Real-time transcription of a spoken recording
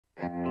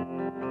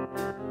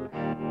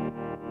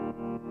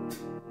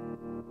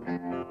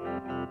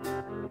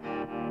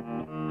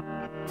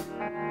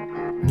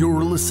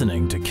You're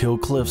listening to Kill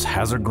Cliff's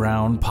Hazard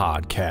Ground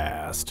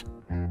podcast,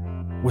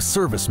 with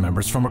service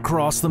members from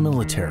across the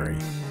military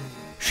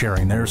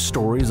sharing their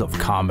stories of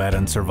combat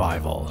and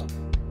survival.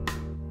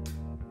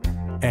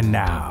 And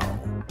now,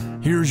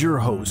 here's your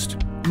host,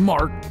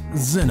 Mark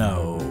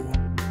Zinno.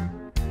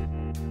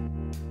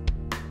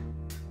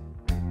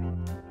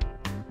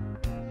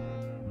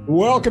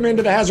 Welcome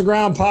into the Hazard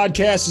Ground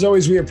podcast. As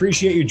always, we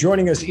appreciate you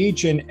joining us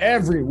each and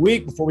every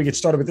week. Before we get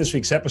started with this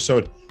week's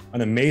episode,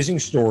 an amazing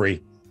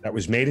story that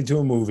was made into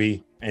a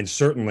movie, and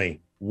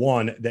certainly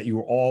one that you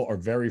all are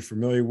very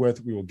familiar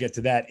with. We will get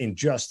to that in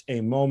just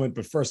a moment.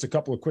 But first, a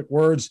couple of quick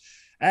words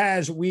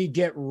as we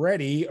get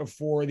ready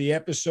for the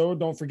episode.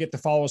 Don't forget to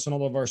follow us on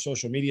all of our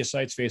social media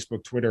sites,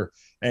 Facebook, Twitter,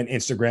 and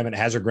Instagram at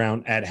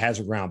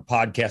Hazard Ground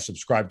Podcast.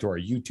 Subscribe to our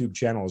YouTube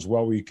channel as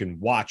well, where you can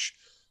watch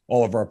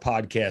all of our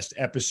podcast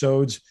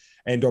episodes.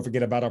 And don't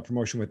forget about our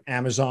promotion with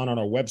Amazon on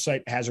our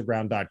website,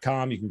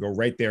 hazardground.com. You can go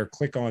right there,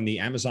 click on the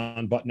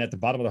Amazon button at the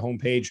bottom of the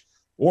homepage,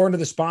 or under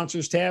the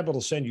sponsors tab. It'll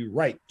send you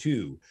right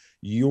to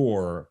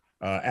your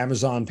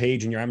Amazon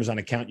page and your Amazon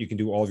account. You can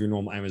do all of your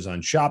normal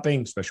Amazon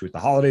shopping, especially with the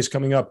holidays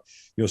coming up.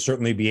 You'll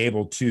certainly be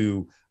able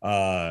to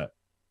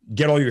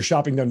get all your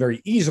shopping done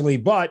very easily.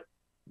 But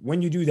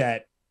when you do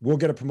that, we'll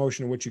get a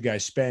promotion of what you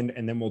guys spend,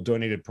 and then we'll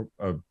donate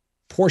a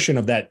portion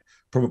of that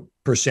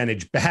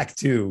percentage back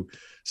to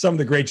some of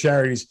the great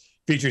charities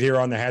featured here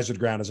on the Hazard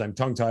Ground, as I'm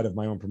tongue-tied of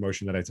my own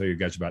promotion that I tell you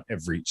guys about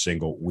every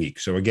single week.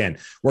 So again,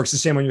 works the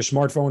same on your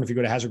smartphone. If you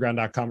go to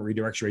hazardground.com, it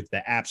redirects you right to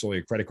the app, so all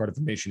your credit card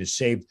information is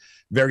saved.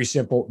 Very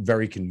simple,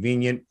 very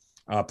convenient.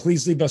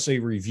 Please leave us a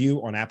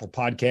review on Apple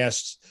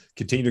Podcasts.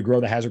 Continue to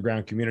grow the Hazard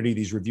Ground community.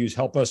 These reviews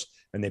help us,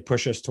 and they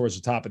push us towards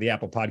the top of the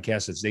Apple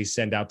Podcasts as they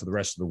send out to the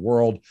rest of the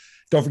world.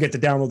 Don't forget to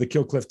download the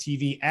Kill Cliff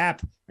TV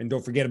app, and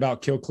don't forget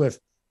about Kill Cliff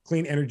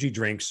Clean Energy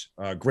Drinks.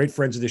 Great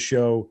friends of the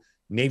show,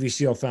 Navy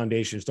SEAL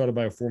Foundation, started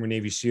by a former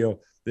Navy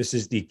SEAL. This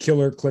is the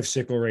killer Cliff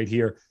Sickle right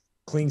here.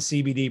 Clean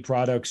CBD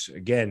products.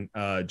 Again,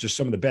 just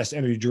some of the best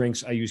energy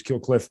drinks. I use Kill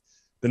Cliff,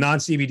 the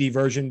non-CBD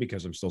version,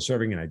 because I'm still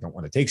serving and I don't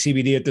want to take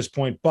CBD at this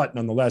point. But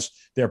nonetheless,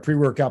 their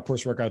pre-workout,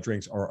 post-workout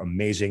drinks are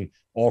amazing.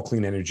 All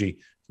clean energy.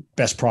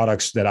 Best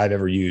products that I've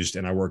ever used,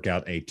 and I work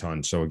out a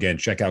ton. So again,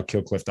 check out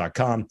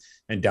killcliff.com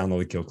and download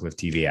the Kill Cliff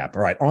TV app.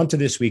 All right, on to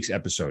this week's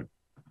episode.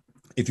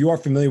 If you are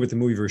familiar with the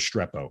movie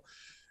Restrepo,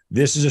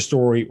 this is a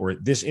story, or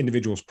this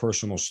individual's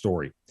personal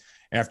story.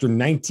 After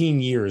 19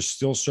 years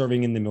still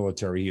serving in the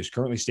military, he is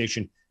currently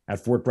stationed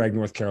at Fort Bragg,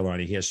 North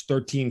Carolina. He has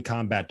 13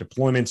 combat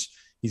deployments.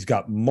 He's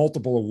got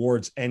multiple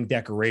awards and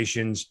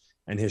decorations,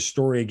 and his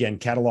story, again,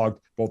 cataloged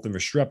both in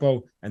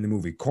Restrepo and the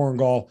movie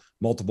Korengal,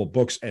 multiple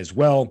books as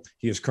well.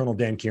 He is Colonel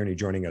Dan Kearney,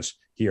 joining us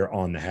here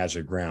on the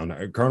Hazard Ground.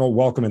 Colonel,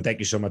 welcome, and thank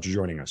you so much for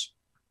joining us.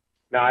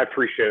 No, I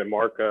appreciate it,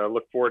 Mark.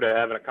 Look forward to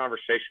having a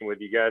conversation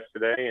with you guys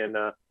today, and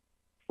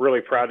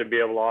really proud to be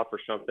able to offer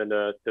something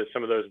to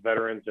some of those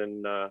veterans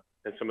and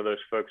some of those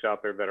folks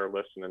out there that are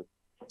listening.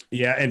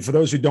 Yeah, and for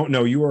those who don't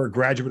know, you are a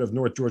graduate of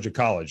North Georgia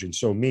College, and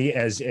so me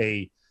as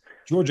a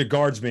Georgia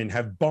Guardsman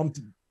have bumped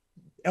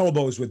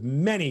elbows with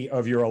many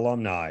of your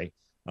alumni.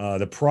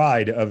 The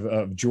pride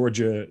of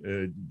Georgia,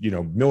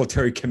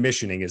 military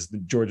commissioning is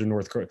the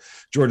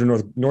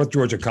North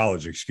Georgia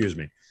College. Excuse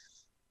me.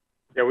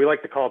 Yeah, we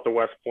like to call it the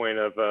West Point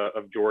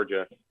of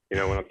Georgia,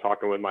 when I'm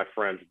talking with my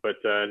friends. But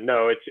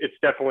no, it's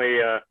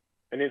definitely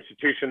an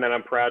institution that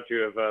I'm proud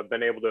to have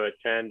been able to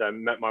attend. I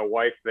met my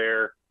wife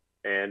there,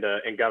 and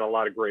got a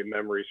lot of great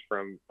memories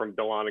from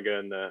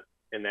Dahlonega in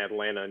the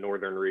Atlanta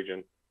northern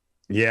region.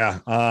 Yeah,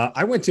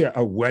 I went to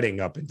a wedding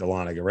up in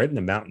Dahlonega, right in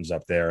the mountains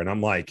up there, and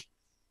I'm like,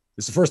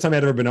 it's the first time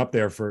I'd ever been up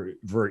there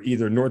for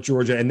either North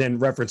Georgia, and then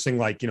referencing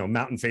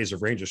Mountain Phase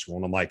of Ranger School,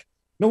 and I'm like,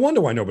 no wonder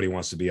why nobody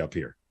wants to be up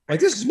here. Like,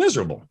 this is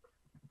miserable.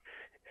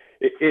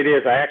 It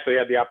is. I actually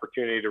had the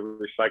opportunity to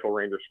recycle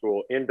Ranger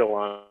School in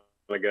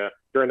Dahlonega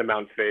during the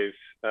Mountain Phase,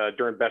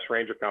 during Best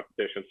Ranger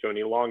competition. So an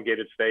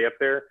elongated stay up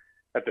there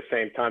at the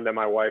same time that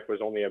my wife was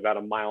only about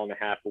a mile and a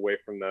half away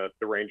from the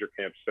Ranger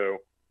camp. So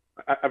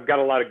I've got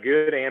a lot of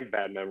good and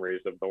bad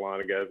memories of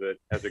Dahlonega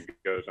as it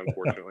goes,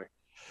 unfortunately.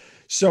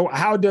 So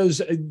how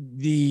does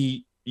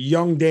the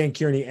young Dan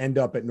Kearney end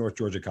up at North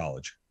Georgia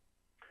College?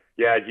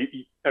 Yeah,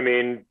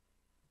 the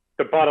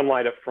bottom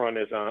line up front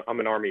is I'm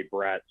an Army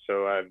brat.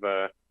 So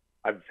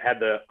I've had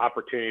the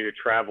opportunity to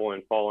travel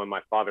and follow in my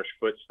father's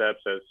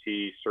footsteps as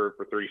he served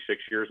for 36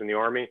 years in the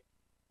Army.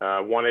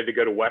 Wanted to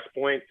go to West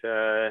Point,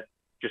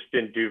 just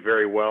didn't do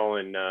very well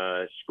in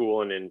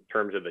school and in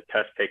terms of the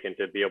test taken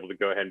to be able to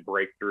go ahead and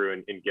break through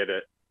and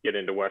get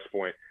into West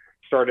Point.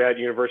 Started at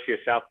University of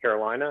South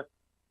Carolina,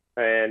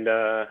 and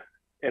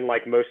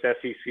like most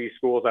SEC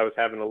schools, I was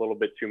having a little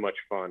bit too much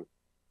fun.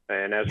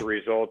 And as a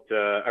result,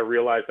 I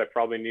realized I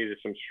probably needed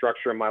some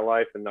structure in my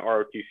life, and the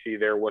ROTC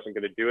there wasn't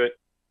going to do it.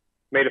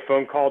 Made a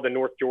phone call to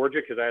North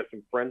Georgia because I had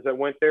some friends that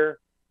went there.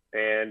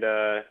 And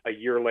a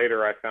year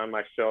later, I found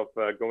myself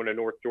going to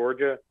North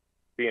Georgia,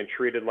 being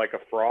treated like a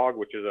frog,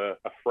 which is a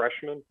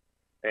freshman,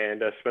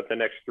 and spent the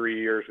next 3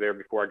 years there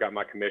before I got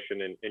my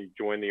commission and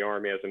joined the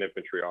Army as an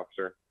infantry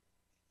officer.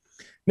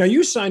 Now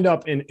you signed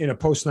up in a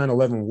post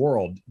 9/11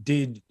 world.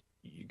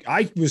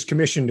 I was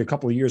commissioned a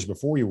couple of years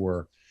before you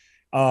were.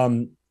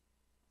 Um,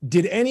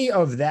 did any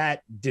of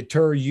that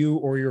deter you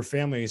or your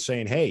family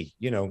saying, "Hey,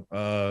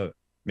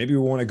 maybe we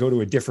want to go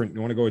a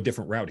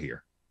different route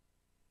here"?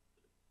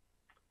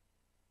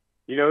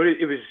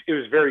 It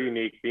was very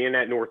unique being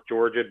at North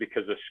Georgia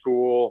because the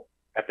school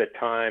at the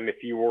time,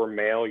 if you were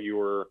male, you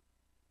were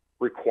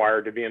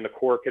required to be in the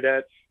Corps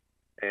Cadets.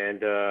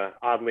 And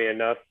oddly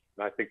enough,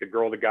 I think the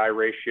girl to guy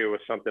ratio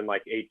was something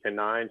like 8 to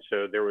 9.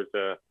 So there was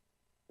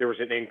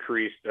an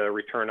increased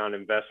return on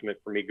investment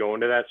for me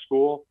going to that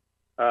school.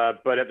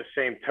 But at the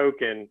same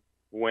token,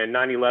 when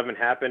 9/11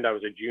 happened, I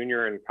was a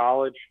junior in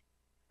college,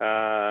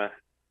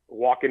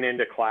 walking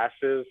into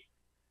classes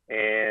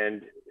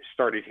and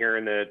started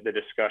hearing the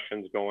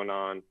discussions going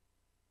on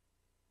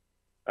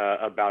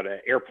about an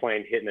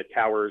airplane hitting the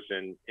towers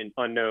and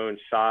unknown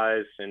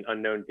size and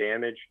unknown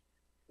damage.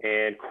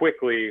 And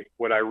quickly,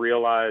 what I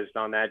realized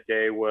on that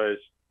day was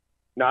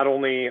not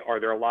only are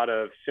there a lot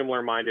of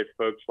similar-minded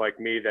folks like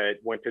me that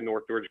went to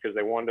North Georgia because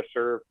they wanted to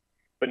serve,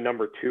 but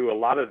number two, a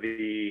lot of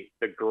the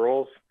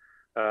girls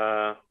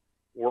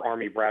were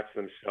Army brats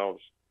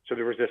themselves. So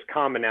there was this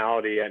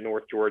commonality at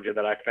North Georgia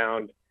that I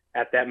found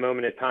at that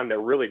moment in time that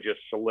really just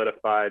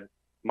solidified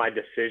my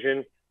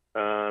decision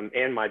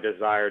and my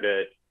desire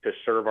to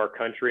serve our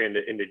country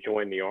and to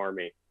join the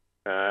Army.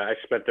 I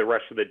spent the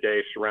rest of the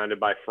day surrounded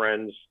by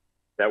friends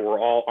that were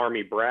all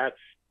Army brats,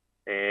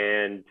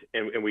 and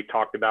we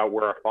talked about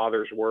where our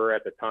fathers were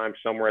at the time,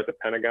 somewhere at the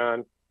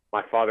Pentagon.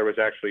 My father was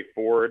actually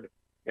forward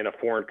in a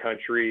foreign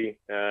country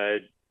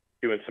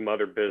doing some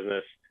other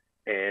business,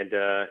 and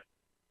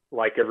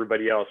like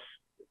everybody else,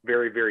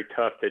 very, very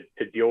tough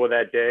to deal with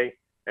that day.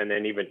 And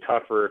then even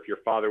tougher if your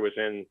father was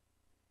in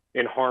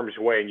harm's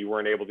way and you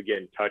weren't able to get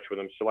in touch with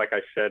him. So like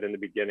I said in the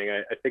beginning,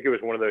 I think it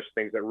was one of those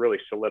things that really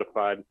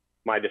solidified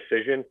my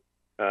decision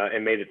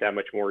and made it that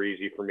much more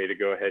easy for me to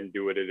go ahead and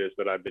do what it is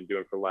that I've been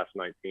doing for the last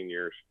 19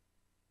 years.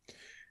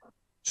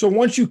 So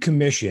once you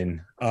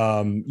commission,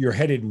 you're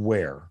headed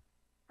where?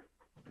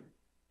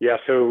 Yeah,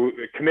 so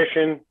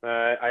commission,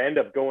 I end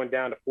up going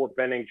down to Fort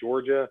Benning,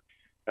 Georgia.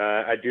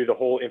 I do the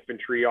whole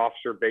infantry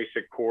officer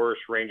basic course,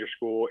 Ranger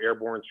School,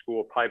 Airborne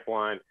School,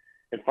 pipeline,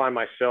 and find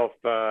myself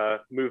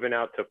moving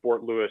out to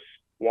Fort Lewis,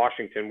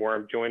 Washington, where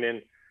I'm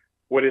joining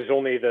what is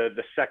only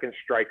the 2nd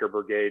Stryker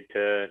Brigade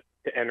to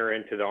enter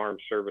into the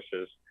armed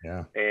services.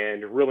 Yeah.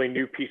 And really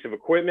new piece of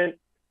equipment,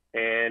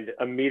 and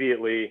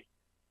immediately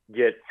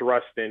get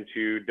thrust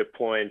into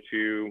deploying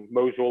to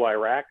Mosul,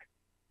 Iraq.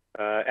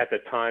 At the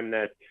time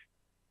that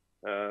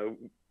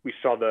we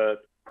saw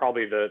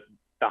probably the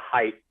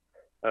height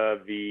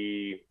of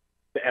the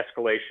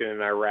escalation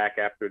in Iraq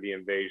after the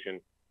invasion.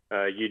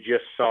 You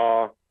just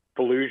saw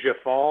Fallujah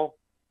fall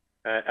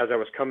as I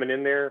was coming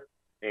in there,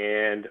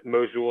 and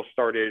Mosul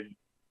started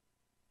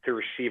to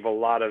receive a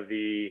lot of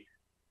the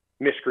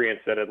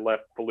miscreants that had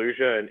left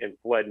Fallujah and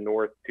fled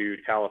north to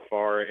Tal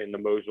Afar in the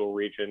Mosul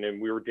region.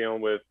 And we were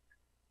dealing with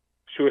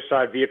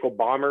suicide vehicle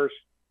bombers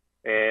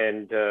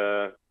and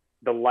the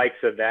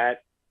likes of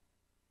that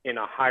in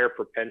a higher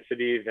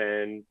propensity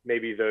than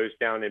maybe those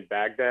down in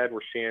Baghdad we're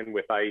seeing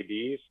with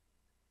IEDs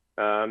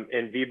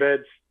and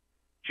VBEDs,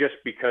 just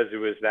because it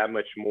was that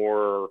much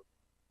more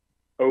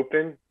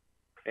open.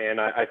 And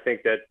I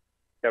think that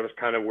was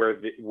kind of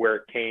where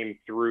it came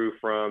through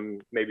from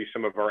maybe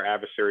some of our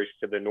adversaries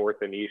to the north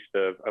and east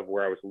of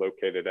where I was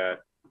located at.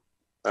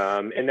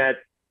 And that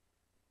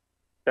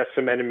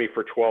cemented me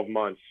for 12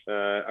 months.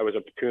 I was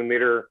a platoon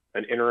leader,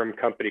 an interim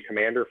company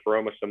commander for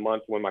almost a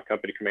month when my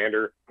company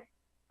commander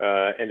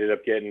ended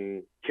up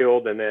getting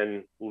killed. And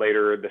then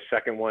later, the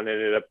second one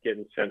ended up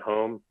getting sent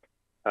home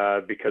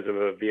because of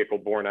a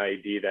vehicle-borne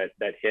IED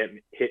that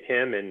hit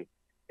him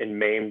and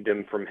maimed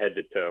him from head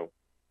to toe.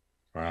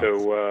 Wow.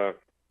 So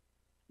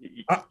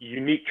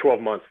unique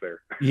 12 months there.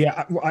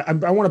 Yeah, I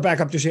want to back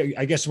up to say,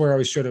 I guess where I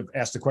was sort of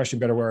asked the question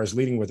better, where I was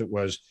leading with it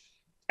was,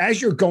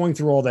 as you're going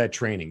through all that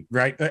training,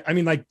 right? I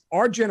mean, like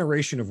our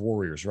generation of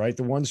warriors, right?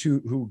 The ones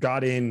who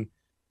got in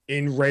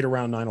right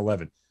around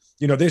 9/11.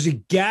 There's a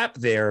gap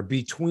there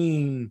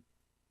between,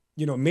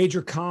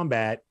 major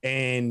combat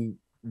and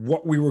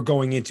what we were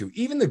going into.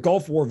 Even the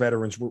Gulf War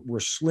veterans were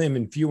slim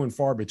and few and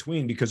far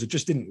between because it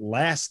just didn't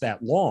last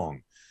that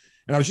long.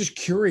 And I was just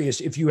curious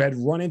if you had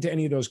run into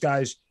any of those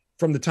guys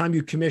from the time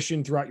you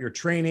commissioned throughout your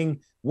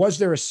training. Was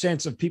there a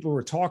sense of people who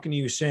were talking to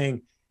you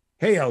saying,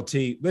 hey,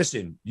 LT,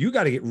 listen, you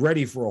got to get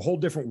ready for a whole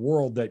different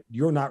world that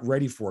you're not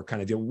ready for,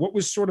 kind of deal? What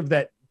was sort of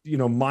that,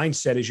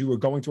 mindset as you were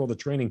going through all the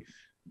training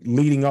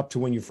leading up to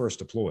when you first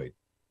deployed?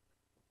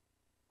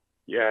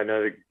 Yeah,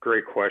 no,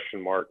 great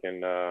question, Mark.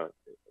 And I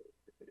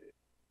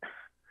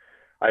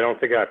don't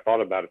think I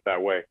thought about it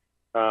that way.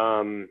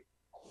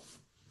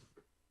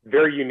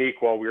 Very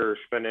unique while we were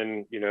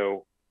spending,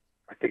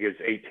 I think it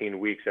was 18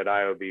 weeks at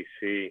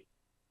IOBC.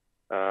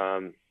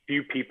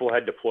 Few people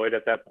had deployed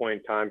at that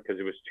point in time because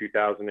it was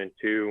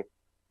 2002.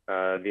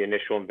 The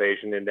initial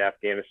invasion into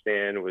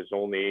Afghanistan was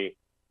only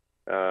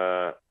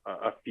a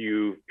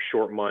few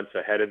short months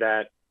ahead of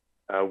that.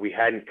 We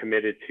hadn't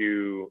committed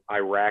to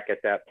Iraq at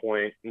that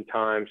point in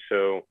time.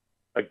 So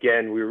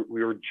again,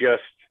 we were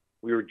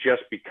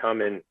just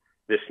becoming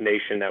this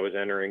nation that was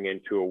entering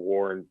into a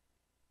war, and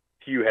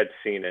few had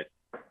seen it.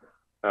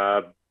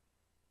 But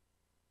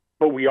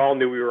we all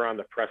knew we were on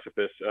the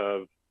precipice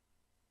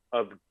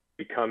of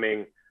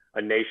becoming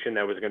a nation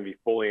that was going to be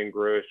fully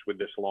engrossed with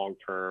this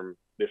long-term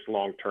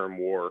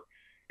war.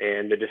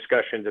 And the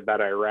discussions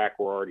about Iraq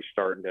were already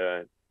starting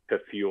to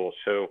fuel.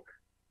 So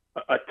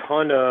a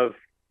ton of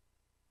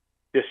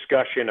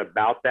discussion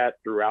about that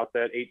throughout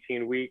that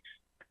 18 weeks.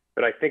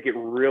 But I think it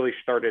really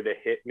started to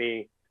hit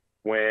me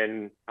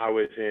when I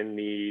was in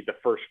the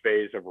first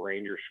phase of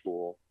Ranger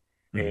School.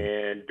 Mm-hmm.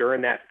 And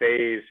during that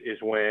phase is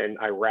when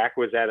Iraq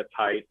was at its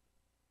height.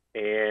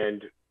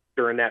 And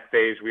during that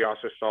phase, we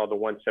also saw the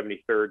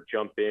 173rd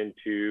jump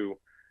into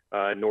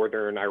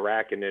northern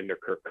Iraq and into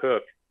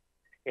Kirkuk.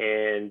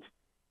 And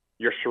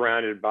you're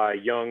surrounded by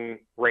young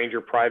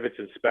Ranger privates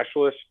and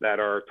specialists that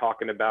are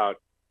talking about,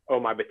 oh,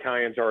 my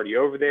battalion's already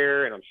over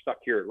there and I'm stuck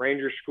here at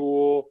Ranger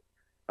School.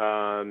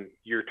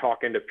 You're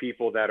talking to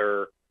people that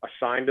are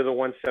assigned to the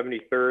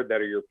 173rd that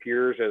are your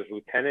peers as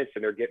lieutenants,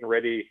 and they're getting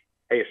ready.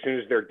 Hey, as soon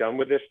as they're done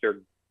with this, they're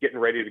getting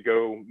ready to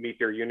go meet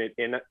their unit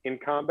in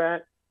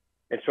combat.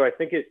 And so I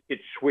think it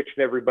switched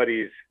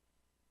everybody's,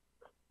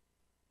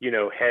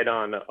 head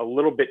on a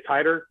little bit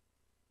tighter,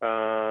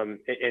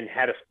 and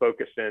had us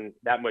focus in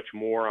that much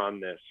more on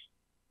this.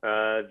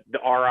 The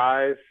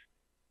RIs,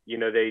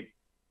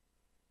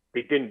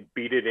 they didn't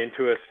beat it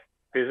into us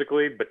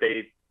physically, but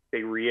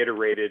they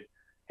reiterated,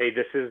 hey,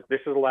 this is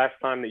the last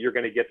time that you're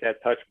going to get that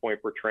touch point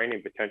for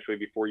training potentially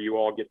before you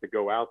all get to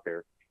go out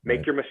there.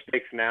 Make your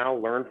mistakes now,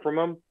 learn from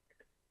them,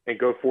 and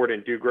go forward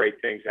and do great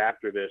things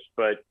after this.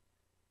 But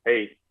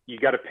hey, you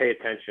got to pay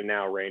attention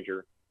now,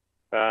 Ranger.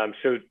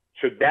 So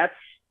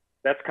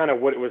that's kind of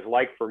what it was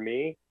like for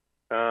me.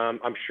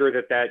 I'm sure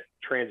that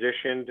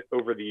transitioned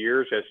over the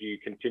years as you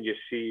continue to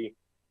see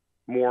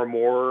more and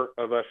more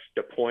of us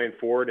deploying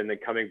forward and then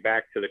coming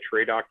back to the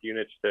TRADOC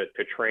units to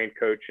train,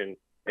 coach,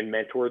 and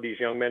mentor these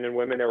young men and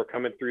women that were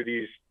coming through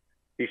these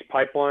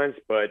pipelines.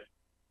 But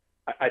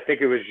I think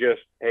it was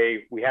just,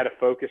 hey, we had to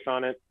focus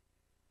on it.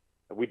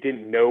 We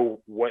didn't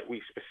know what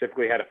we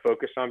specifically had to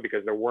focus on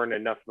because there weren't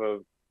enough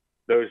of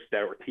those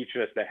that were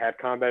teaching us that had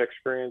combat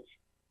experience.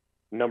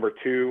 Number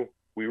two,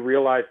 we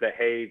realized that,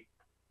 hey,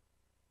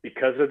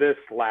 because of this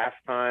last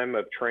time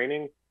of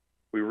training,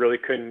 we really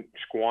couldn't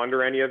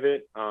squander any of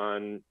it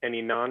on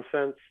any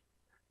nonsense.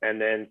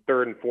 And then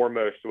third and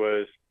foremost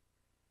was,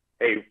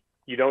 hey,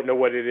 you don't know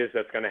what it is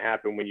that's going to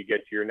happen when you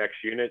get to your next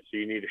unit. So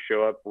you need to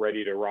show up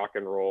ready to rock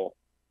and roll.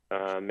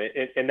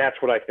 And that's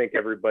what I think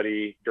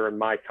everybody during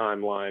my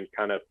timeline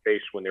kind of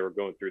faced when they were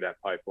going through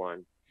that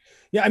pipeline.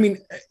 Yeah. I mean,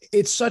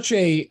 it's such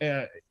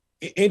a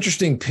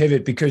interesting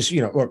pivot because,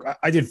 look,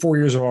 I did 4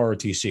 years of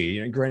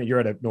ROTC. Granted, you're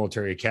at a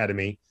military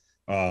academy.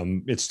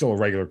 It's still a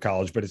regular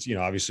college, but it's,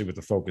 obviously with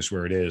the focus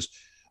where it is.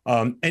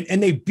 And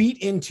they beat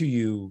into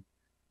you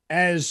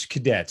as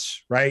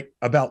cadets, right?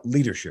 About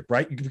leadership,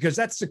 right? Because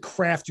that's the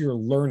craft you're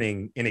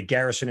learning in a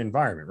garrison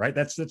environment, right?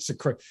 That's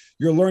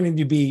you're learning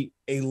to be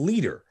a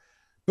leader,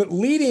 but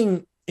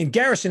leading in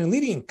garrison and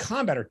leading in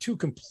combat are two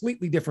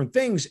completely different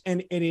things.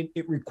 And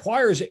it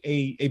requires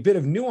a bit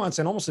of nuance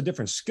and almost a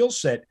different skill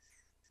set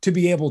to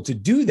be able to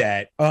do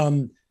that.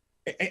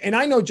 And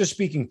I know, just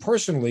speaking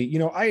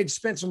personally, I had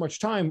spent so much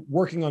time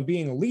working on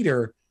being a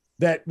leader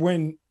that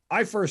when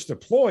I first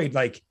deployed,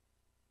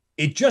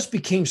 it just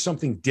became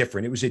something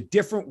different. It was a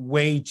different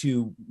way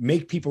to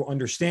make people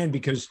understand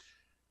because,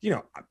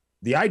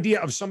 the idea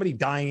of somebody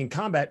dying in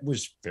combat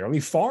was fairly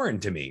foreign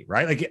to me,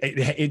 right?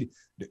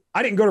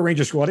 I didn't go to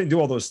Ranger School. I didn't do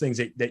all those things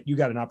that you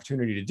got an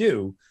opportunity to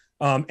do.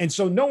 And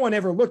so no one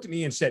ever looked at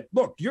me and said,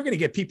 look, you're going to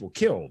get people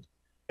killed.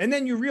 And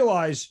then you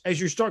realize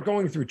as you start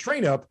going through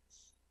train up,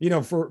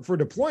 for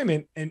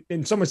deployment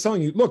and someone's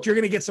telling you, look, you're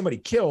going to get somebody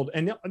killed.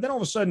 And then all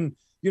of a sudden,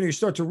 you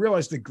start to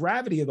realize the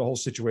gravity of the whole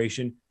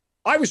situation.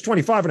 I was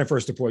 25 when I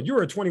first deployed. You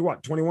were a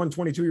 21,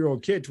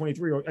 22-year-old kid,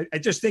 23-year-old. I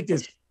just think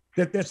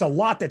there's a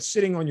lot that's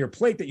sitting on your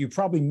plate that you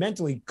probably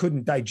mentally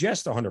couldn't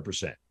digest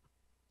 100%.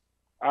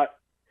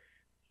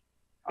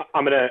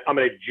 I'm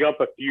gonna jump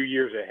a few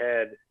years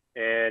ahead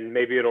and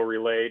maybe it'll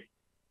relate.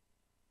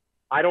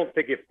 I don't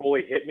think it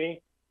fully hit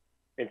me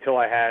until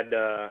I had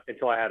a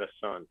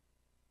son.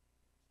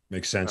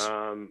 Makes sense.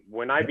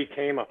 When I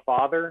became a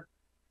father,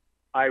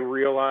 I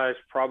realized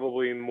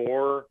probably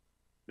more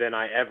than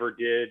I ever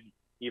did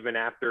even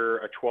after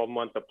a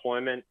 12-month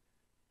deployment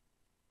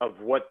of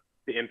what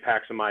the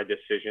impacts of my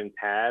decisions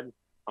had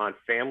on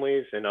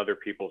families and other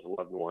people's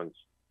loved ones.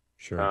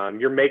 Sure.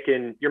 You're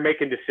making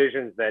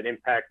decisions that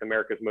impact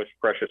America's most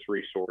precious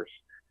resource,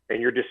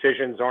 and your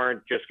decisions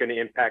aren't just going to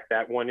impact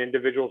that one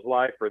individual's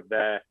life or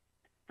the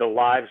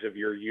lives of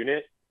your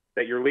unit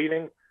that you're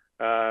leading,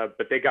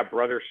 but they got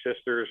brothers,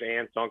 sisters,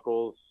 aunts,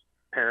 uncles,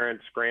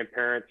 parents,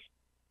 grandparents,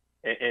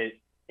 and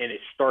it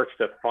starts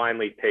to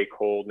finally take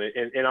hold.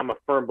 And I'm a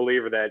firm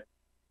believer that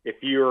if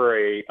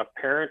you're a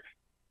parent,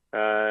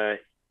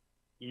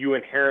 you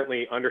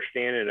inherently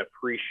understand and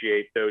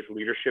appreciate those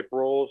leadership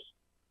roles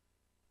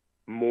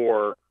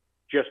more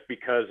just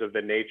because of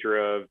the nature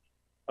of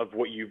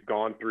what you've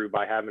gone through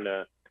by having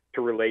to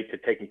relate to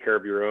taking care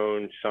of your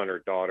own son or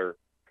daughter.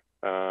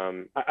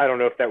 I don't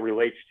know if that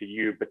relates to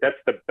you, but that's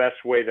the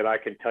best way that I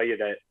can tell you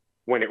that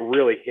when it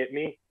really hit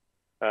me,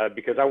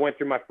 because I went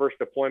through my first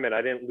deployment,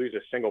 I didn't lose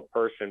a single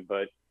person,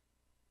 but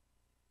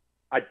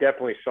I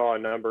definitely saw a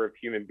number of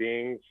human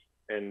beings,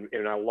 and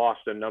I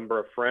lost a number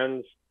of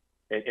friends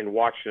and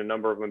watched a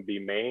number of them be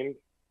maimed.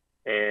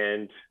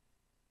 And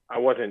I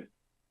wasn't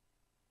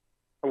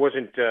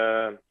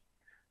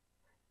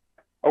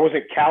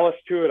callous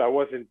to it. I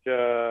wasn't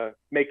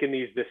making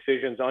these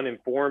decisions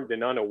uninformed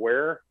and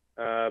unaware.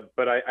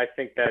 But I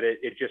think that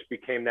it just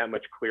became that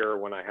much clearer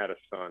when I had a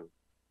son.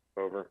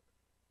 Over.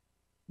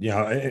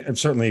 Yeah, and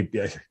certainly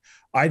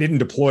I didn't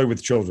deploy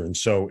with children,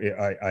 so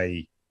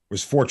I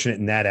was fortunate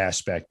in that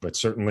aspect. But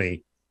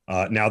certainly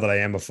now that I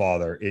am a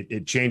father,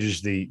 it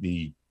changes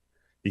the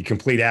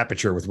complete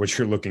aperture with which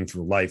you're looking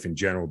through life in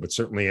general, but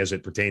certainly as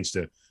it pertains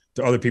to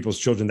other people's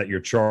children that you're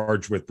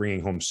charged with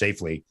bringing home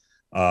safely.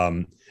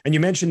 And you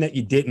mentioned that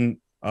you didn't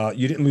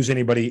lose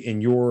anybody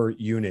in your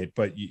unit,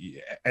 but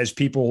as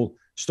people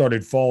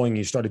started falling,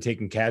 you started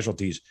taking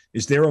casualties.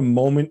 Is there a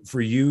moment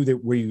for you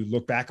where you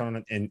look back on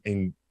it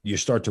and you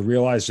start to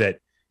realize that,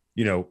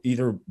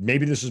 either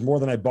maybe this is more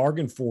than I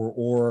bargained for,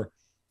 or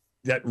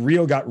that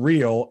real got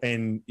real,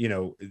 and,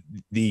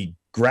 the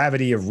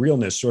gravity of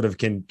realness sort of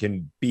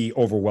can be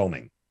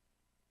overwhelming?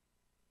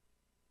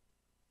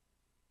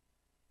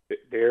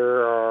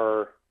 There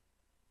are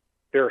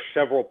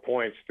several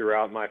points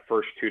throughout my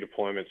first two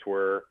deployments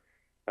where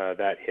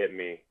that hit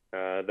me.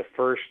 The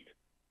first,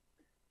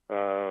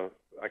 I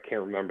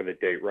can't remember the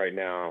date right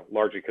now,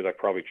 largely because I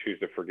probably choose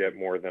to forget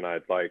more than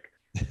I'd like.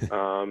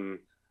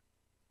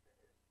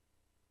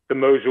 The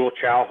Mosul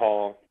Chow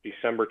Hall,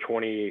 December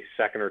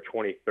 22nd or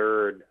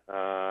 23rd,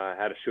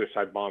 had a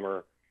suicide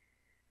bomber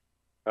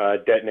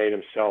detonate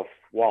himself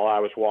while I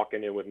was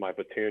walking in with my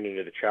platoon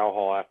into the Chow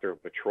Hall after a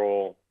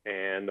patrol.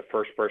 And the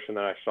first person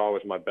that I saw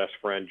was my best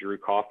friend, Drew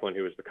Coughlin,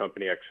 who was the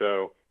company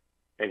XO.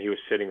 And he was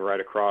sitting right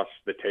across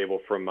the table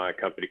from my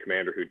company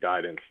commander, who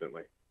died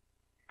instantly.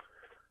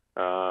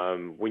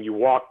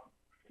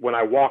 When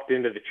I walked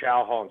into the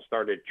Chow Hall and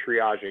started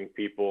triaging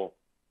people,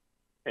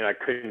 and I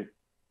couldn't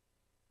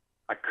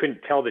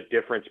tell the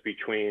difference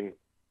between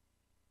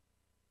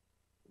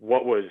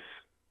what was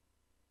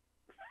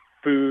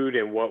food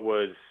and what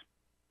was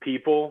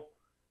people.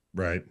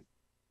 Right.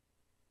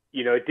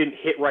 It didn't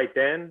hit right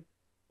then,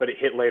 but it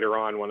hit later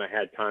on when I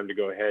had time to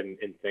go ahead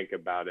and think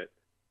about it.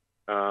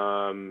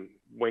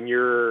 When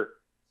you're,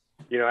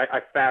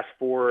 I fast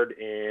forward,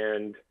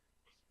 and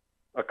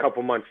a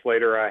couple months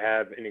later, I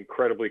have an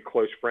incredibly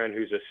close friend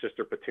who's a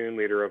sister platoon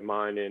leader of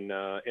mine in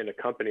a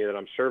company that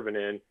I'm serving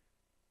in.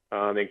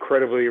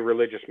 Incredibly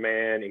religious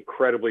man,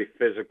 incredibly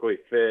physically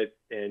fit,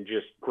 and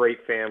just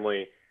great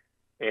family.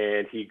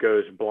 And he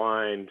goes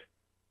blind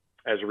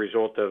as a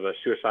result of a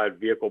suicide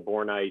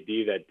vehicle-borne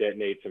IED that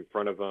detonates in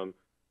front of him.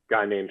 A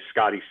guy named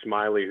Scotty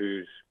Smiley,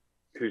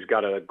 who's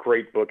got a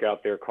great book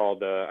out there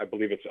called, I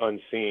believe it's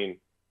Unseen.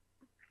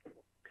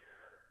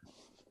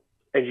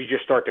 And you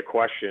just start to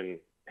question,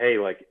 hey,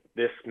 like,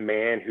 this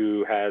man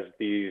who has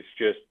these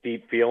just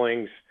deep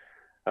feelings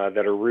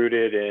that are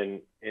rooted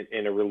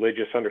in a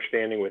religious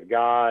understanding with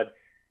God.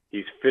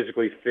 He's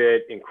physically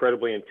fit,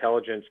 incredibly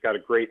intelligent, got a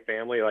great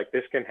family. Like,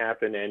 this can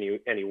happen to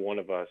any one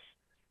of us.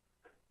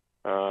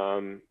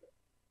 And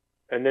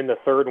then the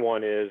third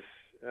one is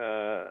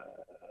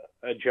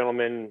a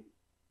gentleman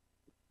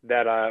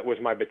that was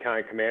my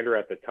battalion commander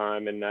at the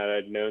time, and that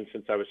I'd known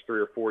since I was 3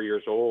 or 4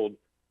 years old,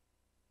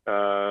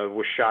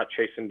 was shot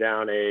chasing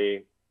down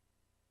a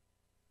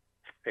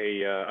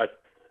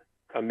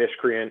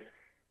miscreant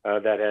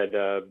that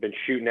had been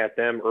shooting at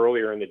them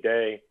earlier in the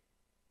day.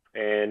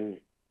 And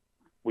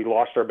we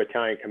lost our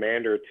battalion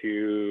commander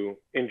to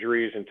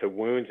injuries and to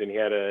wounds, and he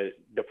had to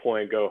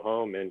deploy and go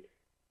home. And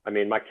I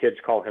mean, my kids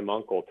call him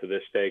uncle to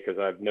this day because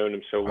I've known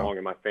him so long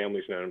and my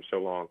family's known him so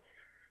long.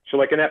 So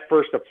like in that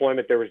first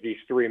deployment, there was these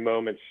three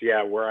moments,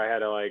 where I had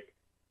to like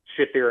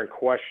sit there and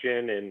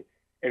question and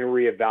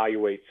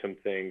reevaluate some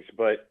things.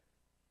 But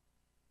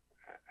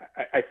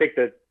I think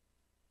that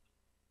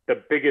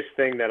the biggest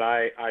thing that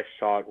I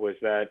sought was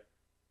that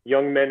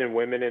young men and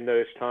women in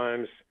those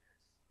times,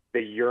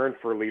 they yearn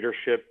for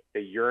leadership,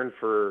 they yearn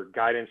for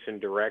guidance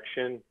and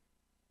direction.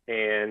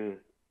 And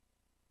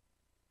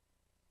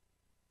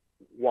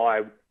while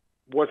I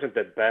wasn't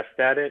the best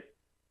at it,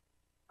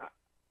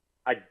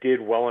 I did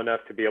well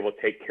enough to be able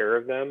to take care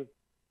of them.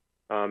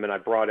 And I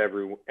brought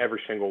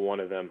every single one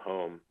of them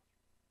home.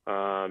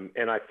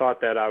 And I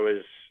thought that I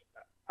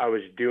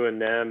was doing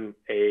them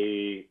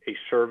a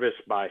service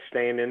by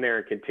staying in there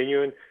and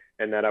continuing,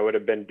 and that I would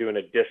have been doing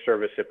a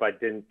disservice if I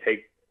didn't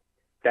take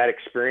that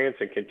experience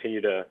and continue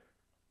to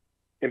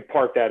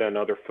impart that on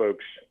other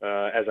folks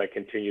as I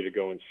continue to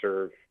go and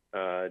serve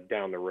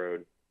down the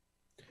road.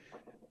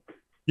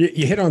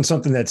 You hit on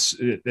something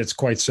that's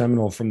quite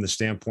seminal from the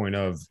standpoint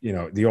of,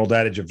 the old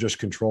adage of just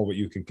control what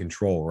you can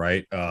control,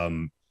 right?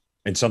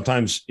 And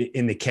sometimes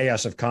in the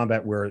chaos of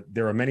combat, where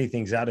there are many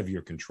things out of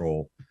your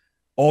control,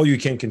 all you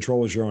can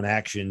control is your own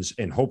actions,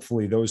 and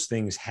hopefully those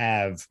things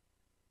have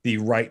the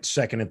right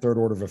second and third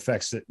order of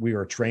effects that we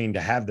are trained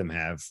to have them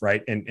have,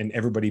 right? And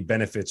everybody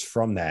benefits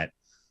from that.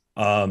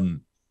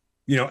 And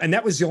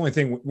that was the only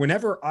thing.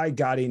 Whenever I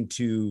got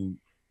into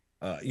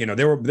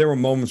there were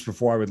moments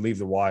before I would leave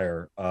the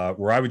wire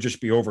where I would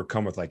just be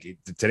overcome with like,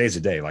 today's the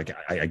day. Like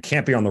I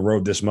can't be on the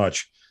road this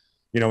much.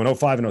 In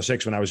 05 and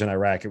 06, when I was in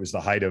Iraq, it was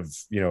the height of,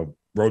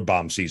 road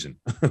bomb season.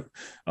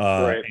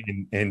 Right.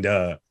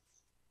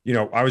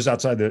 I was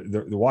outside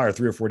the wire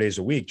 3 or 4 days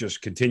a week,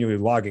 just continually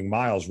logging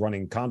miles,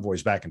 running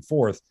convoys back and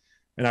forth.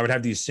 And I would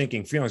have these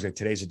sinking feelings like,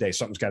 today's the day.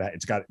 Something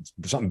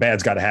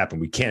bad's got to happen.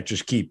 We can't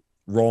just keep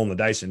rolling the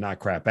dice and not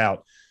crap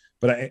out.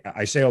 But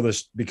I say all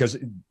this because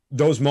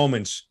those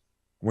moments,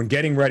 when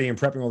getting ready and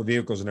prepping all the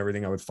vehicles and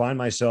everything, I would find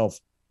myself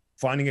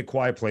finding a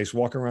quiet place,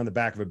 walking around the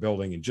back of a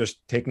building and just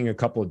taking a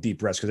couple of deep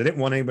breaths, because I didn't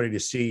want anybody to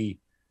see,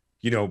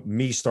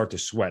 me start to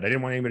sweat. I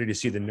didn't want anybody to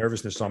see the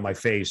nervousness on my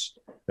face,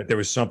 that there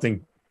was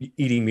something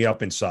eating me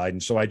up inside.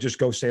 And so I just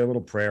go say a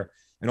little prayer.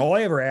 And all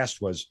I ever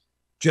asked was,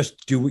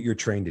 just do what you're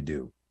trained to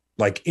do.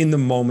 Like in the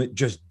moment,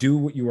 just do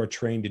what you are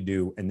trained to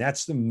do. And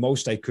that's the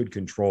most I could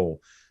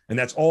control. And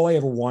that's all I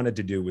ever wanted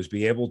to do, was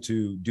be able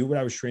to do what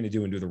I was trained to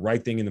do and do the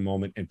right thing in the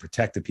moment and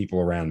protect the people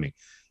around me.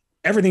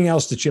 Everything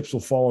else, the chips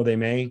will follow, they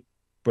may,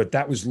 but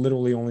that was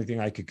literally the only thing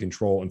I could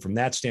control. And from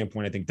that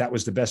standpoint, I think that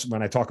was the best.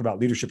 When I talk about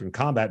leadership in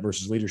combat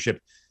versus leadership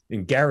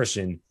in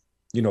garrison,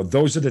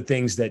 those are the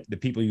things that the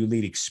people you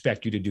lead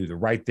expect you to do, the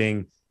right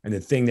thing, and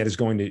the thing that is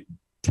going to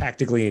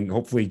tactically and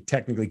hopefully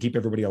technically keep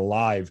everybody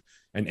alive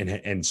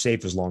and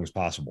safe as long as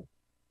possible.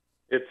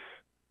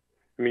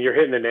 You're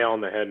hitting the nail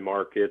on the head,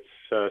 Mark. It's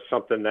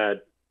something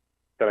that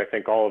I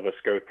think all of us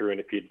go through. And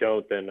if you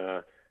don't, then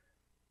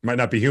might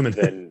not be human.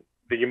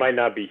 then you might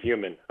not be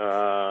human.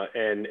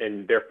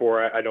 And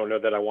therefore, I don't know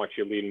that I want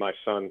you leading my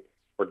son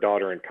or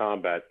daughter in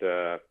combat.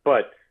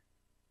 But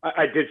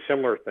I did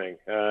similar thing.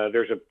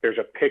 There's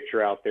a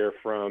picture out there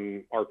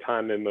from our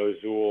time in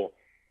Mosul,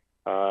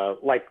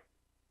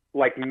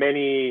 like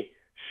many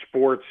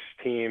sports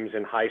teams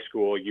in high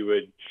school, you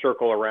would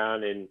circle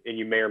around and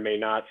you may or may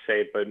not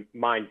say it, but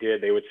mine did.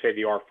 They would say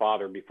the Our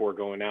Father before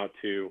going out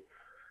to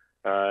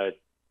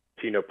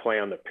play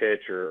on the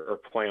pitch or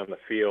play on the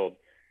field.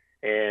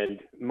 And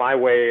my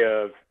way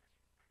of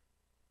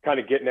kind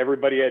of getting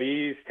everybody at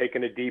ease,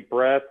 taking a deep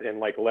breath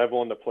and like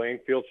leveling the playing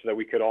field so that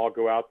we could all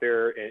go out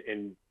there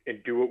and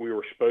do what we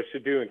were supposed to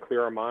do and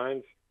clear our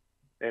minds.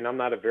 And I'm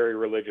not a very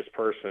religious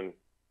person,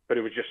 but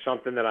it was just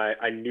something that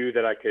I knew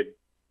that I could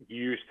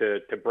use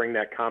to bring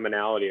that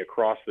commonality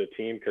across the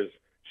team, because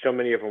so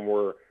many of them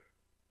were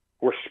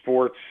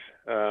sports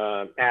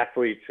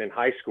athletes in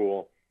high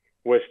school,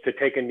 was to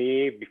take a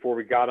knee before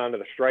we got onto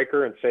the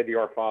striker and say the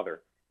Our Father.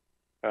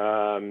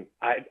 I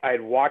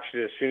had watched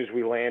it as soon as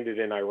we landed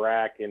in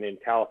Iraq, and in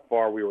Tal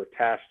Afar we were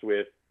tasked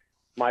with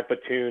my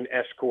platoon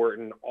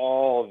escorting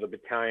all of the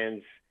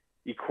battalion's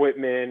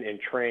equipment and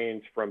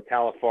trains from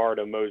Tal Afar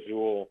to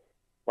Mosul,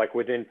 like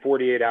within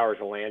 48 hours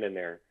of landing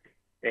there.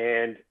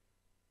 And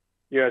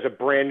as a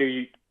brand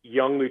new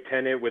young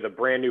lieutenant with a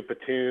brand new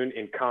platoon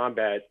in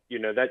combat,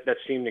 that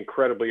seemed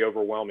incredibly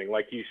overwhelming.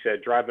 Like you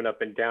said, driving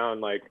up and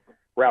down like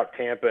Route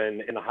Tampa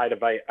in the height of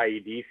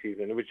IED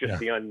season, it was just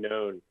the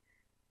unknown.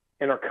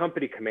 And our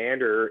company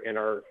commander and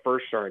our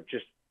first sergeant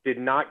just did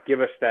not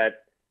give us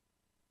that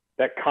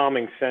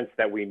calming sense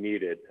that we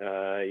needed.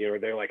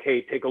 They're like,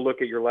 hey, take a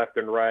look at your left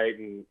and right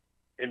and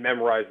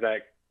memorize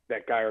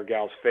that guy or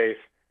gal's face.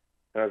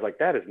 And I was like,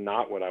 that is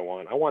not what I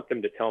want. I want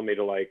them to tell me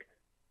to like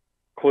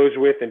close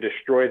with and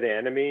destroy the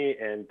enemy,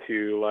 and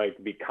to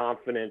like be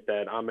confident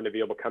that I'm going to be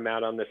able to come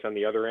out on this on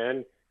the other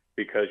end,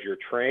 because you're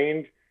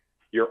trained,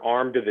 you're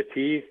armed to the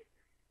teeth,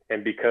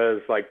 and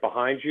because like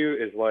behind you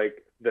is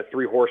like the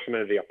 3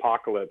 horsemen of the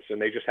apocalypse,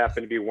 and they just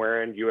happen to be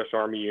wearing U.S.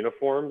 Army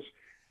uniforms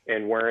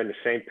and wearing the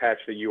same patch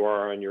that you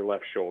are on your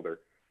left shoulder.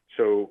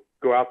 So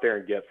go out there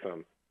and get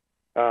some.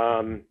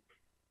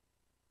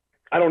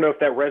 I don't know if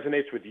that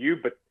resonates with you,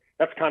 but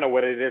that's kind of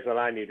what it is that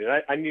I needed.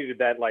 I needed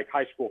that like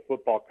high school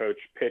football coach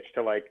pitch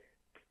to like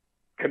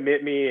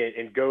commit me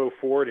and go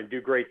forward and do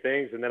great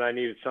things. And then I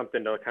needed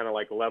something to kind of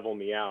like level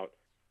me out.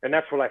 And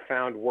that's what I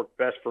found worked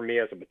best for me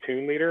as a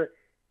platoon leader.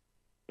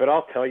 But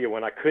I'll tell you,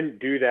 when I couldn't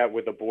do that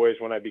with the boys,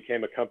 when I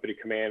became a company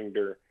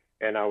commander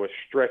and I was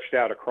stretched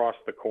out across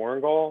the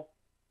Korengal,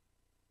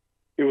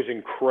 it was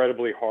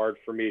incredibly hard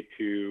for me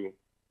to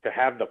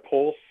have the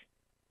pulse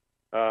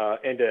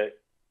and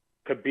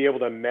to be able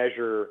to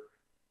measure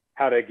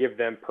how to give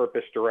them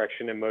purpose,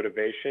 direction, and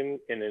motivation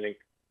in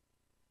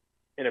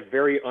a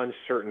very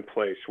uncertain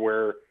place,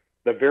 where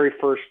the very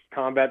first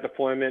combat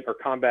deployment or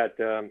combat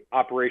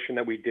operation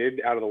that we did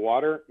out of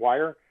the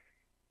wire,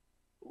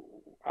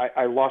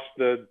 I lost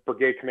the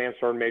brigade command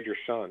sergeant major's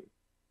son.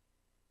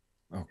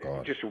 Oh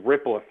God. Just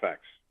ripple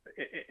effects.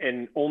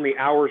 And only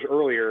hours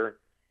earlier,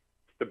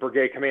 the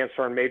brigade command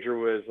sergeant major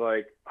was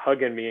like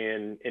hugging me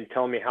and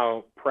telling me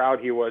how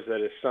proud he was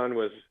that his son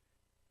was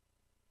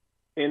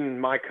in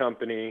my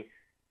company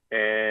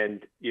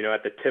and, you know,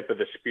 at the tip of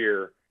the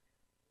spear.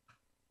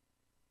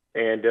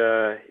 And,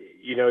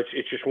 you know,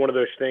 it's just one of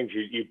those things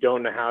you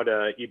don't know how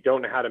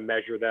to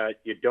measure that.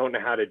 You don't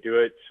know how to do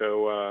it.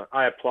 So,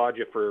 I applaud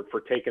you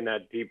for taking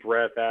that deep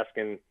breath,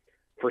 asking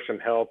for some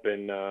help,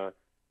 and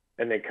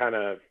then kind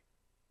of,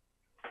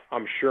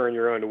 I'm sure in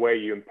your own way,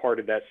 you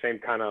imparted that same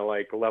kind of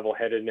like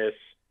level-headedness,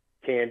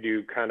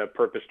 can-do kind of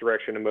purpose,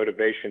 direction, and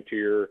motivation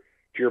to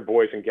your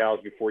boys and gals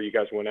before you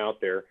guys went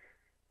out there.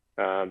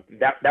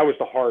 That was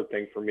the hard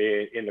thing for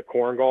me in the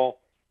Korengal.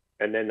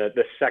 And then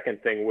the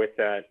second thing with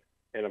that,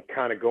 and I'm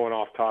kind of going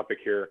off topic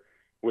here,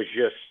 was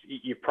just,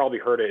 you've probably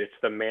heard it, it's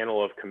the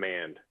mantle of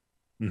command.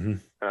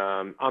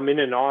 Mm-hmm. I'm in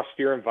an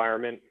austere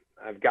environment.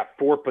 I've got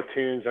 4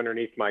 platoons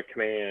underneath my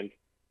command.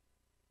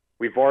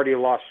 We've already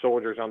lost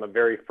soldiers on the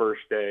very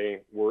first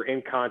day. We're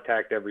in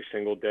contact every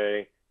single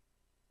day.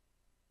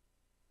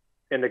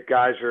 And the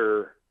guys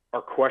are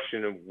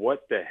questioning,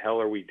 what the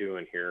hell are we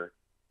doing here?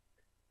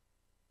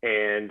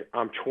 And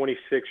I'm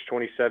 26,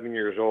 27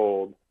 years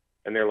old.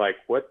 And they're like,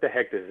 what the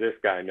heck does this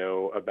guy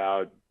know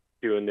about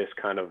doing this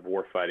kind of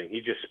war fighting?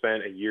 He just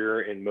spent a year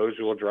in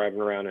Mosul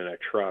driving around in a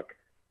truck.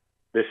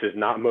 This is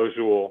not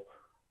Mosul.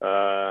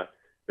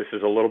 This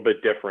is a little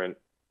bit different.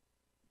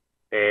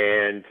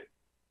 And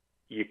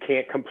you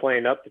can't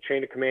complain up the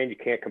chain of command. You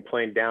can't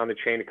complain down the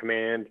chain of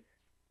command.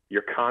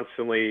 You're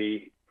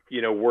constantly,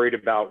 you know, worried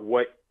about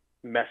what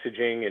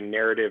messaging and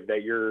narrative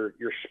that you're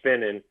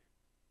spinning,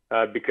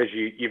 because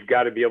you've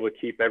got to be able to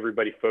keep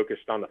everybody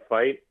focused on the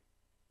fight,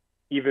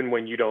 even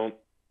when you don't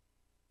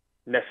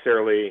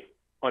necessarily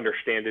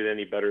understand it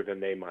any better than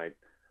they might.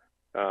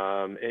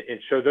 And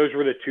so those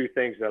were the 2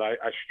 things that I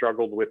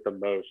struggled with the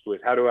most, was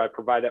how do I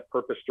provide that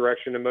purpose,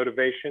 direction, and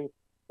motivation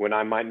when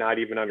I might not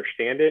even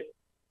understand it?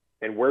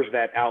 And where's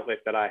that outlet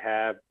that I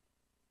have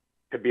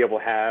to be able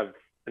to have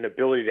an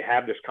ability to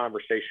have this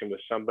conversation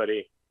with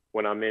somebody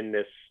when I'm in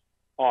this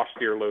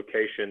austere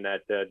location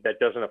that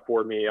doesn't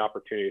afford me the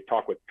opportunity to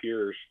talk with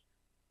peers,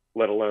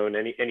 let alone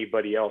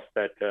anybody else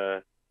that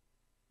I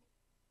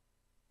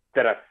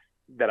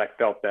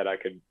felt that I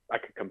could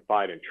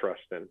confide and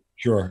trust in.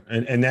 Sure.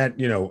 And that,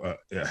 you know,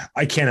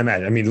 I can't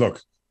imagine. I mean, look,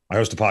 I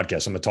host a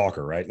podcast. I'm a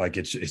talker, right? Like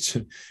it's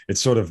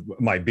sort of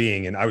my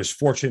being. And I was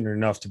fortunate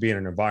enough to be in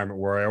an environment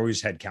where I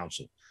always had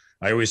counsel.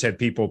 I always had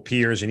people,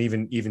 peers, and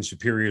even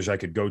superiors I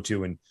could go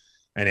to and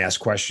ask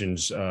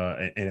questions,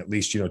 and at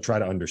least, you know, try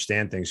to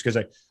understand things.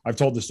 Because I've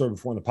told this story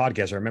before in the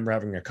podcast. I remember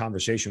having a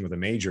conversation with a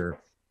major,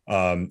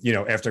 you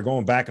know, after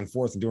going back and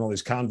forth and doing all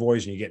these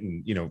convoys, and you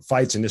getting, you know,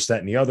 fights and this, that,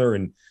 and the other.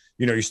 And,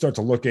 you know, you start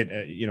to look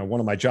at, you know, one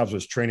of my jobs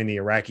was training the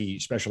Iraqi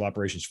Special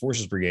Operations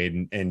Forces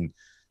Brigade. And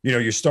you know,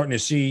 you're starting to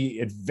see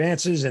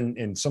advances,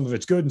 and some of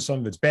it's good and some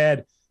of it's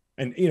bad.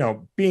 And, you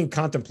know, being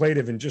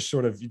contemplative and just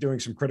sort of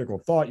doing some critical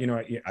thought, you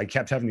know, I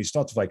kept having these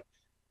thoughts of like,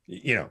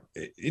 you know,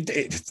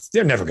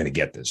 they're never going to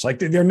get this. Like,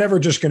 they're never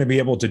just going to be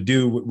able to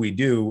do what we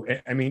do.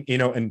 I mean, you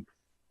know, and,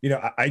 you know,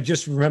 I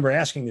just remember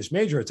asking this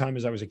major at a time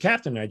as I was a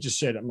captain, and I just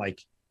said, I'm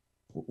like,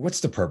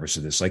 what's the purpose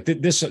of this? Like,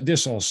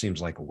 this all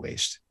seems like a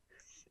waste.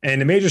 And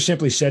the major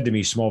simply said to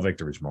me, small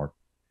victories, Mark.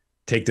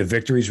 Take the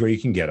victories where you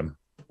can get them,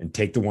 and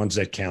take the ones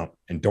that count,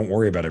 and don't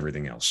worry about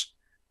everything else.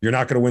 You're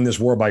not going to win this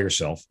war by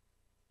yourself.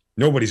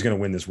 Nobody's going to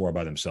win this war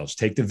by themselves.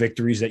 Take the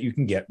victories that you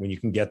can get when you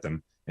can get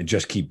them, and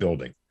just keep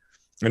building.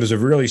 And there's a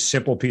really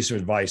simple piece of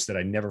advice that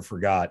I never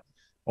forgot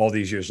all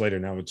these years later.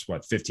 Now it's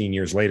 15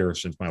 years later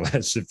since my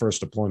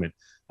first deployment.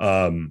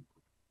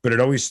 But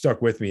it always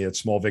stuck with me that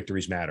small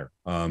victories matter.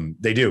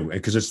 They do,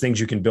 because it's things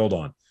you can build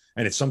on.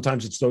 And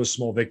sometimes it's those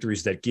small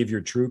victories that give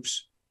your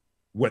troops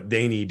what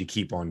they need to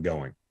keep on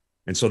going.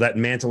 And so that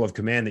mantle of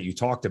command that you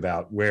talked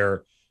about,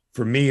 where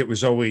for me, it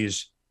was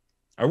always,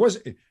 I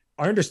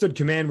understood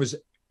command was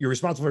you're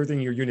responsible for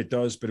everything your unit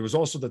does, but it was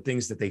also the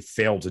things that they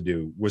failed to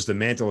do was the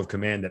mantle of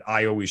command that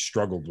I always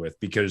struggled with,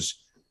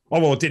 because,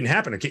 oh, well, it didn't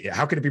happen. Okay,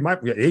 how could it be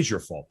it is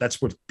your fault.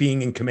 That's what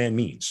being in command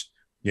means.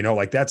 You know,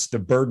 like that's the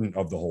burden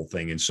of the whole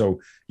thing. And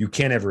so you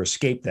can't ever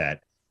escape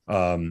that.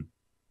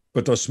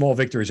 But those small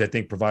victories, I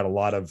think, provide a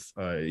lot of,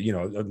 you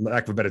know,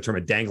 lack of a better term,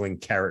 a dangling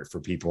carrot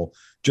for people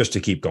just to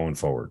keep going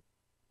forward.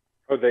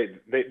 Oh,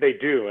 they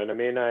do. And I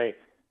mean, I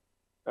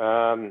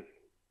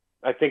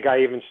think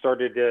I even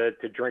started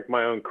to drink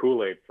my own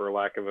Kool-Aid, for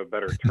lack of a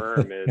better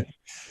term. Is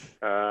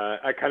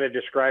I kind of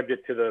described it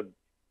to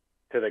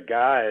the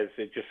guys.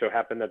 It just so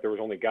happened that there was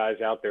only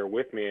guys out there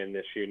with me in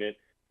this unit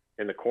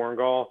in the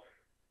Korengal,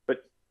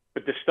 but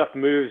this stuff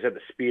moves at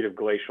the speed of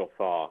glacial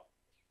thaw.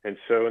 And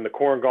so in the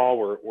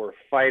Korengal, we're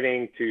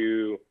fighting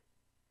to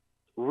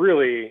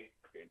really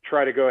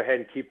try to go ahead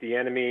and keep the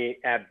enemy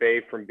at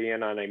bay from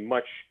being on a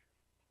much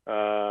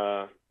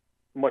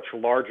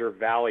larger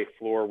valley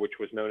floor, which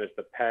was known as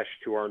the Pesh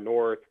to our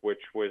north,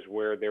 which was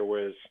where there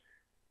was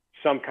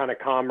some kind of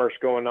commerce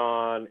going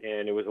on,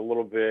 and it was a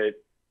little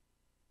bit,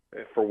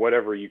 for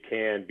whatever you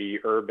can be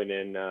urban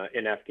in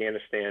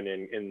Afghanistan,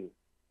 in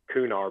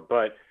Kunar,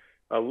 but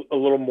a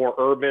little more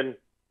urban,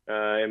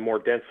 and more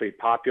densely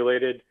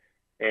populated.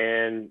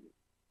 And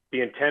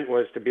the intent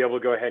was to be able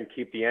to go ahead and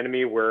keep the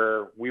enemy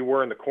where we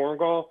were in the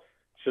Korengal,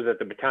 so that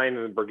the battalion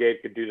and the brigade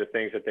could do the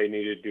things that they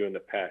needed to do in the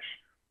Pesh.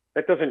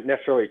 That doesn't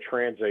necessarily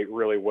translate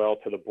really well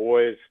to the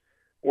boys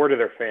or to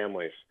their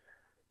families.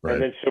 Right.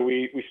 And then so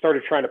we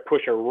started trying to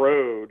push a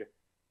road,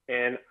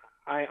 and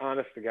I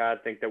honest to God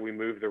think that we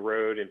moved the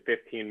road in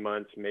 15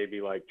 months,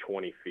 maybe like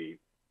 20 feet.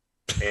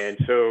 And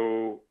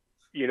so,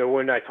 you know,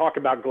 when I talk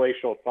about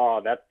glacial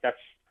thaw, that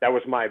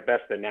was my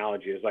best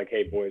analogy. Is like,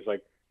 hey boys,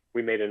 like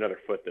we made another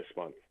foot this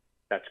month.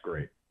 That's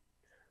great.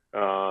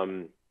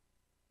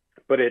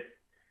 But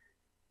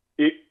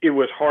it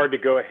was hard to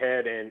go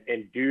ahead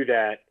and do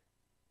that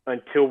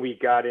until we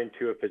got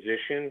into a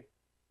position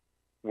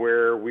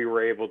where we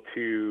were able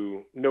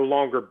to no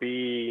longer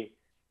be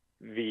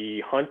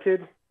the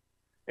hunted,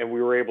 and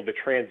we were able to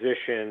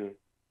transition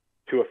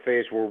to a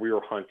phase where we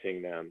were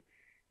hunting them.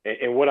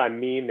 And what I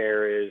mean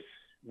there is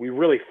we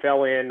really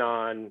fell in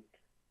on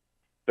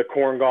the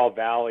Korengal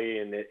Valley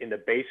and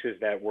the bases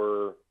that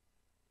were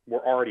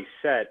already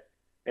set,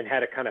 and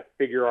had to kind of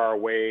figure our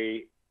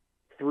way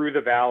through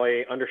the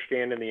valley,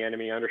 understanding the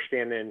enemy,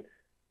 understanding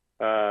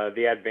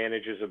the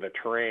advantages of the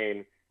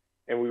terrain.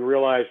 And we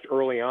realized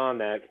early on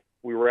that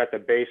we were at the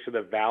base of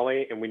the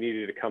valley and we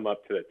needed to come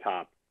up to the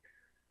top.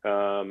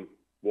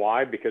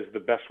 Why? Because the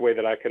best way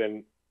that I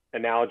could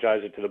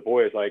analogize it to the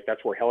boys, like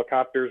that's where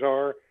helicopters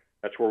are.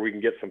 That's where we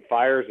can get some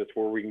fires. That's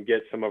where we can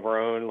get some of our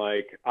own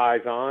like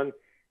eyes on.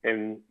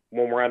 And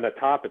when we're on the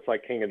top, it's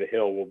like king of the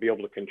hill. We'll be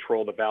able to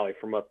control the valley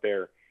from up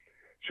there.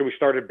 So we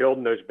started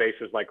building those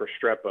bases like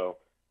Restrepo.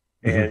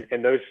 Mm-hmm.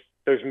 And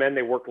those men,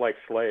 they worked like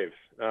slaves.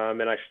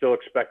 And I still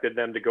expected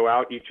them to go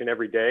out each and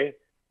every day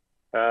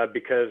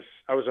because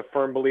I was a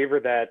firm believer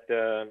that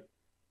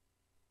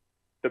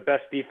the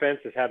best defense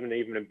is having an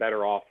even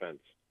better offense.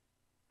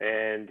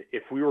 And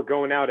if we were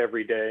going out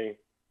every day,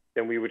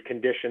 then we would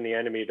condition the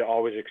enemy to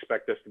always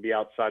expect us to be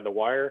outside the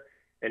wire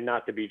and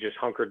not to be just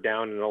hunkered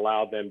down and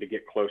allow them to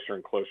get closer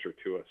and closer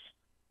to us.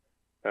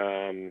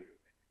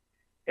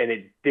 And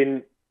it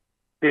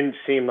didn't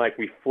seem like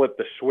we flipped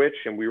the switch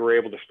and we were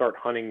able to start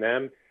hunting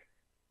them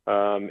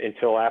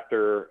until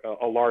after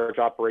a large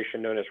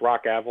operation known as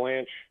Rock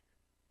Avalanche,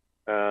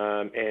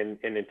 and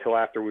until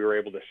after we were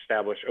able to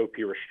establish OP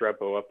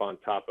Restrepo up on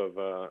top of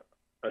a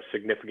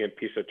significant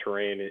piece of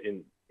terrain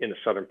in the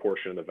southern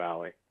portion of the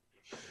valley.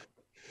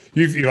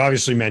 You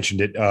obviously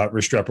mentioned it,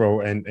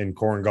 Restrepo and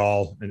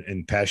Korengal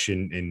and Pesh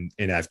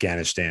in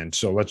Afghanistan.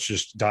 So let's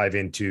just dive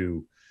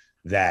into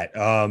that.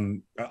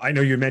 I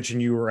know you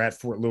mentioned you were at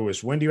Fort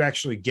Lewis. When do you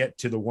actually get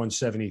to the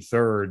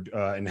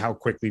 173rd, and how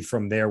quickly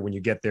from there, when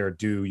you get there,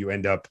 do you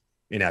end up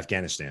in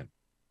Afghanistan?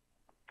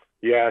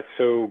 Yeah,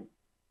 so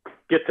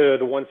get to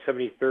the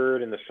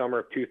 173rd in the summer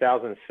of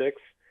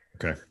 2006.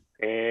 Okay.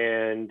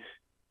 And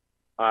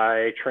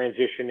I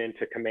transitioned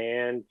into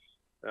command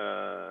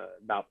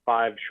about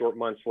 5 short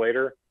months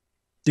later.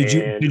 Did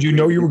you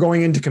know you were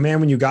going into command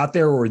when you got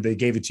there, or they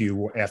gave it to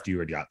you after you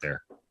had got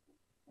there?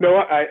 No,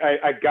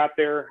 I got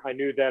there. I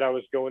knew that I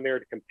was going there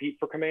to compete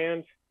for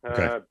command,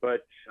 okay.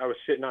 But I was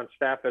sitting on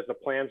staff as the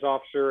plans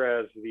officer,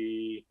 as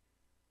the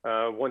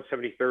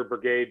 173rd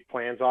Brigade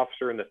plans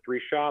officer in the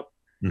 3 shop.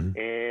 Mm-hmm.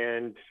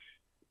 And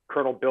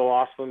Colonel Bill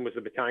Oslin was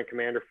the battalion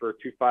commander for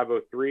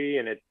 2503,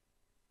 and had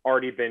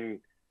already been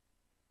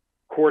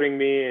courting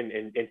me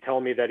and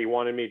telling me that he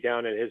wanted me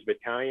down at his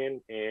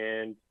battalion.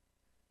 And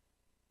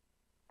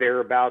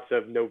thereabouts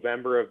of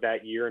November of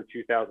that year in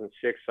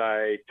 2006,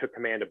 I took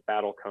command of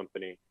Battle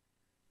Company,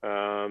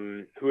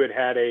 who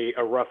had a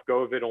rough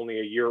go of it only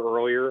a year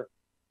earlier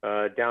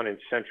down in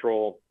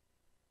central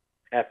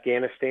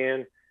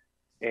Afghanistan.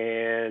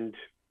 And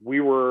we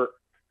were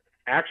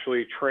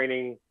actually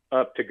training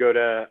up to go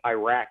to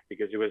Iraq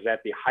because it was at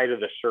the height of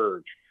the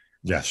surge.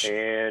 Yes.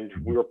 And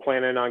we were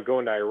planning on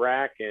going to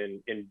Iraq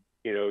and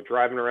you know,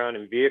 driving around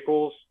in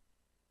vehicles.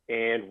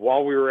 And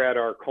while we were at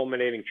our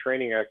culminating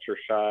training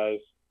exercise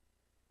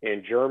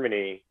in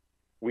Germany,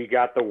 we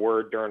got the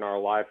word during our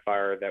live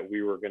fire that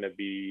we were going to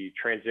be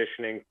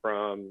transitioning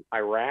from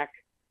Iraq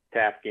to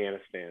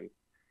Afghanistan.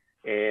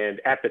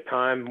 And at the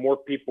time, more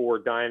people were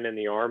dying in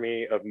the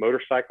Army of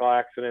motorcycle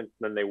accidents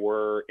than they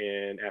were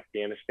in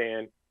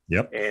Afghanistan.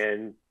 Yep.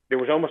 And there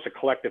was almost a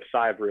collective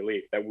sigh of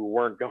relief that we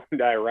weren't going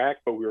to Iraq,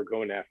 but we were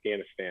going to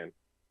Afghanistan.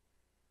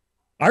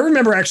 I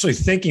remember actually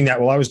thinking that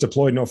while I was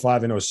deployed in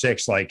 05 and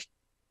 06, like,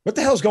 what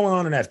the hell's going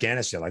on in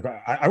Afghanistan? Like,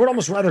 I would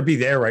almost rather be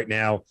there right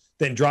now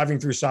than driving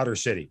through Sadr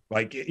City.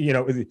 Like, you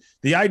know,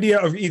 the idea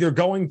of either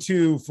going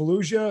to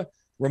Fallujah,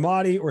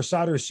 Ramadi, or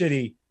Sadr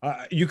City,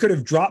 you could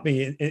have dropped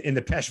me in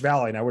the Pesh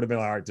Valley, and I would have been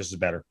like, all right, this is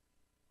better.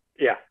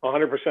 Yeah,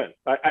 100%.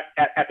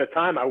 At the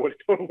time, I would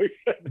have totally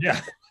said yeah.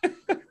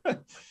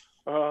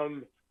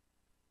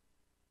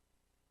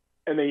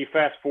 And then you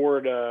fast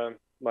forward,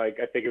 like,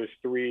 I think it was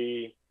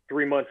three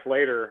months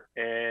later,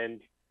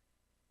 and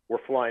we're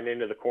flying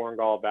into the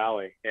Korengal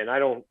Valley. And I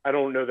don't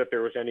know that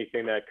there was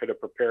anything that could have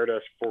prepared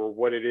us for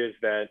what it is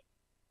that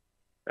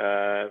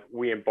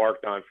we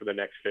embarked on for the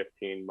next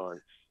 15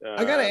 months.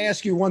 I got to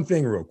ask you one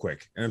thing real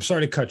quick, and I'm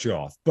sorry to cut you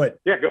off, but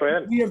yeah, go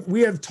ahead.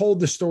 We have told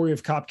the story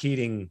of Cop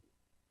Keating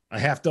a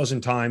half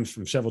dozen times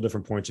from several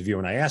different points of view,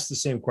 and I asked the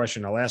same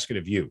question. I'll ask it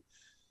of you,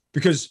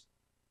 because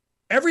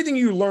everything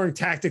you learned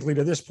tactically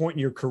to this point in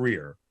your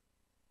career,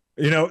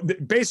 the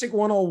basic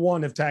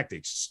 101 of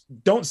tactics,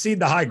 don't cede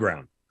the high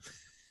ground.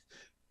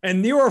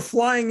 And you are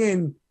flying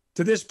in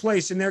to this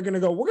place, and they're going to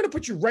go, we're going to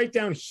put you right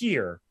down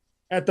here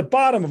at the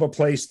bottom of a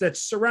place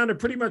that's surrounded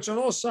pretty much on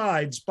all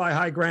sides by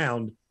high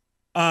ground.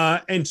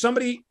 And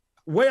somebody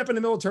way up in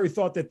the military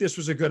thought that this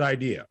was a good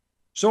idea.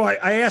 So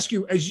I ask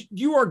you, as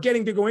you are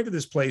getting to go into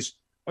this place,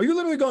 are you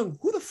literally going,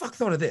 who the fuck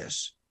thought of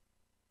this?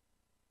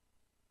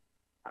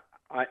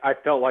 I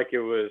felt like it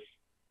was.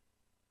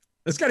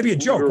 It's got to be a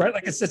joke, right?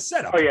 Like it's a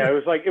setup. Oh yeah, it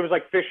was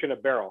like fish in a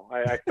barrel.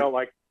 I felt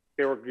like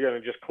they were going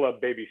to just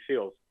club baby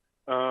seals.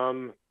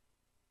 Don't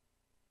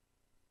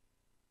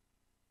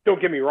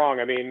get me wrong.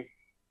 I mean,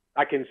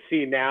 I can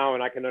see now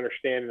and I can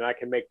understand and I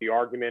can make the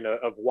argument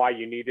of why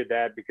you needed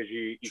that, because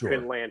you Sure.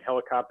 couldn't land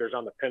helicopters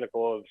on the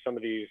pinnacle of some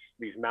of these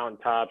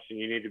mountaintops, and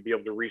you need to be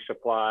able to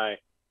resupply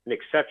and et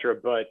cetera.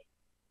 But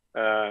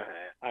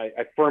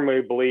I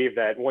firmly believe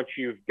that once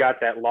you've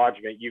got that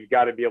lodgement, you've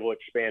got to be able to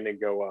expand and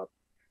go up,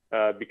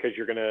 because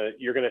you're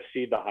gonna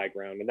cede the high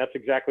ground, and that's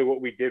exactly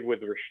what we did with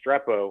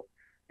Restrepo,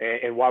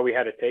 and why we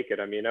had to take it.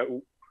 I mean,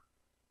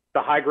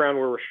 the high ground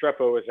where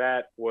Restrepo was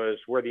at was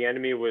where the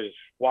enemy was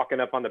walking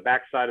up on the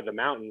backside of the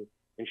mountain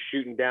and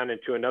shooting down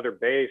into another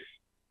base,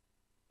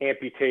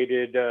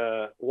 amputated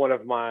one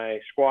of my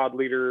squad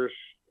leaders,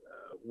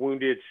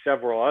 wounded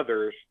several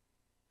others.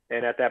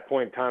 And at that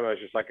point in time, I was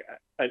just like,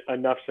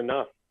 enough's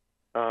enough.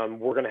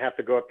 We're going to have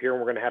to go up here and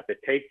we're going to have to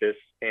take this.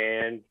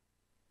 And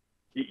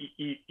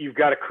you've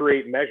got to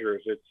create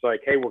measures. It's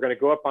like, hey, we're going to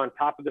go up on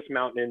top of this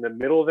mountain in the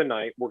middle of the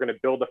night. We're going to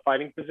build a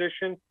fighting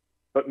position.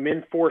 But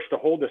men forced to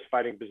hold this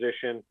fighting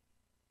position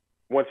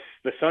once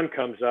the sun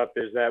comes up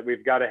is that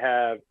we've got to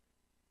have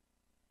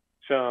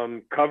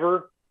some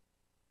cover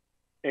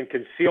and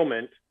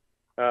concealment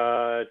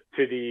to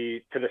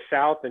the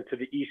south and to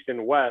the east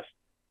and west,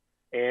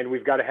 and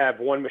we've got to have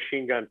one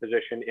machine gun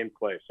position in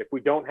place. If we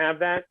don't have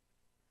that,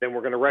 then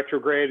we're going to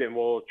retrograde and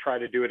we'll try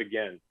to do it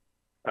again.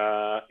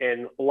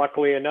 And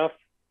luckily enough,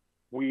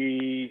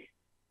 we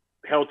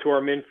held to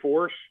our men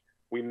force.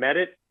 We met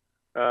it,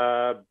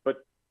 but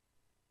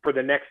for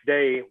the next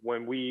day,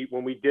 when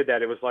we did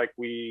that, it was like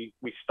we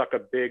stuck a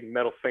big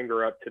metal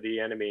finger up to the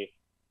enemy,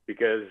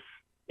 because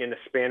in the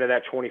span of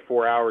that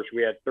 24 hours,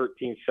 we had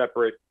 13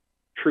 separate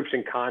troops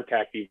in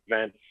contact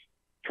events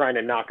trying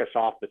to knock us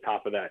off the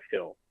top of that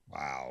hill.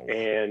 Wow.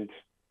 And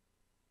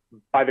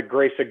by the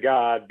grace of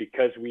God,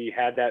 because we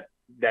had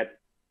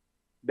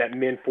that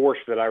men force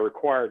that I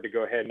required to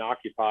go ahead and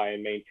occupy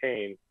and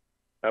maintain,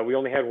 we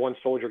only had one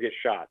soldier get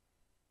shot.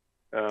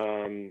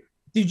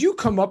 Did you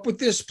come up with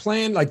this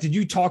plan? Like, did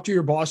you talk to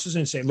your bosses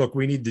and say, look,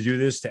 we need to do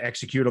this to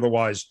execute,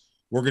 otherwise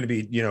we're going to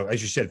be,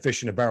 as you said,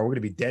 fish in a barrel, we're going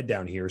to be dead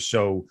down here.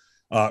 So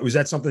was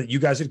that something that you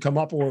guys had come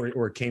up,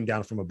 or it came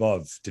down from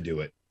above to do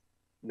it?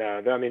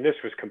 No, I mean, this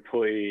was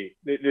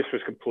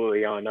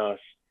completely on us.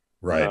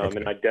 Right. Okay.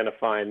 And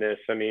identifying this.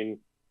 I mean,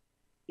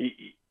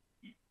 it's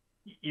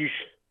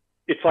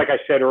like I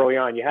said early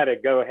on, you had to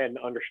go ahead and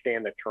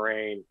understand the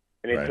terrain.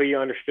 And until you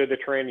understood the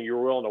terrain and you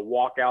were willing to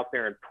walk out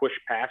there and push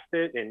past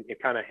it and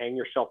kind of hang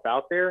yourself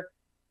out there,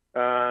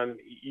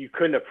 you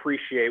couldn't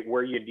appreciate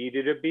where you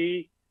needed to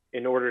be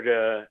in order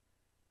to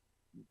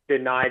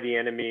deny the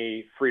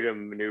enemy freedom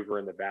of maneuver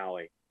in the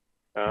valley.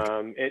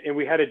 And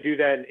we had to do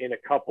that in a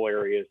couple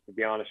areas, to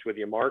be honest with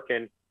you, Mark.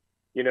 And,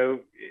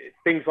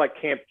 things like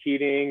Camp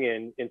Keating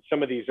and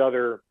some of these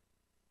other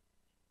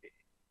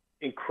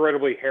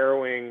incredibly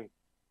harrowing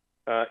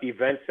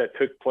events that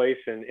took place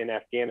in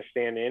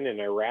Afghanistan and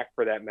Iraq,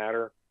 for that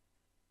matter.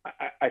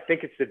 I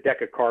think it's the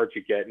deck of cards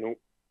you get.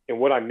 And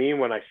what I mean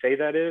when I say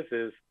that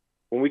is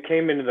when we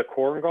came into the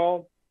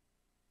Korengal,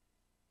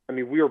 I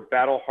mean, we were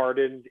battle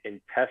hardened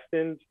and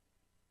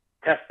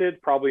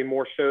tested probably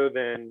more so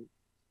than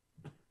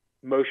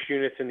most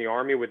units in the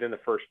Army within the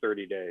first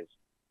 30 days,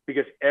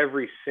 because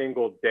every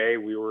single day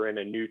we were in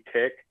a new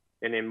tick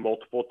and in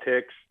multiple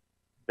ticks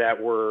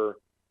that were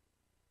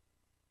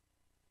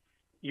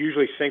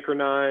usually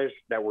synchronized,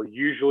 that were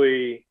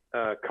usually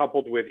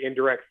coupled with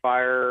indirect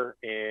fire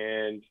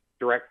and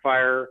direct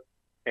fire,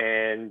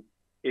 and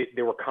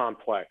they were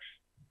complex.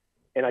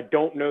 And I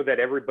don't know that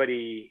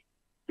everybody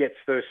gets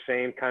those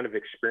same kind of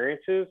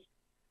experiences.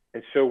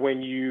 And so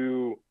when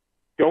you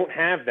don't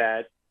have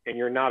that and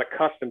you're not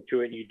accustomed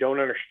to it, and you don't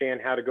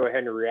understand how to go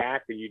ahead and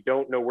react, and you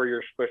don't know where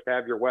you're supposed to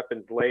have your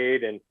weapons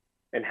laid and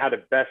how to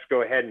best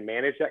go ahead and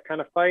manage that kind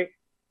of fight,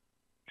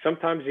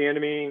 sometimes the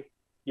enemy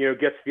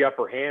gets the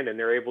upper hand and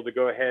they're able to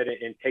go ahead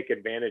and take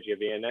advantage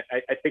of you. And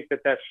I think that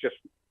that's just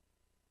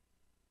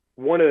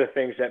one of the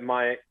things that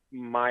might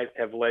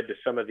have led to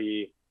some of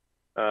the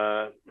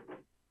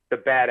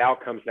bad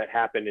outcomes that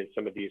happened in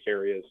some of these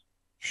areas.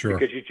 Sure.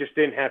 Because you just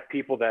didn't have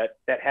people that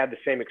had the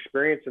same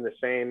experience and the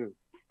same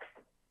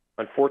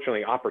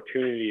unfortunately,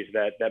 opportunities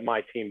that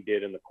my team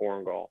did in the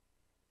Korengal.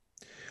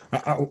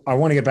 I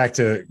want to get back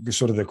to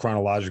sort of the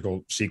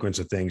chronological sequence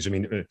of things. I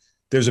mean,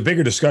 there's a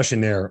bigger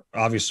discussion there,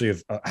 obviously,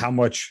 of how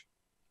much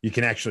you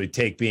can actually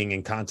take being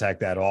in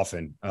contact that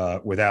often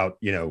without,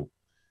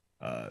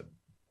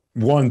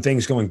 one,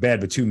 things going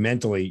bad, but two,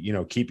 mentally,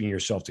 keeping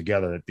yourself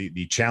together.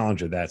 The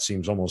challenge of that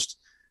seems almost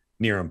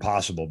near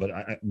impossible, but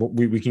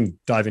we can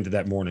dive into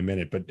that more in a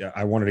minute. But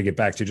I wanted to get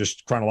back to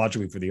just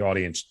chronologically for the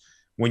audience.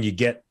 When you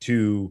get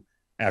to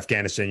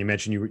Afghanistan, you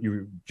mentioned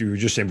you were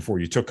just saying before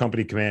you took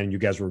company command and you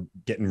guys were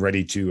getting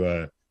ready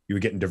to you were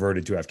getting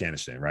diverted to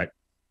Afghanistan, right?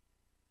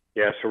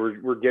 Yeah, so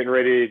we're getting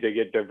ready to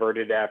get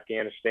diverted to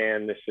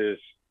Afghanistan. This is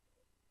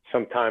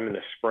sometime in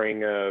the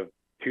spring of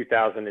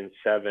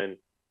 2007,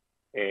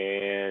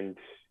 and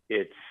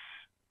it's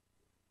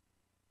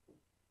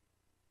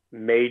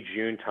May,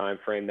 June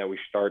timeframe that we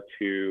start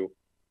to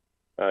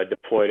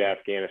deploy to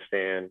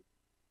Afghanistan,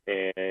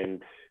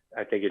 and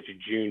I think it's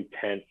June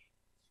 10th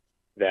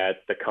that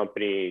the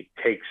company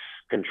takes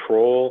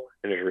control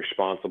and is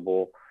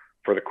responsible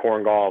for the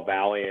Korengal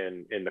Valley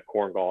and the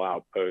Korengal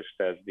outpost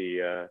as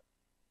the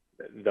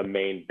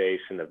main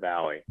base in the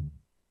valley.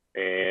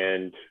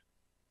 And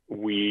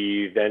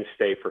we then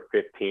stay for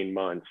 15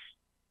 months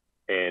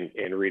and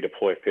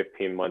redeploy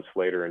 15 months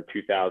later in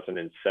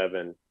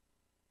 2007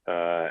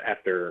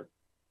 after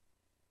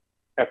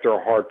a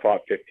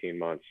hard-fought 15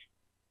 months.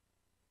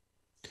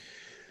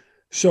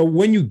 So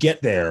when you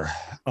get there,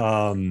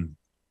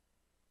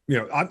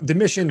 the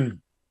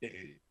mission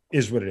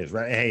is what it is,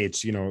 right? Hey,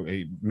 it's,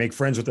 make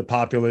friends with the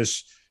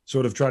populace,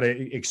 sort of try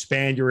to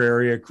expand your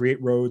area,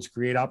 create roads,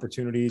 create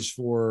opportunities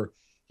for,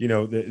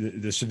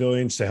 the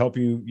civilians to help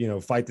you,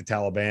 fight the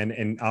Taliban,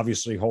 and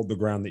obviously hold the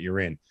ground that you're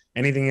in.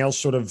 Anything else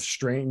sort of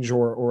strange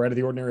or out of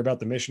the ordinary about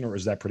the mission, or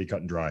is that pretty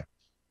cut and dry?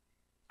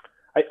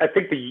 I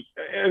think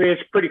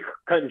it's pretty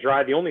cut and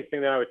dry. The only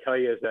thing that I would tell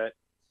you is that,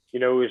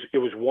 it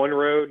was one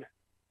road.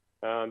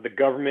 The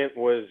government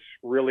was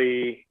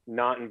really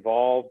not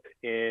involved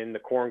in the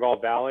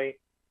Korengal Valley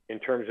in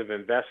terms of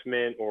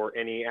investment or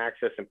any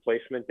access and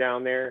placement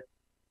down there.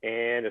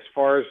 And as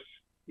far as,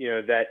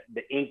 that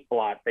the ink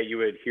blot that you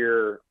would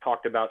hear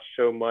talked about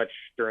so much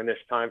during this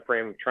time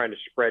frame of trying to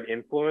spread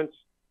influence,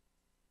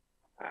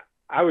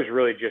 I was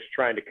really just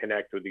trying to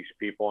connect with these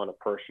people on a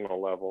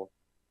personal level.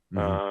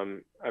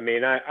 Mm-hmm.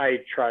 I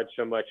tried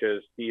so much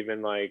as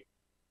even I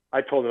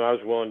told them I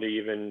was willing to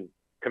even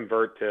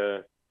convert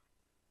to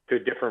a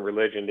different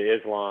religion, to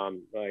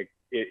Islam,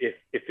 if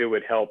it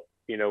would help,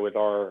 with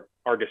our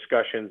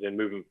discussions and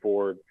moving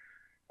forward,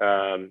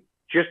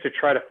 just to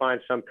try to find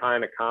some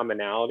kind of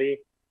commonality.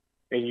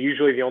 And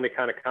usually the only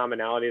kind of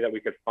commonality that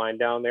we could find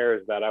down there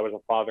is that I was a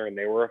father and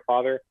they were a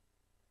father,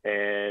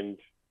 and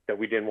that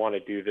we didn't want to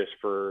do this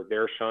for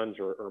their sons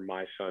or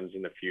my sons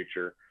in the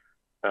future.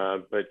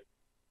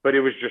 But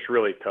it was just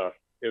really tough.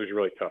 It was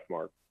really tough,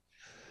 Mark.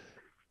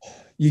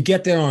 You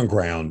get there on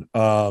ground,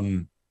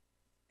 and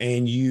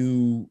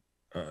you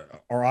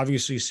are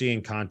obviously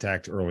seeing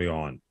contact early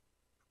on.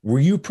 Were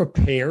you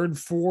prepared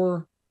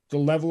for the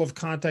level of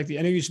contact?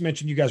 I know you just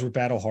mentioned you guys were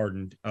battle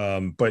hardened,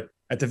 but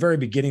at the very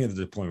beginning of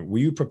the deployment, were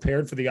you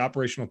prepared for the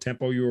operational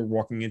tempo you were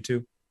walking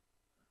into?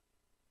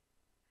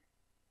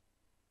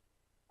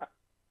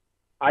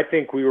 I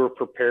think we were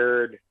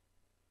prepared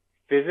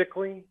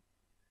physically.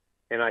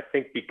 And I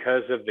think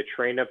because of the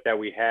train up that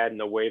we had and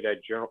the way that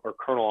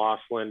Colonel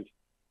Osland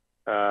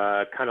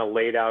kind of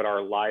laid out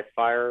our live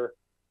fire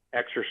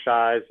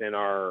exercise and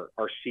our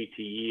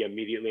CTE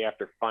immediately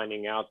after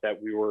finding out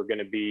that we were going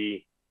to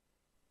be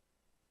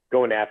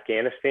going to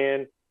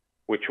Afghanistan,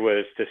 which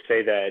was to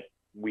say that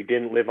we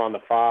didn't live on the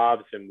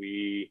FOBs and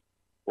we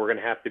were going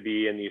to have to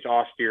be in these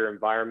austere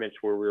environments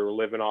where we were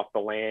living off the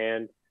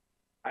land.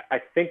 I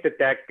think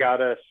that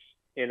got us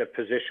in a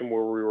position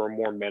where we were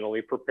more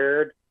mentally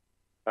prepared.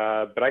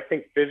 But I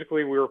think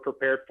physically we were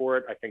prepared for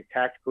it. I think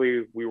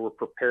tactically we were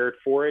prepared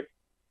for it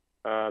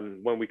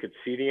when we could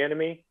see the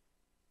enemy.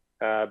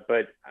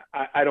 But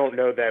I don't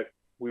know that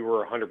we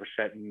were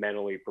 100%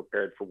 mentally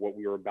prepared for what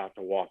we were about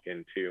to walk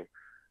into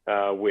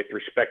with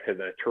respect to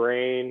the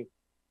terrain,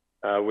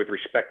 with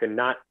respect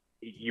to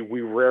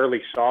we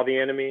rarely saw the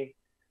enemy.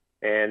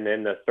 And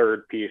then the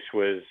third piece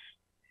was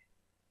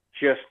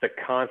just the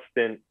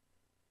constant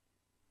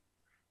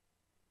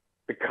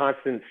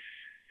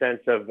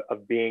sense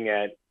of being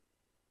at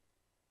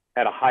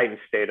a heightened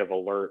state of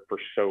alert for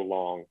so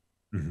long.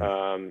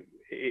 Mm-hmm.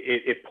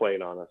 It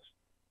played on us.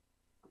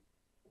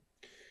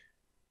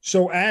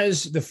 So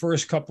as the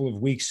first couple of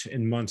weeks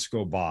and months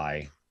go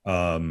by,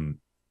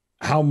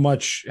 how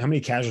many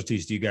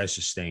casualties do you guys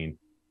sustain?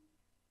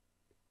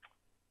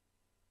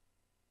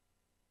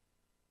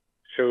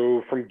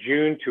 So from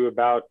June to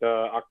about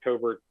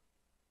October,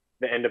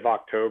 the end of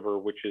October,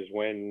 which is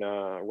when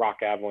rock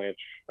avalanche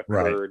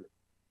occurred. Right.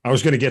 I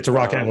was going to get to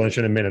rock avalanche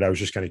in a minute. I was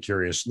just kind of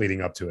curious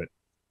leading up to it.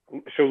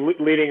 So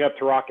leading up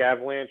to rock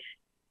avalanche,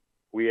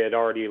 we had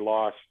already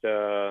lost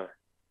 5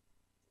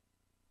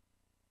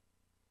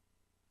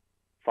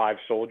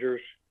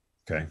 soldiers.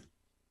 Okay.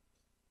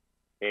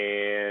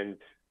 And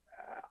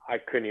I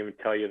couldn't even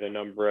tell you the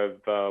number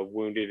of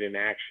wounded in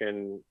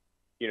action,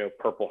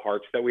 Purple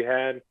Hearts that we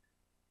had.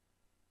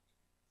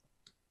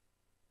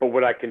 But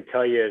what I can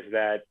tell you is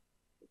that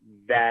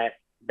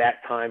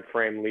time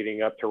frame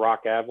leading up to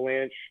Rock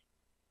Avalanche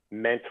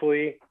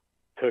mentally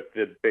took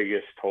the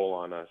biggest toll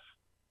on us.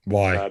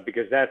 Why?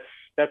 Because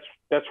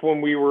that's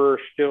when we were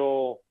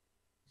still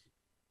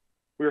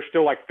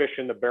like fish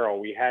in the barrel.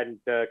 We hadn't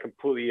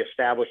completely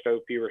established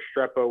OP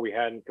Restrepo. We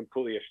hadn't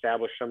completely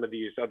established some of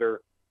these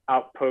other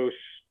outposts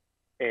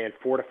and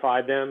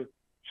fortified them,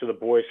 so the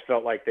boys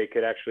felt like they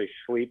could actually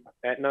sleep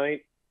at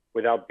night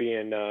without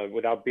being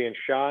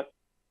shot.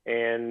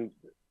 And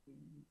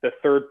the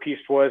third piece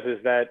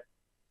is that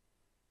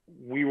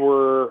we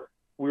were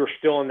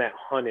still in that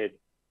hunted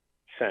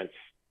sense.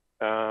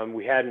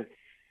 We hadn't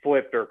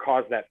flipped or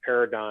caused that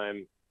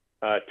paradigm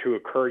to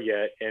occur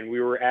yet, and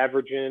we were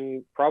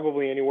averaging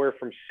probably anywhere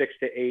from 6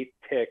 to 8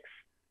 ticks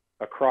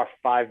across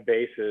 5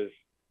 bases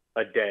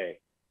a day.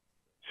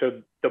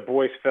 So the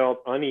boys felt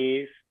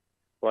unease,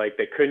 like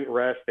they couldn't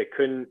rest, they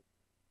couldn't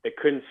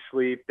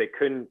sleep, they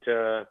couldn't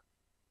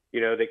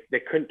they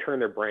couldn't turn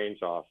their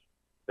brains off.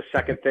 The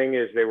second thing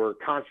is they were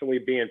constantly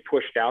being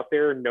pushed out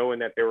there, knowing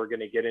that they were going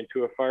to get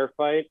into a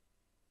firefight,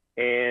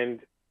 and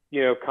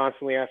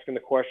constantly asking the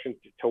question,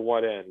 to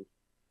what end?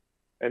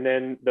 And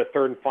then the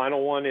third and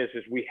final one is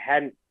we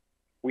hadn't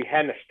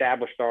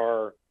established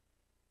our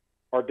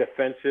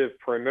defensive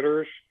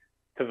perimeters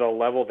to the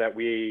level that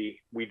we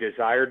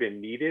desired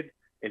and needed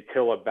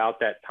until about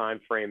that time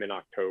frame in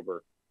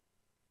October.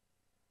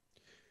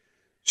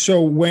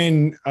 So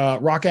when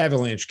Rock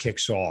Avalanche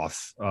kicks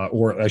off,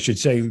 or I should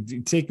say,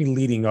 take me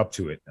leading up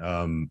to it,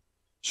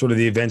 sort of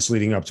the events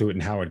leading up to it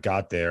and how it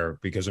got there,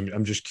 because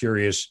I'm just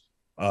curious,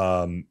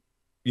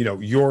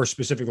 your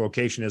specific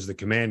location as the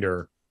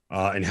commander,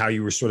 and how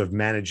you were sort of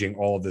managing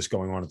all of this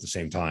going on at the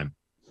same time.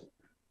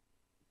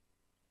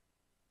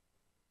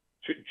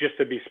 Just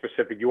to be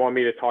specific, you want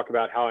me to talk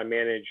about how I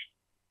managed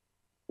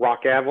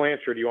Rock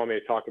Avalanche, or do you want me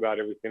to talk about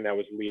everything that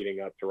was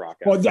leading up to Rock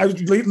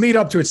Avalanche? Well, lead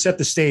up to it, set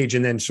the stage,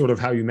 and then sort of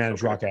how you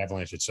manage Rock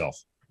Avalanche itself.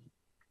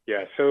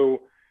 Yeah.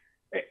 So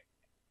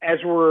as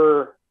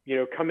we're,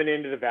 coming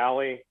into the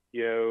valley,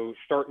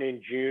 starting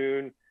in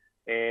June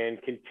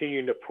and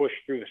continuing to push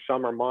through the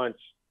summer months,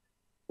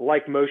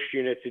 like most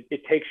units,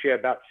 it takes you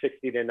about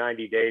 60 to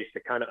 90 days to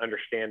kind of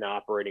understand the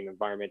operating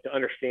environment, to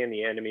understand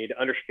the enemy, to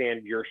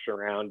understand your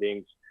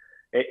surroundings,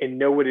 and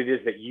know what it is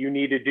that you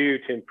need to do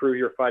to improve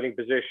your fighting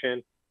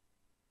position,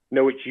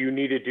 know what you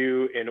need to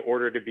do in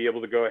order to be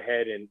able to go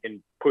ahead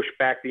and push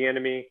back the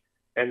enemy.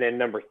 And then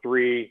number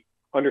 3,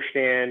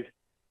 understand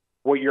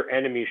what your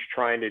enemy's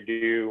trying to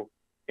do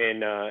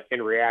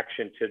in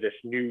reaction to this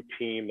new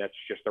team that's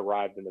just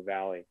arrived in the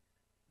valley.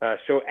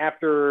 So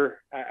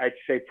after, I'd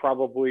say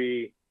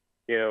probably,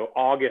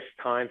 August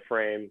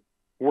timeframe,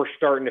 we're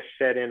starting to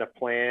set in a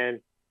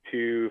plan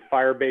to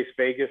Firebase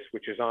Vegas,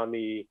 which is on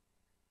the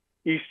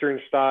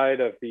eastern side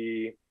of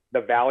the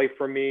valley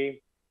from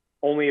me,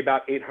 only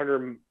about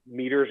 800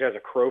 meters as a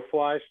crow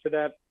flies to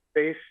that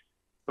base,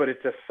 but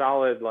it's a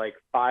solid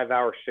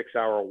 5-hour,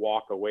 6-hour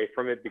walk away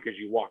from it, because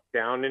you walk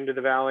down into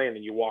the valley and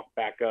then you walk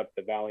back up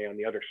the valley on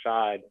the other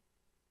side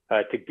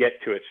to get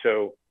to it.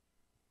 So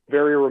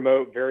very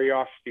remote, very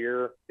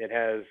austere. It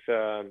has,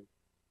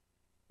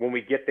 when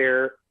we get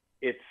there,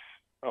 it's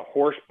a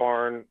horse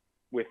barn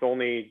with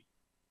only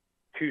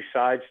 2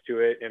 sides to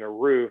it and a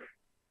roof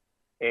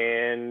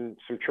and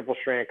some triple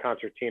strand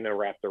concertina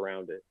wrapped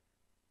around it.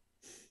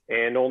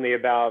 And only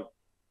about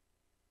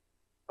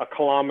a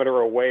kilometer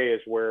away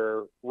is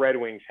where Red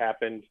Wings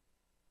happened,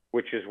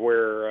 which is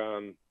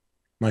where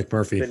Mike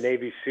Murphy, the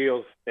Navy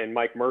SEALs, and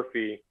Mike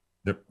Murphy,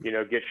 yep,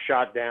 get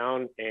shot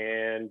down.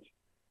 And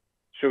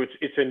so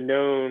it's a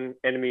known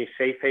enemy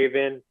safe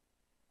haven,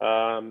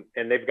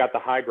 and they've got the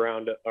high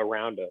ground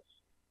around us.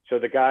 So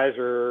the guys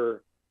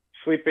are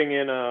sleeping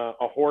in a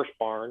horse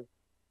barn.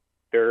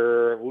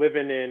 They're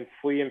living in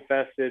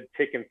flea-infested,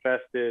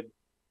 tick-infested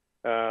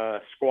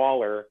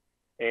squalor,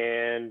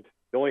 and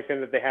the only thing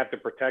that they have to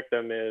protect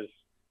them is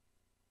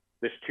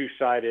this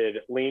 2-sided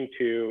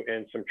lean-to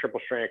and some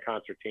triple-stranded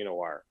concertina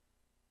wire.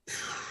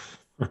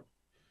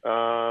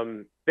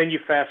 Then you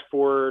fast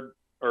forward,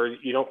 or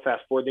you don't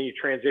fast forward, then you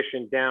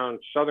transition down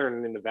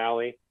southern in the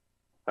valley,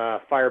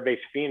 Firebase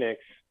Phoenix,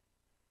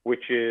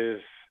 which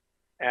is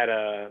at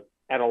a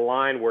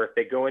line where if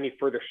they go any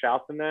further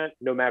south than that,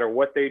 no matter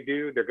what they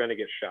do, they're going to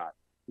get shot.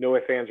 No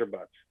ifs, ands, or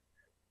buts.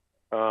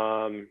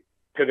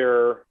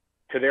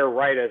 To their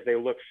right, as they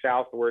look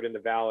southward in the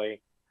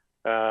valley,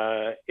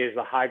 is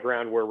the high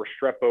ground where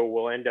Restrepo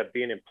will end up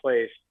being in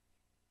place,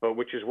 but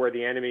which is where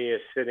the enemy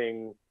is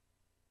sitting,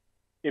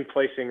 in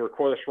placing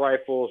recoilless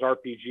rifles,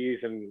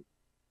 RPGs,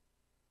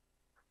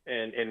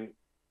 and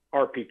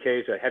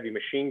RPKs, a heavy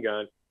machine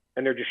gun,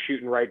 and they're just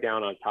shooting right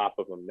down on top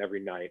of them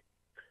every night.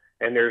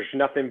 And there's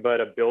nothing but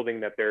a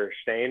building that they're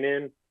staying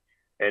in.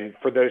 And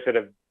for those that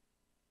have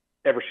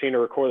ever seen a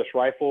recoilless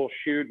rifle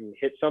shoot and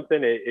hit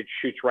something, it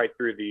shoots right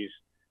through these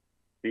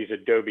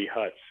adobe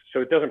huts. So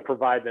it doesn't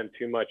provide them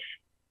too much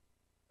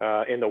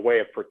in the way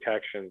of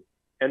protection.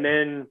 And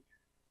then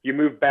you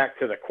move back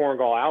to the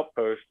Korengal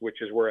outpost,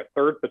 which is where a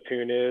 3rd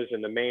platoon is,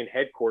 and the main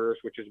headquarters,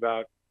 which is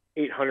about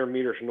 800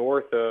 meters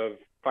north of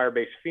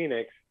Firebase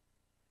Phoenix.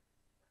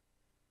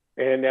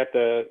 And at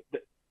the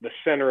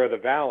center of the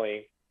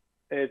valley,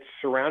 it's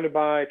surrounded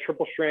by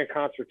triple strand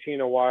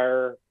concertina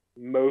wire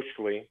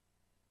mostly.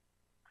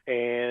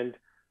 And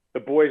the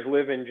boys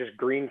live in just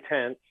green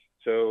tents.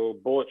 So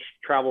bullets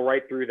travel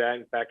right through that.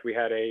 In fact, we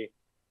had a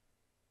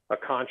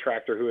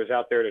contractor who was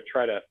out there to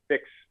try to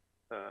fix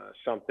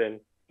something,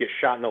 get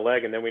shot in the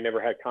leg, and then we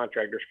never had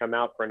contractors come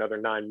out for another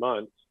 9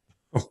 months.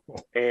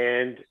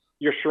 And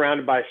you're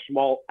surrounded by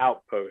small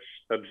outposts,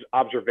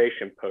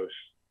 observation posts,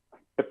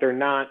 but they're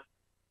not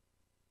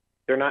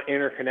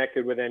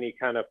interconnected with any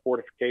kind of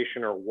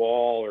fortification or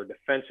wall or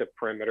defensive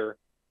perimeter.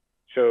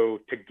 So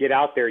to get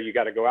out there, you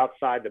got to go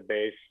outside the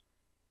base,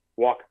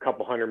 walk a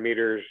couple hundred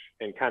meters,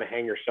 and kind of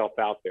hang yourself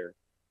out there.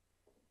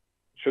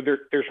 So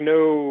there's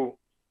no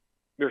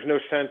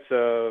sense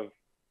of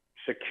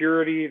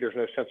security. There's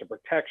no sense of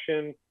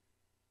protection.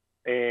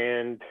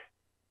 And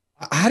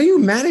how do you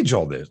manage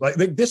all this? Like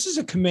this is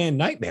a command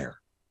nightmare.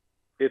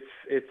 It's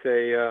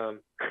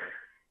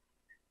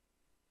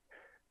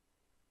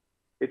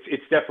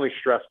definitely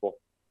stressful.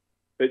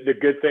 The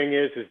good thing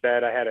is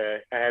that I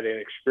had an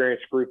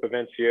experienced group of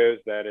NCOs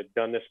that had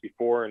done this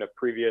before in a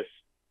previous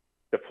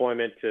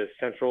deployment to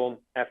central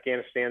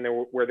Afghanistan,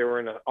 where they were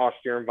in an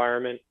austere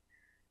environment.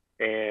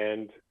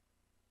 And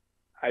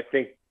I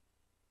think,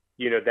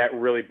 that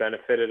really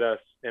benefited us.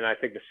 And I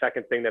think the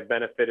second thing that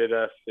benefited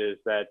us is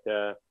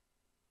that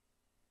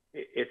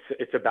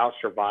it's about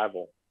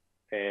survival.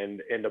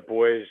 And the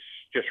boys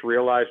just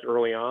realized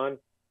early on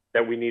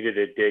that we needed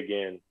to dig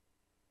in.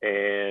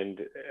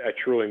 And I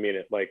truly mean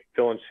it, like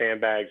filling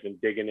sandbags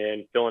and digging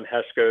in, filling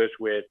HESCOs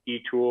with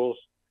e-tools,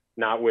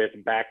 not with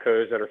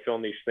backhoes that are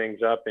filling these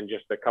things up in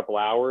just a couple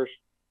hours,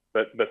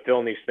 but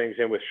filling these things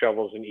in with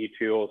shovels and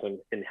e-tools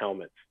and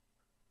helmets.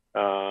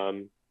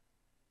 And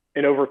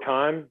over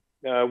time,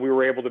 we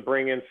were able to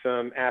bring in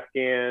some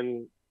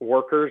Afghan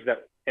workers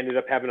that ended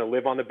up having to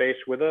live on the base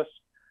with us,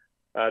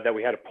 that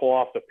we had to pull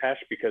off the Pesh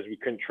because we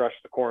couldn't trust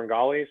the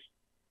Korengalis,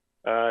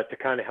 to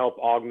kind of help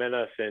augment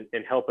us and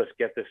help us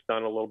get this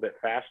done a little bit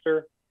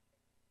faster.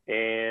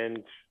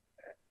 And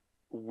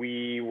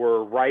we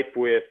were ripe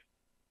with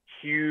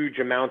huge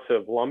amounts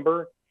of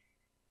lumber,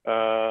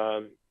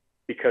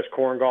 because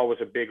Korengal was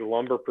a big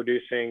lumber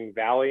producing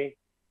valley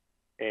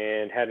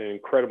and had an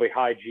incredibly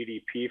high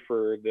GDP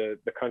for the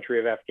country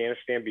of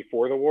Afghanistan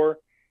before the war.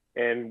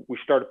 And we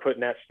started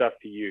putting that stuff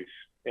to use.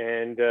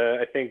 And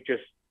I think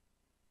just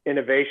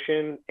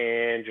innovation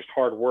and just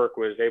hard work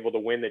was able to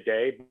win the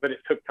day, but it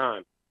took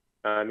time.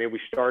 I mean, we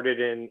started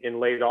in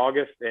late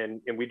August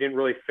and we didn't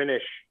really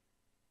finish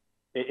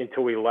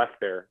until we left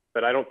there,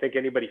 but I don't think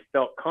anybody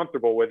felt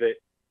comfortable with it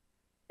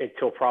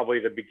until probably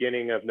the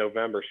beginning of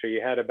November. So you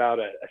had about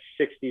a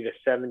 60 to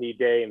 70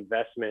 day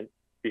investment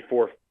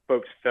before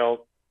folks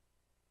felt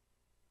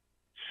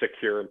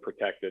secure and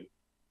protected.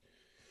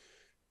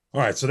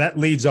 All right. So that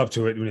leads up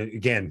to it.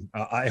 Again,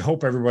 I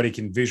hope everybody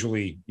can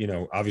visually,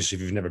 obviously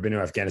if you've never been to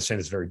Afghanistan,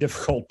 it's very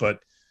difficult, but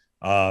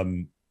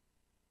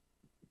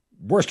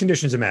worst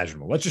conditions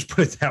imaginable. Let's just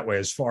put it that way,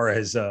 as far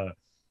as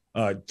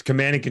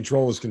command and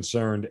control is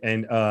concerned,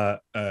 and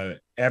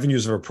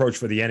avenues of approach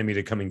for the enemy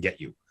to come and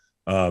get you.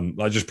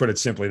 I'll just put it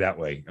simply that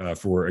way,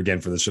 for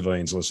the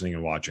civilians listening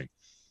and watching.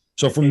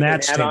 So from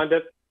that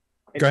standpoint,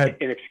 go ahead.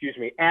 And excuse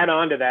me, add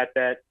on to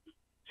that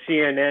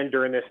CNN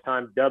during this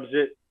time dubs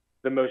it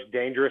the most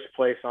dangerous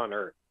place on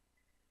earth.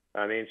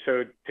 I mean,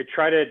 so to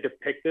try to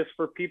depict this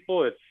for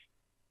people,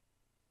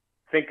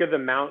 think of the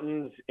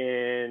mountains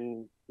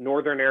in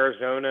northern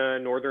Arizona,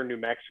 northern New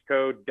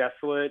Mexico,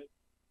 desolate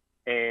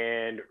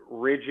and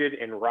rigid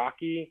and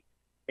rocky,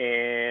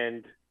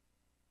 and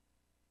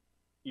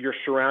you're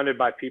surrounded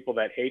by people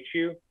that hate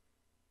you,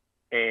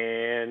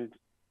 and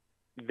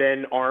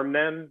then arm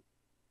them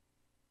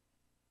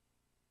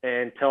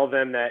and tell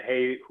them that,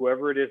 hey,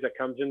 whoever it is that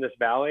comes in this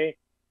valley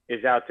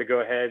is out to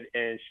go ahead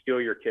and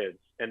steal your kids.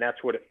 And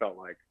that's what it felt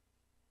like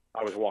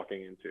I was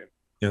walking into.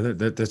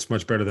 Yeah, that's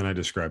much better than I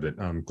described it.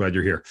 I'm glad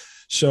you're here.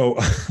 So,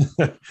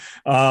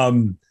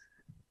 all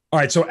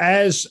right. So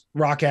as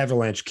Rock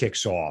Avalanche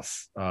kicks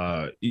off,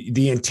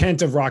 the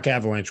intent of Rock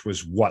Avalanche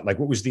was what? Like,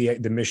 what was the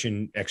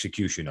mission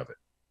execution of it?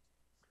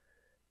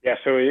 Yeah,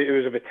 so it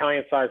was a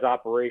battalion-sized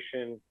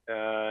operation.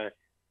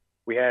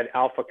 We had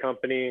Alpha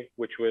Company,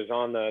 which was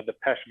on the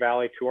Pesh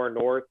Valley to our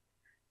north,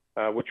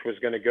 which was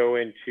going to go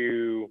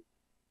into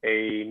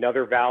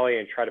another valley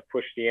and try to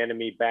push the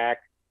enemy back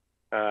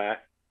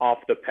off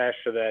the Pesh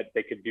so that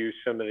they could do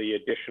some of the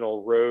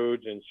additional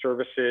roads and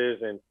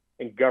services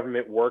and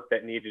government work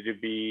that needed to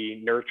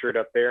be nurtured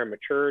up there and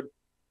matured.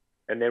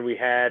 And then we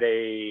had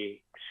a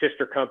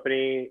sister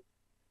company,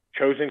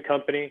 Chosen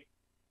Company,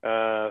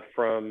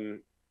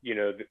 from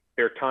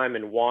their time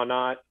in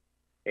Wanat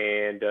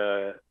and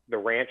the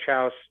ranch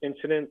house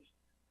incidents.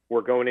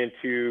 We're going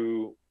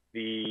into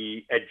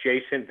the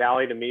adjacent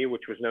valley to me,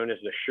 which was known as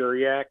the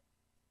Shuriak,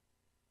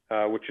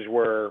 which is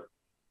where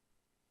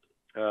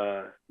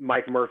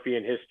Mike Murphy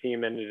and his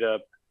team ended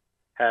up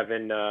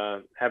having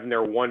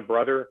their one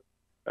brother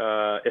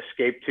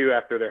escape to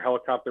after their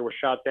helicopter was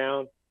shot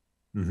down.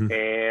 Mm-hmm.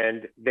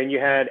 And then you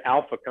had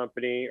Alpha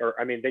Company,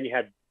 then you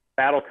had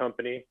Battle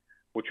Company,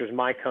 which was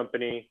my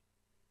company,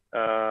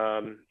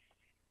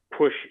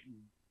 push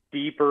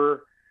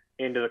deeper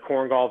into the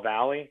Korengal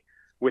Valley,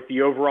 with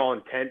the overall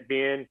intent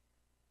being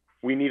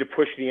we need to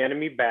push the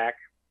enemy back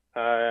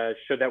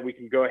so that we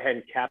can go ahead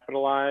and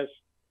capitalize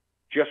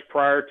just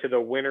prior to the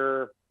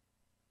winter,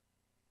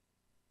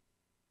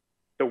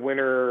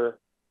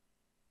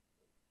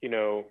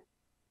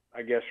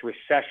 I guess,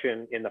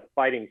 recession in the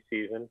fighting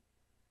season,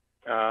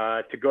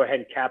 to go ahead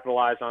and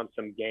capitalize on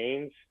some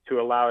gains to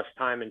allow us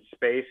time and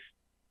space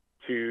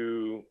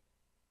to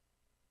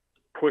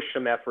push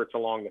some efforts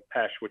along the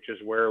Pesh, which is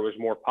where it was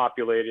more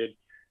populated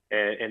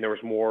and there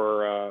was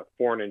more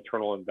foreign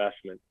internal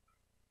investment.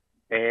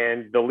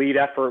 And the lead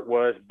effort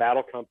was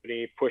Battle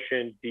Company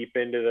pushing deep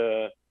into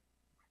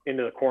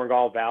the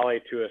Korengal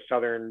Valley to a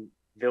southern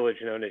village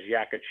known as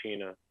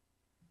Yakachina.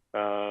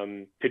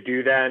 To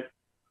do that,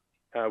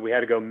 we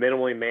had to go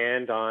minimally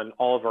manned on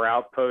all of our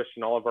outposts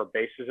and all of our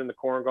bases in the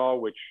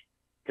Korengal, which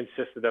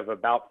consisted of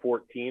about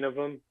 14 of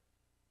them.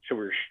 So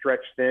we were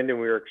stretched thin and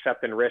we were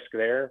accepting risk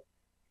there.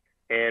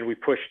 And we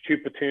pushed 2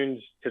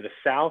 platoons to the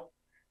south.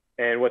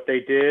 And what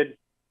they did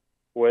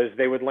was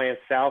they would land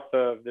south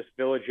of this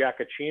village,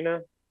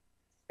 Yakachina.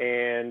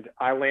 And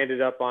I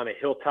landed up on a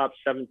hilltop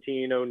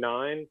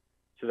 1709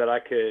 so that I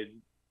could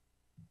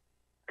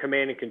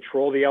command and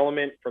control the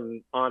element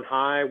from on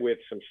high with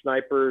some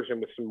snipers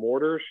and with some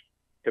mortars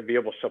to be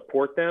able to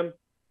support them,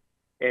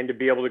 and to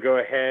be able to go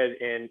ahead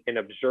and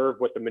observe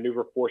what the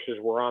maneuver forces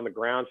were on the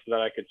ground so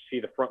that I could see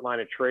the front line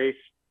of trace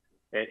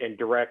and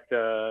direct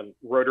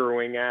rotor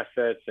wing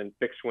assets and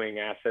fixed wing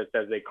assets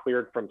as they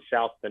cleared from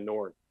south to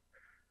north.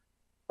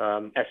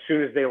 As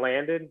soon as they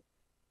landed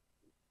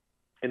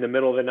in the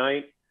middle of the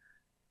night,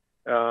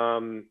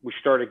 we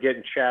started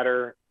getting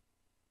chatter,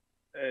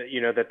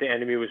 that the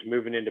enemy was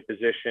moving into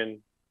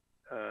position.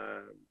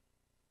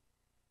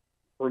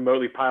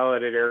 Remotely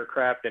piloted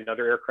aircraft and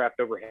other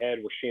aircraft overhead.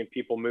 We're seeing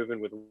people moving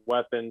with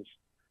weapons.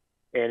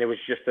 And it was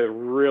just a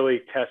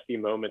really testy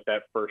moment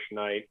that first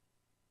night,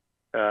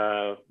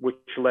 which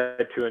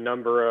led to a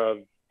number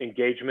of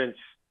engagements.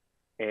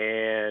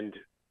 And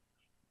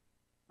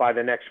by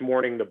the next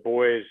morning, the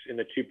boys in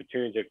the 2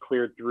 platoons had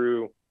cleared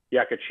through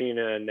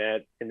Yakachina and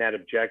that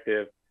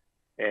objective.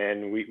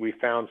 And we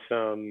found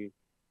some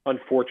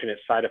unfortunate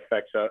side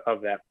effects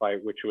of that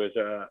fight, which was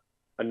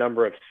a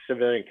number of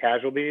civilian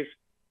casualties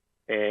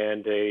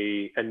and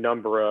a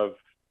number of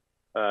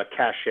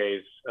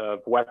caches of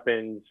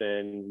weapons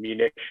and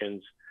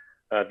munitions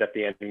that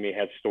the enemy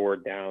had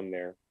stored down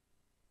there.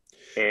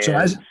 And so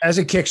as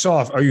it kicks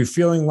off, are you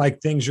feeling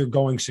like things are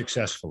going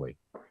successfully?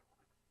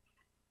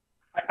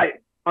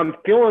 I'm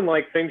feeling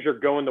like things are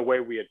going the way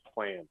we had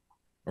planned.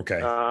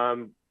 Okay.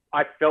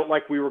 I felt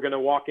like we were going to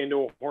walk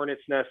into a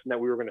hornet's nest and that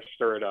we were going to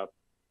stir it up.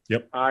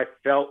 Yep. I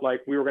felt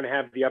like we were going to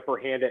have the upper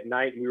hand at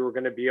night, and we were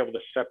going to be able to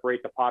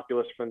separate the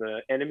populace from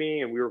the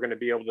enemy, and we were going to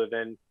be able to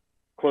then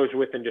close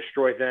with and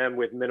destroy them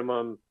with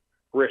minimum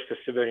risk to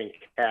civilian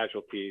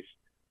casualties.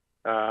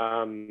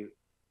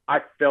 I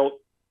felt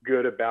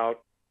good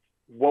about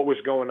what was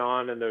going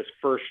on in those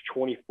first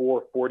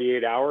 24,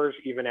 48 hours,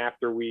 even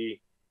after we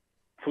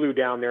flew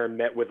down there and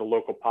met with the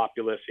local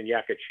populace in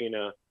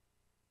Yakachina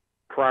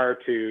prior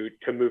to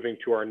moving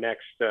to our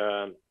next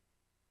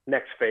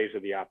phase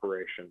of the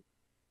operation.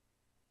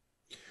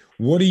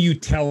 What are you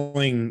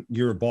telling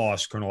your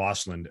boss, Colonel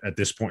Osland, at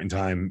this point in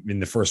time in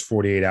the first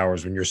 48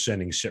 hours when you're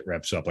sending sit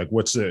reps up? Like,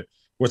 what's the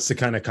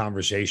kind of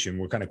conversation?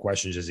 What kind of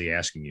questions is he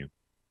asking you?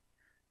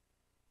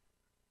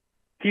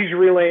 He's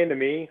relaying to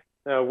me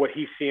what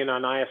he's seeing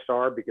on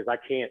ISR, because I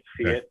can't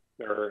see it,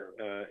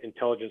 or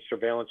intelligence,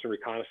 surveillance, and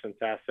reconnaissance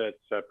assets,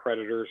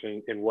 predators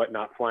and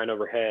whatnot flying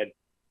overhead.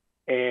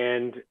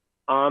 And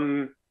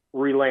I'm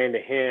relaying to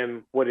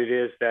him what it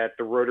is that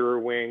the rotor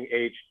wing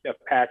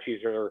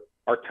Apaches are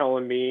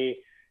telling me,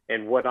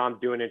 and what I'm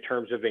doing in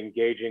terms of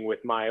engaging with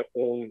my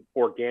own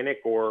organic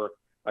or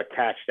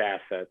attached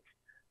assets.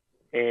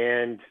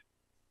 And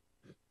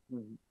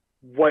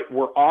what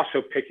we're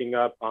also picking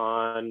up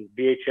on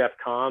VHF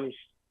comms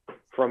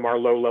from our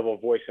low-level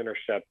voice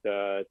intercept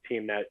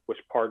team that was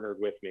partnered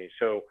with me.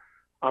 So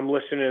I'm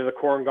listening to the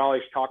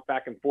Korengalis talk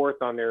back and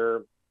forth on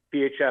their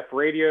VHF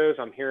radios.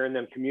 I'm hearing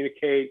them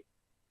communicate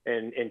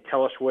and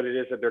tell us what it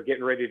is that they're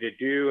getting ready to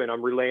do, and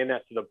I'm relaying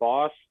that to the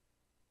boss.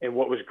 And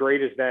what was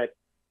great is that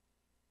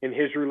in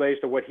his relays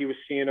to what he was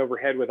seeing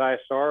overhead with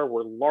ISR,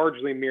 we're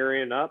largely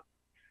mirroring up,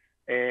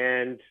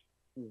 and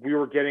we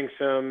were getting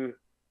some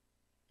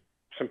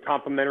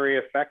complementary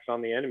effects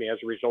on the enemy as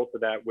a result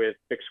of that with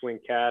fixed wing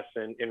casts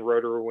and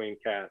rotor wing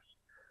casts.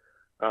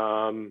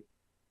 And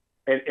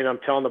I'm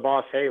telling the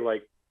boss, hey,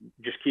 like,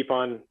 just keep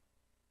on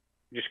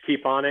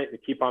it and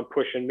keep on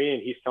pushing me.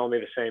 And he's telling me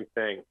the same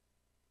thing.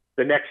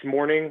 The next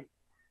morning,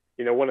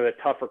 one of the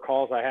tougher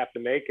calls I have to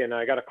make, and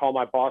I got to call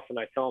my boss and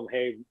I tell him,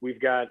 hey,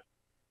 we've got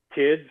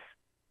kids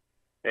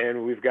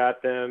and we've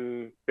got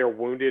them, they're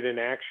wounded in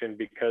action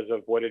because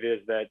of what it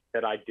is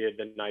that I did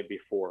the night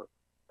before,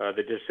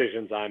 the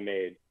decisions I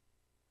made.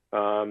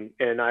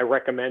 And I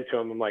recommend to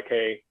them, I'm like,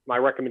 hey, my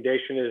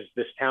recommendation is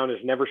this town has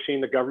never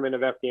seen the government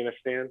of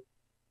Afghanistan.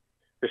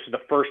 This is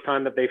the first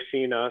time that they've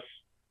seen us.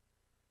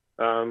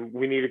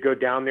 We need to go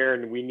down there,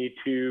 and we need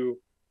to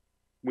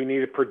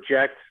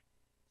project,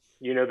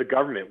 the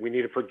government. We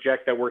need to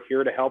project that we're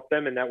here to help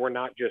them, and that we're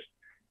not just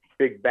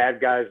big bad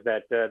guys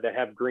that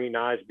have green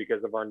eyes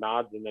because of our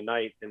nods in the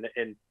night and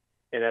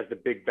as the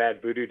big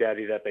bad voodoo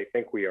daddy that they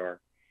think we are.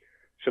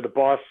 So the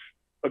boss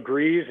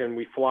agrees, and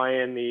we fly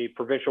in the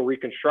provincial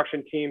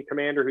reconstruction team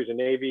commander, who's a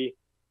Navy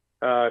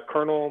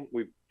colonel.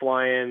 We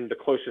fly in the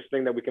closest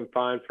thing that we can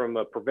find from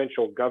a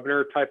provincial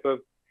governor type of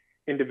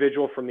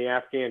individual from the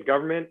Afghan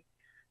government,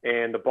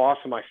 and the boss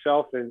and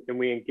myself, and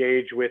we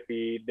engage with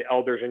the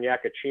elders in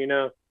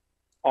Yakachina,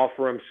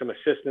 offer them some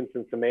assistance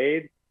and some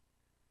aid.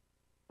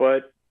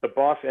 But the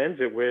boss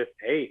ends it with,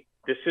 hey,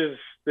 this is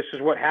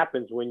what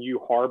happens when you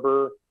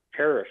harbor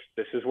terrorists.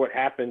 This is what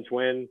happens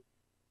when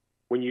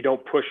you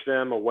don't push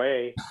them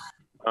away,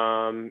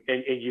 and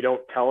you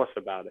don't tell us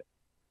about it.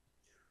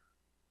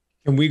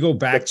 Can we go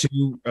back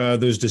to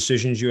those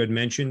decisions you had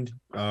mentioned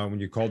when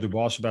you called your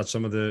boss about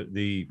some of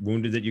the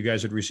wounded that you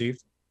guys had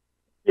received?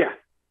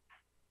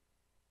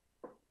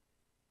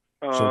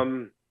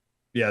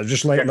 Yeah.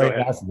 Just lay it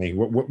out for me.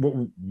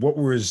 What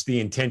was the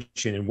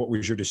intention, and what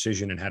was your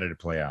decision, and how did it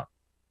play out?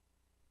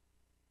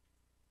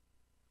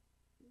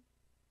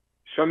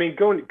 So, I mean,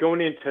 going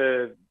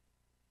into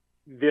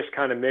this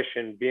kind of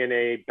mission, being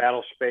a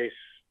battle space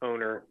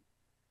owner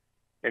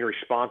and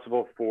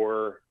responsible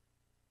for,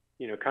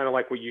 kind of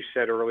like what you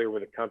said earlier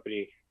with the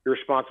company, you're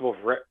responsible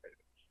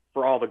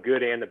for all the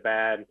good and the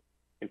bad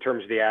in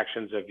terms of the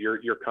actions of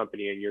your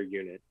company and your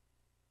unit.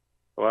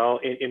 Well,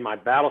 in my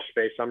battle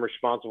space, I'm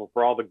responsible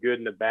for all the good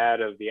and the bad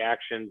of the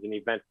actions and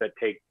events that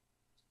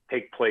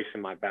take place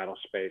in my battle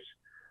space,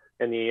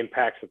 and the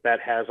impacts that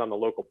has on the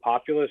local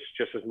populace,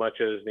 just as much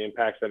as the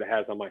impacts that it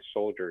has on my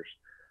soldiers.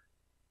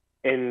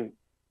 And,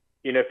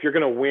 if you're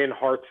going to win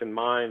hearts and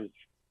minds,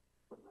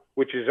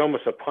 which is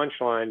almost a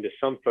punchline to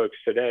some folks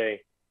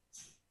today,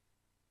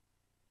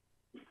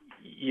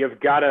 you've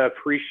got to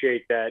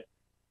appreciate that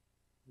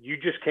you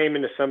just came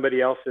into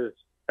somebody else's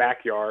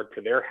backyard,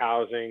 to their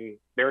housing,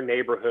 their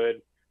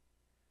neighborhood,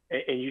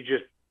 and you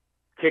just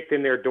kicked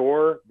in their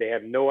door. They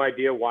have no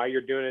idea why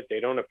you're doing it. They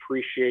don't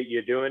appreciate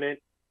you doing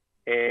it,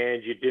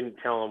 and you didn't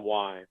tell them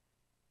why.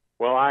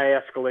 Well, I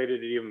escalated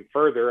it even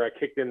further. I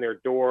kicked in their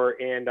door,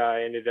 and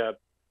I ended up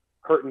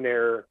hurting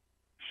their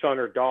son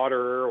or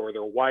daughter or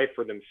their wife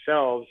or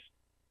themselves,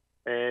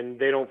 and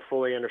they don't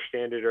fully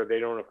understand it, or they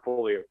don't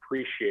fully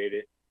appreciate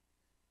it.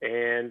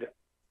 And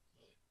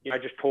I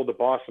just told the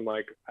boss, I'm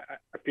like,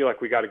 I feel like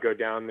we got to go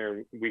down there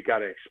and we got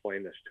to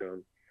explain this to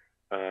him.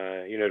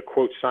 To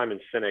quote Simon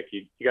Sinek,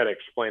 you got to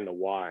explain the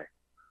why.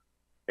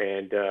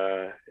 And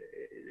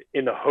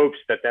in the hopes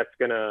that that's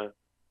going to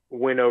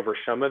win over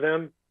some of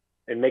them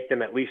and make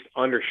them at least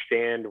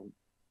understand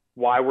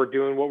why we're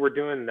doing what we're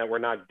doing, and that we're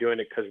not doing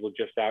it because we're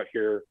just out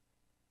here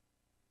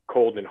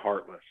cold and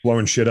heartless.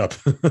 Blowing shit up.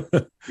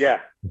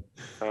 Yeah.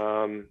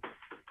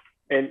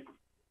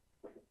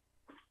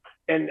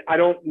 And I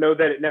don't know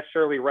that it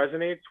necessarily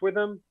resonates with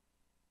them,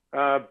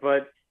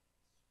 but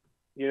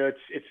it's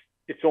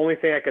the only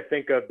thing I could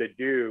think of to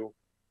do,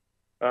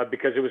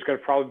 because it was going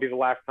to probably be the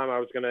last time I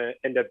was going to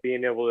end up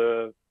being able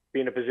to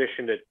be in a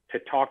position to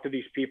talk to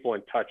these people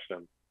and touch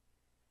them.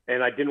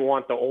 And I didn't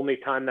want the only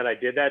time that I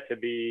did that to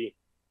be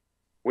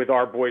with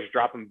our boys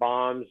dropping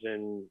bombs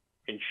and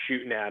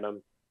shooting at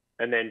them,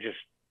 and then just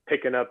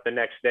picking up the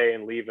next day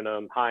and leaving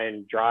them high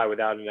and dry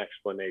without an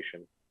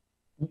explanation.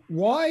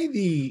 Why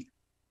the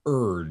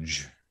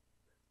urge?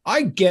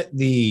 I get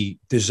the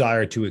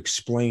desire to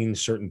explain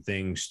certain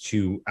things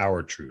to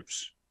our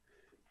troops,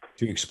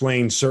 to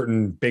explain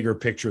certain bigger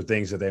picture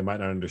things that they might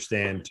not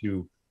understand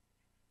to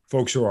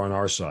folks who are on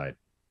our side.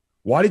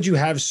 Why did you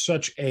have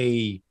such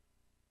a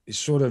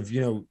sort of,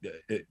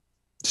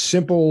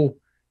 simple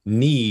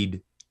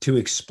need to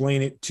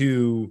explain it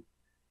to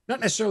not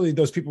necessarily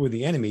those people with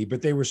the enemy,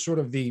 but they were sort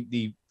of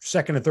the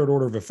second and third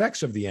order of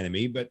effects of the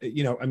enemy? But,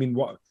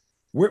 what?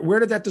 Where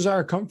did that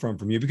desire come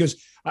from you?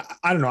 Because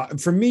I don't know.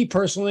 For me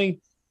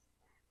personally,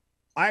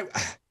 I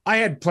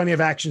had plenty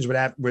of actions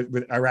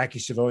with Iraqi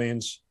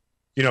civilians.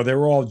 They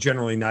were all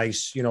generally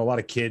nice. A lot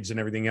of kids and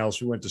everything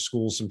else. We went to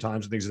school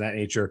sometimes and things of that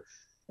nature.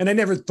 And I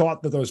never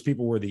thought that those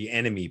people were the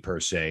enemy per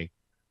se.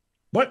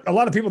 But a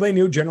lot of people they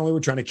knew generally were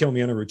trying to kill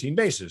me on a routine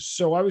basis.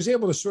 So I was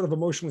able to sort of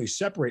emotionally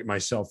separate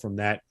myself from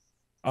that.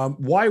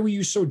 Why were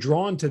you so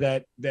drawn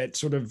to that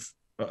sort of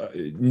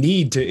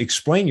need to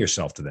explain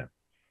yourself to them?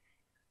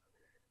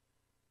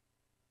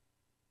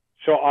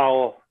 So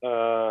I'll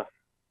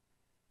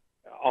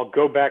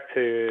go back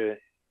to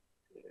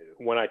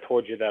when I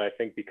told you that I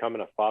think becoming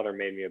a father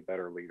made me a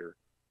better leader.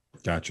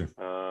 Gotcha.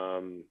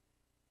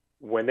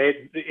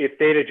 If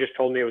they'd have just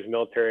told me it was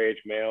military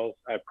age males,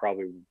 I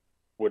probably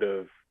would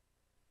have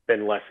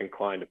been less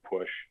inclined to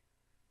push.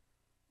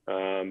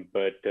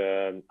 But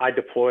I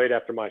deployed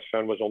after my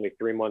son was only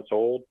 3 months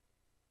old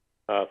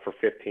for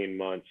 15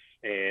 months.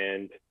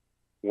 And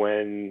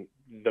when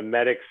the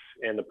medics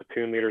and the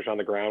platoon leaders on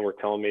the ground were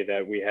telling me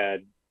that we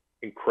had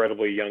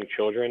incredibly young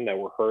children that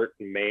were hurt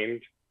and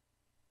maimed,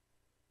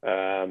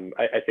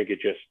 I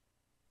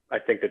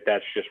think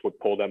that's just what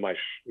pulled at my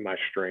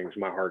strings,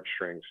 my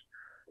heartstrings.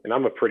 And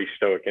I'm a pretty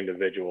stoic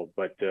individual,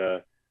 but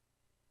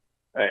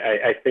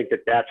I think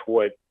that's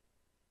what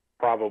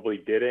probably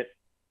did it.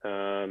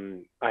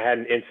 I had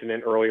an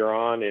incident earlier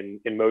on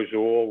in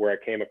Mosul where I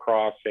came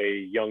across a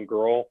young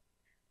girl,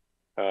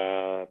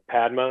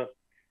 Padma,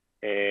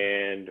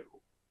 and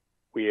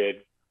we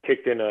had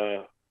kicked in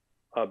a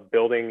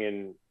building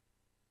in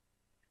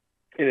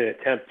an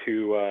attempt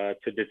to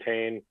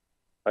detain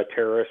a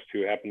terrorist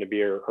who happened to be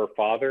her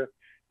father.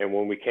 And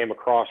when we came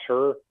across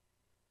her,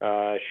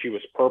 she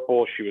was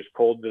purple, she was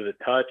cold to the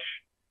touch.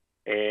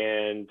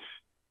 And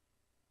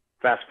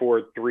fast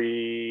forward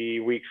 3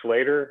 weeks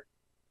later,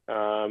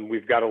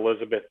 we've got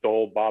Elizabeth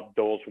Dole, Bob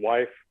Dole's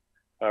wife,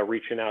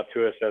 reaching out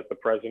to us as the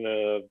president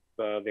of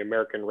the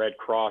American Red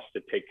Cross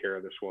to take care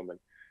of this woman.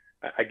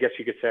 I guess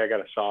you could say I got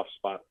a soft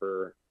spot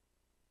for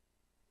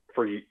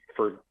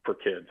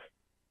kids.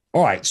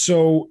 All right.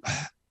 So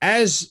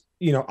as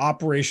you know,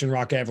 Operation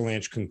Rock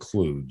Avalanche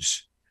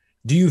concludes,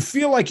 do you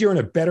feel like you're in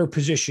a better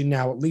position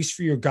now, at least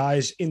for your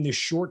guys in the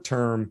short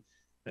term,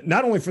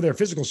 not only for their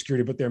physical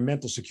security, but their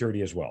mental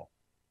security as well?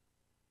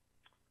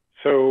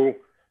 So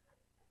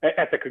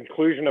at the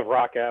conclusion of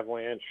Rock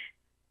Avalanche,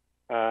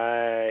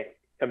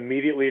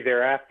 immediately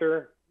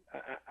thereafter,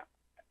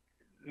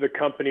 the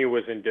company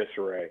was in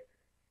disarray.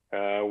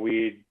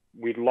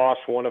 We'd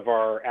lost one of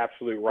our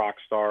absolute rock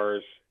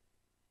stars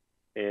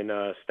in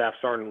Staff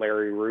Sergeant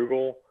Larry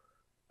Rugel.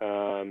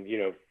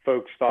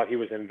 Folks thought he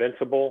was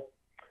invincible.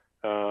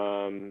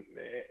 And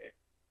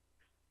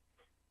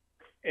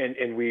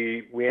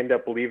we end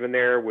up leaving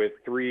there with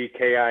 3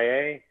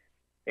 KIA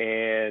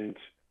and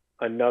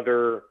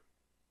another,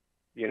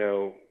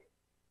 10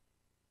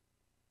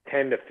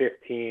 to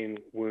 15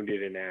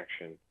 wounded in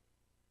action.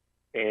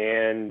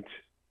 And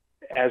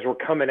as we're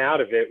coming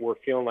out of it, we're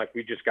feeling like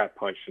we just got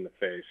punched in the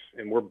face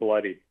and we're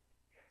bloodied.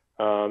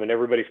 And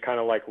everybody's kind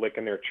of like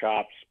licking their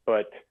chops,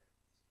 but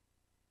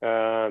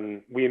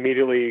we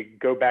immediately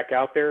go back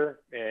out there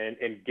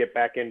and get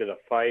back into the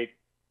fight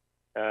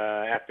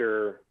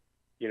after,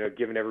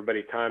 giving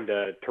everybody time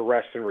to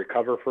rest and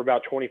recover for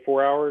about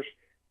 24 hours.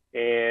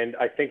 And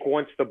I think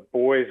once the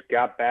boys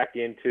got back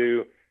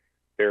into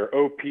their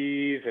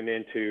OPs and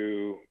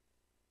into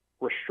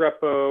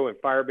Restrepo and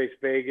Firebase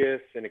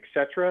Vegas and et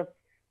cetera,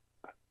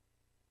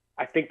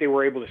 I think they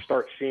were able to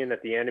start seeing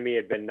that the enemy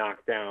had been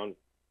knocked down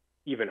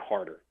even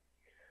harder.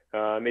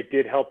 It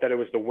did help that it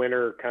was the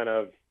winter kind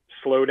of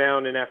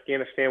slowdown in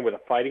Afghanistan with a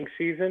fighting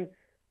season,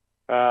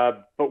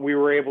 but we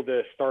were able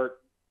to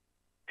start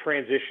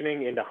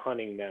transitioning into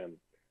hunting them.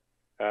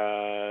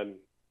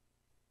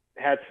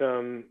 Had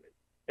some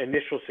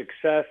initial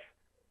success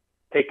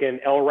taking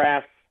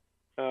LRAS,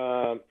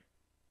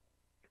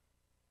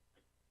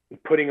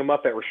 putting them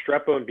up at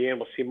Restrepo and being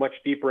able to see much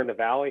deeper in the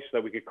valley so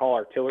that we could call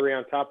artillery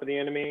on top of the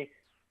enemy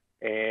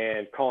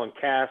and calling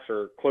CAS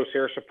or close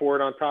air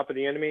support on top of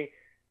the enemy.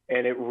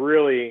 And it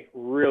really,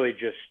 really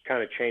just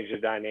kind of changed the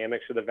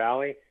dynamics of the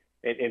valley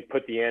and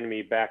put the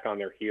enemy back on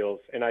their heels.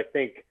 And I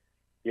think,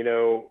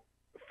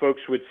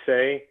 folks would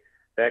say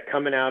that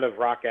coming out of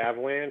Rock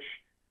Avalanche,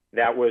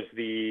 that was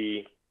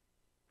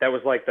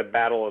like the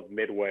Battle of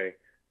Midway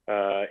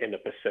in the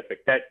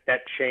Pacific.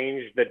 That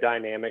changed the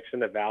dynamics in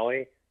the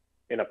valley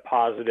in a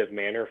positive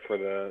manner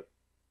for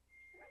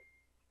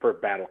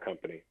Battle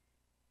Company.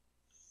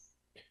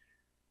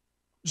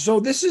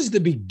 So this is the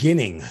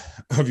beginning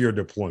of your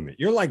deployment.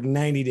 You're like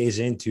 90 days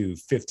into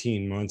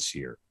 15 months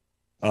here.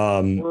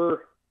 We're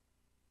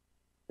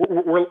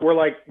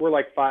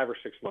like 5 or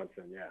 6 months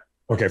in. Yeah.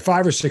 Okay.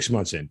 5 or 6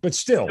 months in, but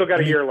still got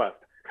a year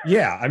left.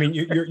 Yeah. I mean,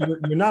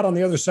 you're not on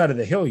the other side of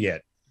the hill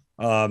yet.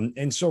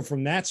 And so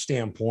from that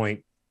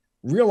standpoint,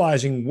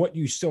 realizing what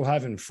you still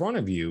have in front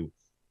of you,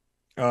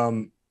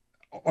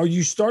 are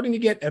you starting to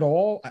get at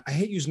all? I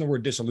hate using the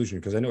word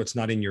disillusioned because I know it's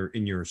not in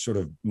your sort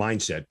of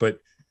mindset, but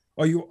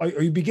are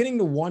you beginning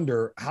to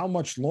wonder how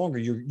much longer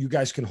you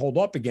guys can hold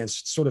up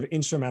against sort of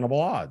insurmountable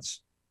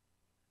odds?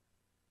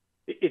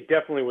 It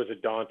definitely was a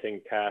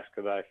daunting task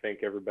that I think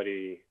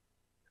everybody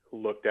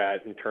looked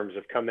at in terms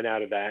of coming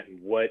out of that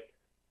and what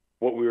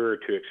we were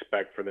to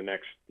expect for the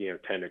next 10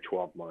 to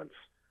 12 months.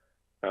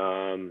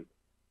 The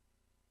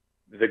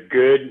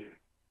good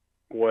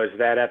was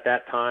that at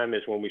that time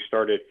is when we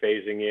started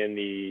phasing in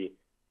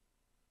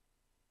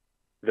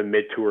the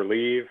mid-tour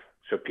leave.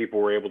 So people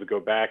were able to go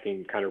back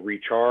and kind of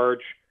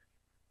recharge.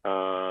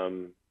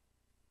 Number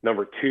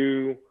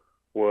 2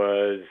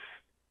 was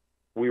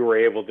we were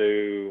able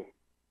to,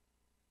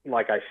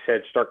 like I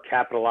said, start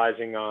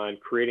capitalizing on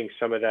creating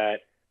some of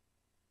that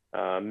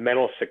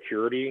mental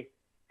security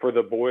for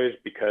the boys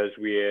because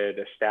we had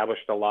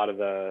established a lot of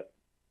the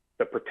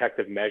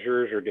protective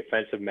measures or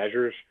defensive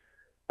measures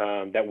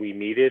that we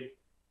needed.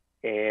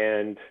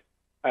 And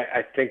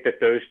I think that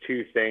those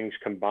two things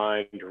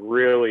combined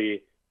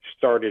really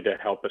started to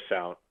help us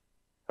out.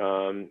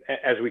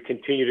 As we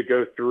continue to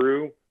go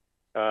through,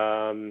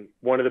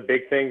 one of the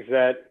big things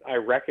that I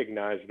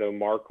recognized, though,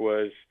 Mark,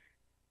 was,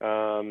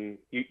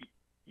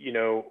 you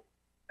know,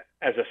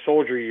 as a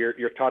soldier,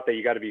 you're taught that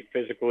you got to be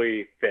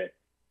physically fit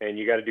and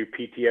you got to do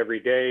PT every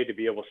day to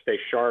be able to stay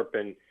sharp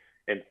and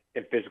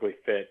physically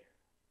fit.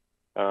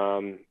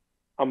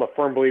 I'm a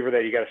firm believer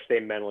that you got to stay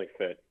mentally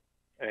fit.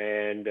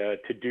 And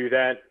to do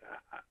that,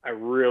 I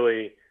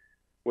really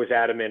was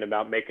adamant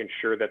about making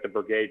sure that the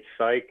brigade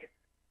psych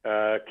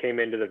came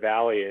into the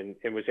valley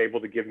and was able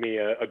to give me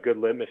a good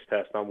litmus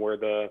test on where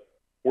the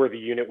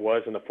unit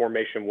was and the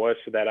formation was,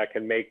 so that I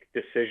can make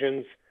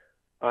decisions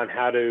on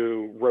how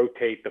to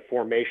rotate the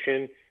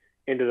formation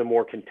into the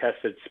more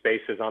contested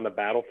spaces on the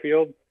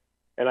battlefield.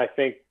 And I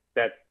think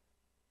that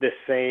the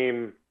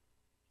same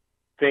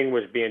thing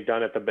was being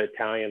done at the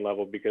battalion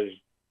level, because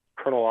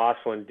Colonel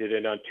Oslin did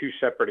it on 2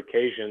 separate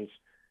occasions,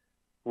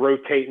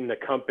 rotating the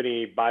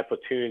company by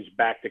platoons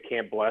back to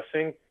Camp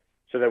Blessing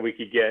so that we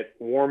could get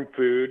warm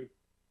food.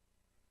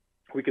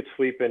 We could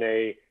sleep in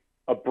a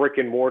brick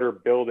and mortar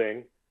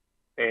building,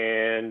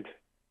 and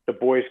the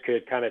boys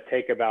could kind of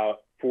take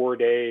about 4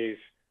 days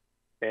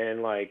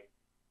and like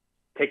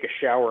take a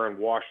shower and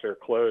wash their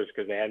clothes,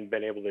 because they hadn't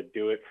been able to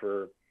do it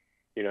for,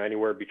 you know,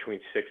 anywhere between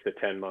 6 to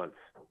 10 months.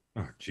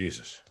 Oh,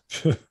 Jesus.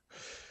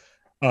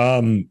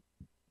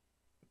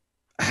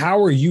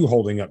 How are you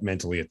holding up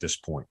mentally at this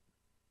point?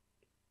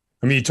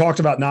 I mean, you talked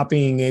about not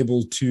being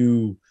able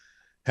to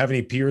have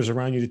any peers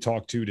around you to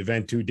talk to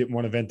vent to, didn't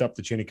want to vent up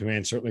the chain of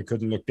command, certainly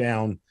couldn't look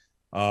down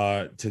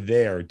to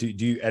there. Do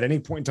you, at any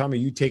point in time, are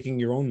you taking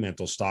your own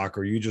mental stock,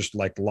 or are you just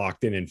like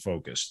locked in and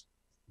focused?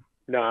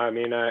 No, I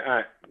mean,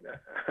 I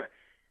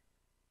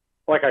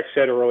like I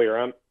said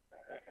earlier,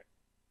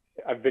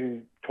 I've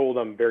been told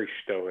I'm very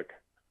stoic.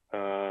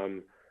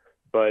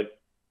 But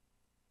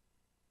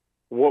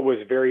what was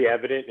very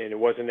evident, and it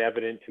wasn't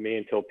evident to me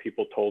until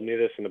people told me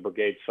this and the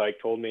brigade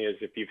psych told me, is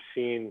if you've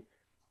seen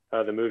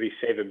the movie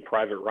Saving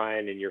Private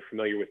Ryan and you're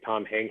familiar with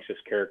Tom Hanks's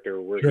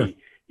character, where Sure.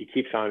 he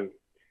keeps on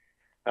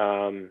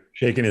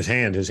shaking his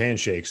hand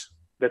shakes.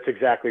 That's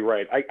exactly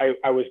right.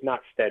 I was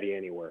not steady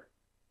anywhere.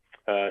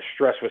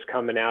 Stress was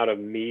coming out of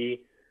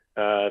me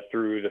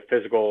through the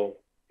physical,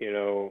 you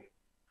know,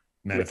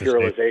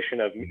 manifestation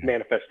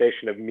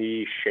of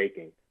me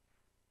shaking.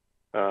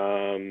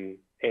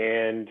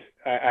 And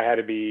I had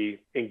to be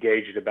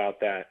engaged about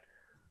that.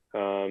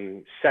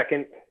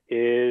 Second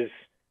is,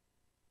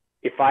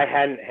 if I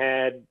hadn't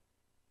had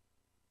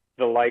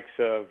the likes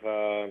of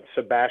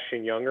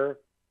Sebastian Younger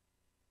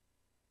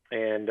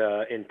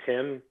and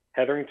Tim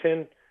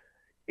Hetherington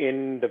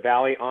in the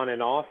Valley on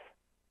and off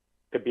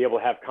to be able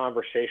to have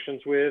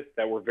conversations with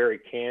that were very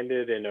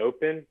candid and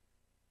open,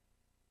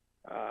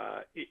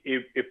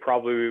 it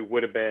probably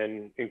would have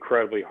been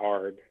incredibly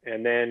hard.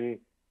 And then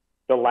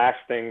the last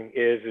thing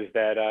is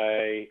that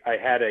I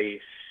had a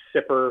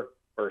SIPR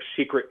or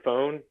secret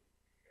phone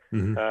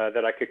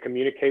that I could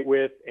communicate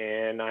with,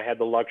 and I had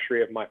the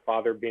luxury of my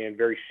father being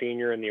very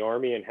senior in the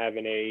Army and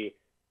having a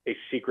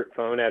secret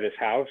phone at his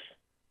house,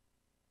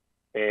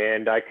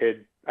 and I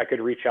could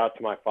reach out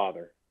to my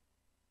father.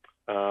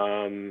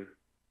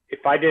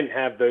 If I didn't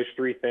have those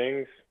 3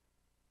 things,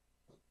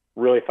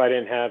 really, if I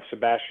didn't have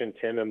Sebastian,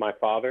 Tim, and my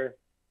father,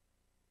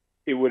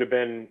 it would have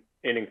been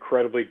an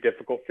incredibly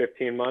difficult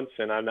 15 months,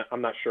 and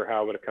I'm not sure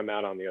how I would have come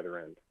out on the other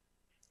end.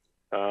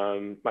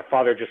 My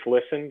father just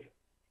listened,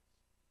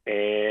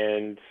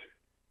 and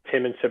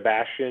Tim and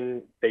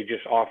Sebastian, they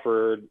just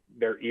offered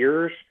their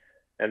ears,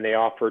 and they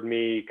offered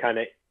me kind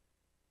of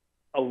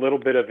a little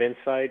bit of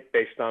insight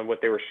based on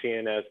what they were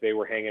seeing as they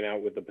were hanging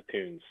out with the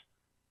platoons.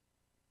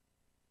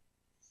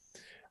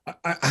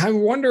 I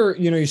wonder,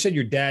 you know, you said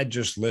your dad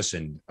just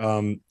listened.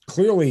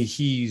 Clearly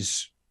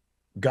he's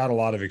got a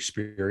lot of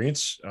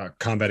experience,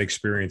 combat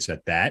experience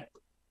at that.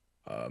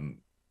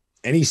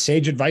 Any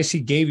sage advice he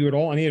gave you at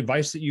all? Any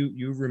advice that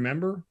you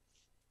remember?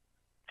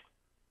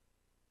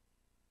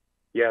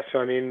 Yeah, so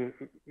I mean,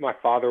 my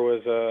father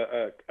was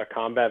a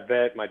combat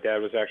vet. My dad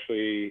was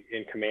actually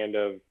in command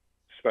of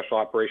Special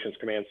Operations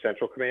Command,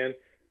 Central Command.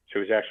 So he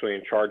was actually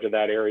in charge of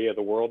that area of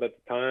the world at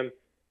the time,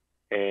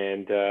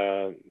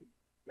 and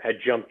had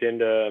jumped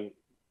into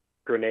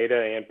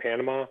Grenada and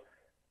Panama.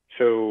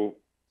 So,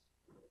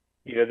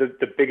 you know,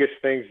 the biggest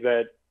things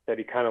that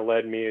he kind of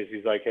led me is,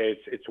 he's like, hey,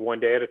 it's one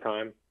day at a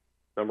time,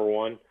 number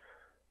one.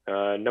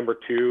 Number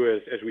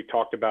two, as we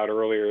talked about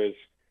earlier, is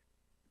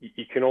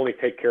you can only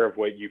take care of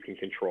what you can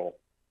control,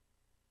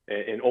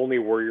 and only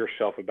worry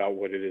yourself about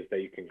what it is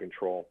that you can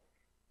control.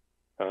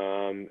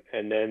 And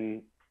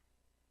then,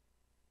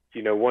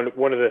 you know, one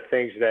of the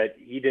things that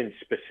he didn't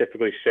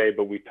specifically say,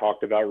 but we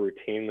talked about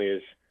routinely,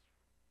 is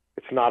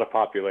it's not a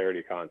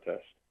popularity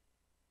contest.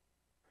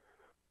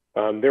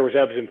 There was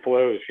ebbs and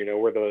flows, you know,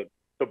 where the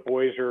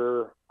boys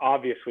are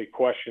obviously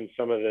questioning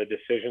some of the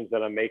decisions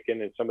that I'm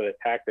making and some of the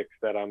tactics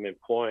that I'm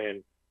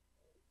employing.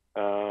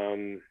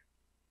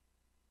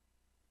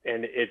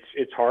 and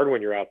it's hard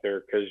when you're out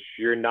there because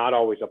you're not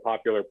always a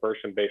popular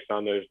person based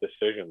on those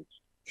decisions.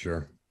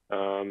 Sure.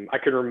 I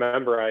can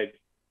remember I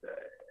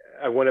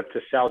went up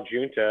to Sal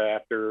Junta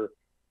after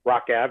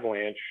Rock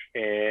Avalanche,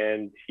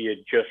 and he had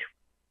just,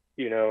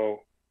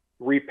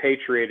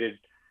 repatriated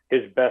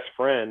his best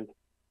friend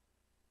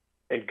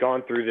and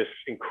gone through this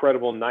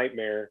incredible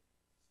nightmare.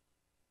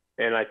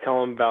 And I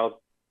tell him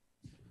about,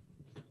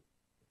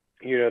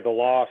 the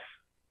loss,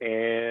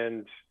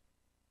 and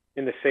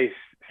in the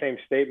same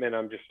statement,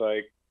 I'm just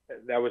like,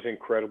 that was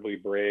incredibly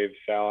brave,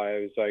 Sal.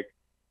 I was like,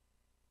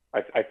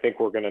 I think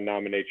we're going to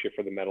nominate you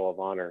for the Medal of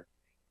Honor.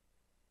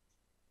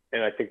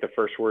 And I think the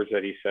first words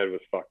that he said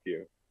was, fuck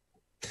you.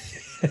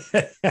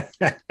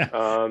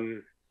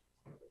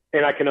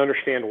 And I can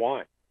understand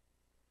why.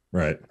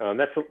 Right.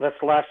 That's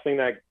the last thing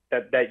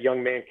that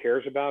young man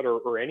cares about,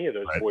 or any of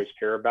those boys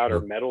care about,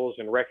 or medals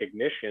and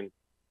recognition.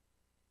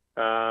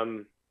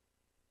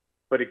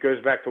 But it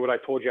goes back to what I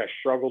told you I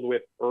struggled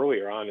with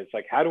earlier on. It's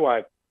like, how do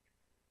I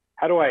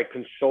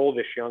console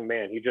this young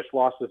man? He just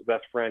lost his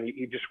best friend.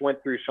 He just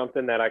went through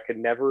something that I could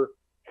never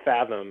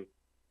fathom.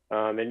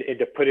 And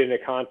to put it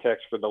into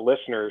context for the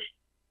listeners,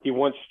 he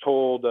once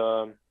told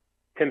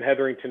Tim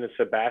Hetherington and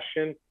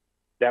Sebastian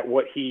that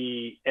what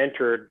he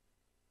entered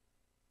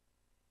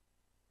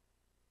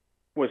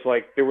was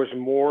like there was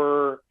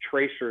more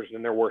tracers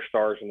than there were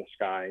stars in the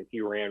sky, and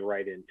he ran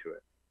right into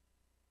it.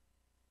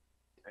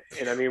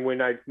 And I mean,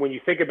 when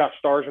you think about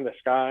stars in the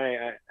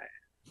sky,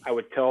 I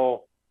would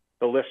tell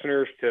the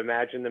listeners to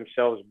imagine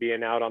themselves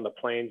being out on the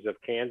plains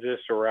of Kansas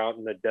or out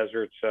in the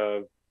deserts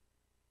of,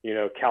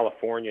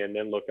 California, and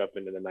then look up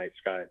into the night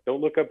sky.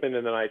 Don't look up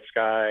into the night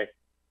sky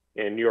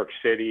in New York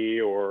City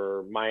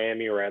or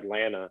Miami or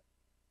Atlanta,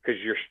 because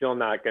you're still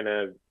not going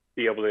to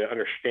be able to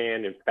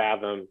understand and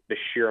fathom the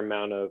sheer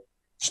amount of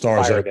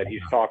stars fire that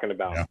he's talking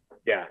about.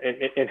 Yeah.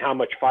 And how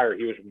much fire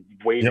he was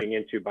wading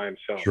into by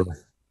himself.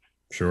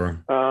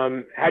 Sure.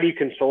 How do you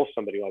console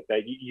somebody like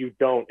that? You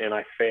don't, and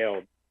I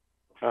failed.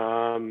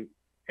 And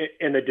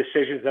the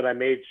decisions that I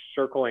made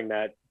circling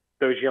that,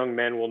 those young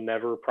men will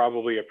never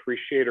probably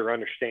appreciate or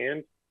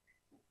understand.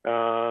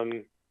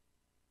 That's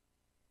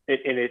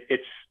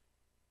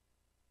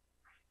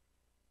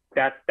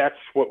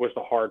what was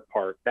the hard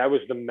part. That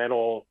was the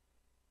mental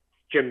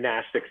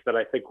gymnastics that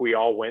I think we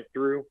all went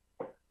through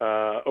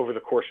over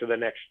the course of the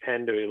next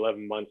 10 to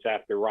 11 months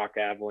after Rock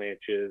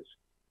Avalanches.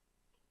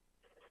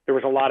 There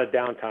was a lot of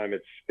downtime.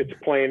 It's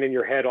playing in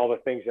your head all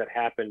the things that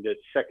happened.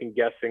 It's second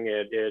guessing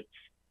it.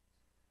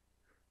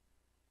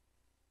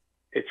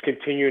 It's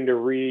continuing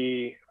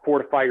to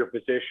fortify your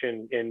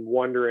position and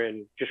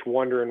wondering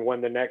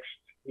when the next,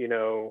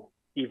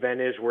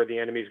 event is where the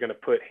enemy is going to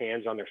put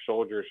hands on their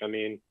soldiers. I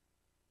mean,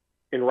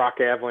 in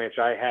Rock Avalanche,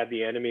 I had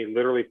the enemy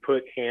literally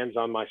put hands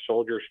on my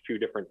soldiers 2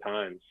 different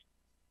times.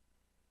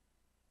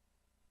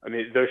 I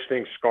mean, those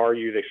things scar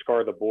you. They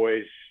scar the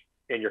boys,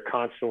 and you're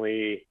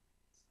constantly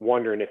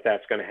wondering if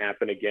that's going to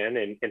happen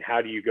again, and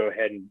how do you go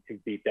ahead and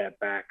beat that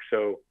back.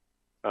 So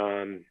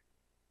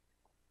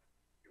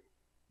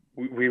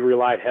we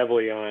relied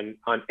heavily on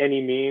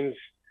any means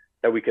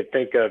that we could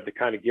think of to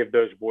kind of give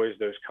those boys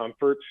those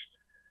comforts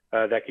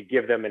that could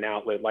give them an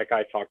outlet, like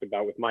I talked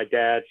about with my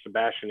dad,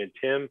 Sebastian, and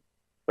Tim.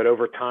 But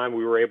over time,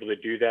 we were able to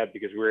do that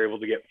because we were able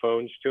to get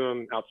phones to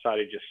them outside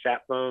of just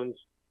sat phones,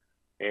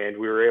 and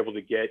we were able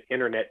to get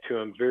internet to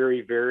them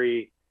very,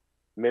 very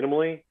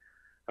minimally.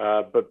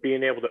 But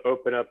being able to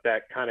open up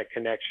that kind of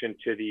connection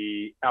to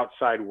the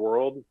outside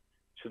world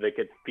so they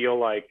could feel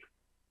like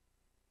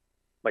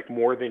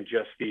more than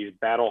just these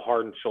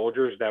battle-hardened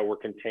soldiers that were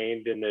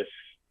contained in this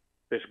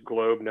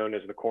globe known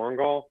as the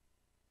Korengal,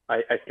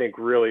 I think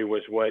really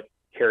was what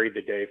carried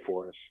the day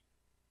for us.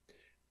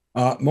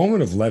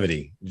 Moment of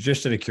levity,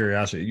 just out of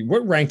curiosity,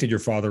 what rank did your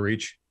father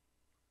reach?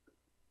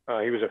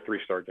 He was a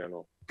 3-star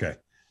general. Okay.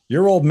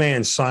 Your old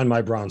man signed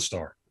my Bronze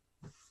Star.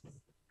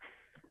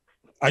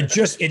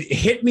 It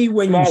hit me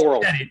when you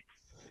said it.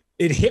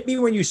 It hit me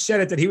when you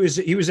said it that he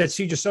was at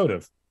Siege of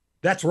Sodov.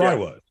 That's where I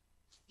was.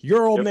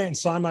 Your old man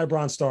signed my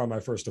Bronze Star on my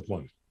first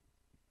deployment.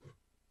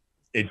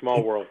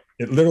 Small world.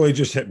 It literally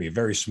just hit me.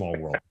 Very small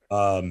world.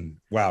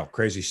 Wow,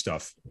 crazy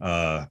stuff.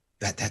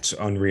 That's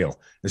unreal.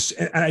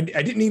 I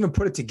didn't even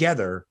put it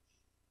together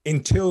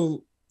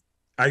until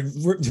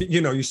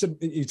you said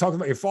you talked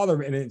about your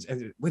father,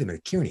 and wait a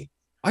minute, Kearney.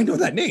 I know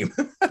that name.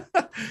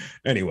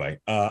 Anyway,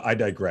 I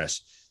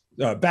digress.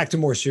 Back to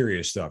more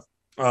serious stuff.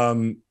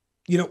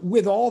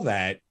 With all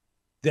that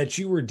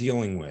you were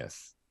dealing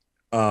with,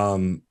 how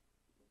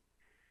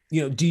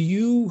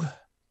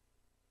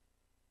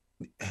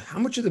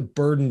much of the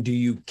burden do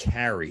you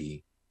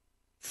carry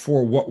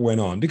for what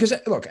went on? Because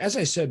look, as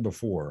I said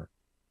before,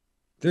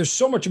 there's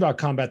so much about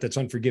combat that's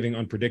unforgiving,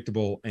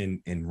 unpredictable,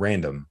 and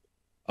random.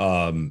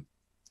 And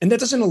that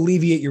doesn't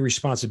alleviate your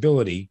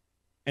responsibility,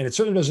 and it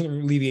certainly doesn't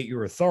alleviate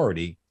your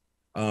authority.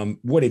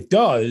 What it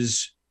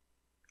does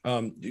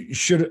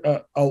should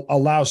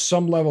allow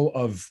some level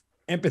of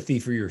empathy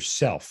for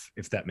yourself,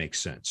 if that makes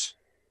sense.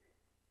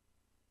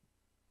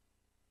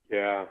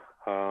 Yeah.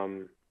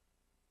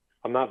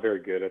 I'm not very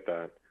good at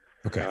that.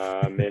 Okay.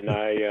 And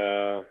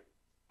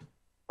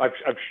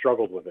I've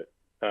struggled with it,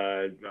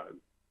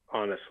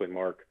 honestly,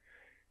 Mark.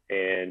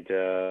 And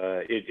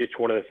it's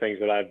one of the things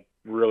that I've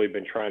really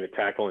been trying to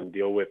tackle and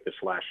deal with this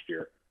last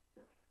year,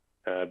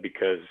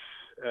 because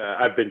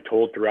I've been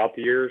told throughout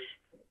the years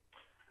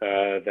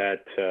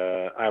that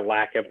I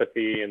lack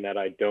empathy and that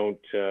I don't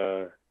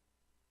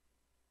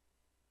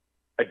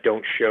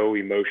show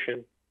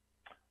emotion.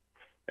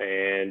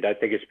 And I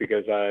think it's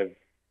because I've,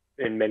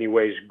 in many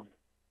ways,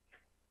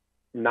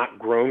 not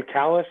grown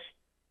callous,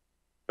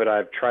 but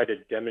I've tried to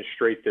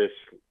demonstrate this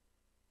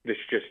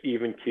just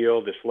even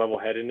keel, this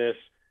level-headedness,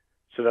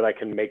 so that I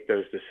can make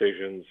those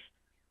decisions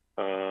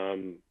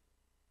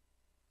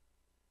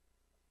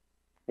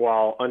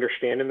while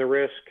understanding the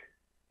risk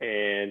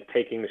and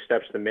taking the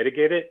steps to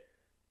mitigate it,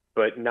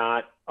 but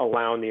not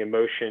allowing the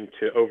emotion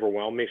to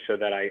overwhelm me so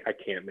that I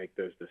can't make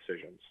those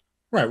decisions.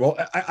 Right. Well,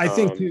 I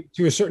think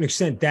to a certain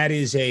extent that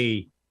is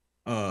it's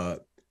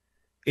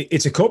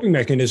a coping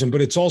mechanism,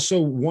 but it's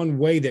also one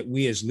way that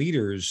we as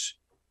leaders,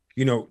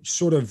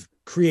 sort of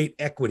create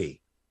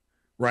equity,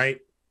 right?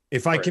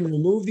 If I can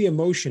remove the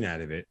emotion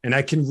out of it and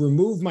I can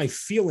remove my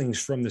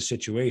feelings from the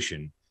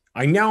situation,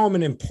 I'm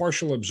an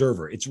impartial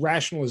observer. It's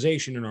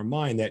rationalization in our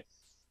mind that,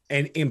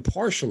 and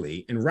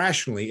impartially and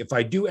rationally, if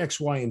I do X,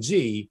 Y, and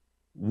Z,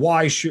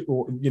 Y should,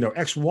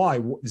 X, Y,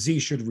 Z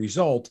should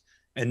result.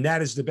 And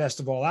that is the best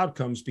of all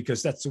outcomes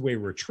because that's the way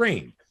we're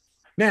trained.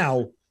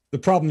 Now, the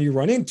problem you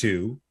run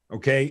into,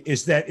 okay,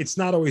 is that it's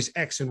not always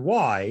X and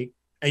Y,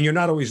 and you're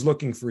not always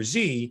looking for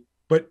Z,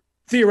 but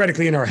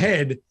theoretically in our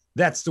head,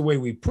 that's the way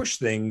we push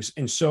things.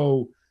 And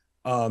so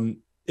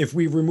if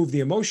we remove the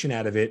emotion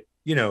out of it,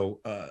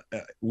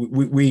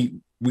 we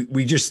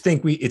just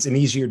think it's an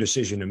easier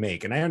decision to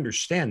make. And I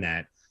understand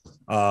that.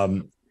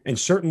 And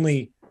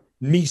certainly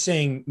me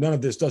saying none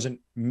of this doesn't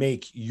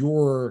make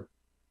your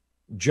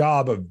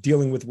job of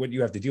dealing with what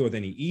you have to deal with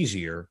any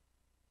easier.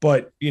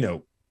 But,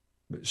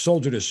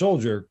 soldier to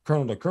soldier,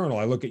 colonel to colonel,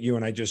 I look at you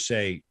and I just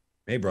say,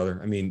 hey,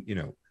 brother,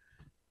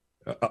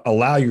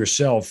 allow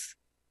yourself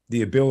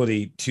the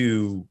ability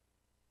to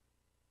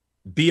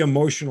be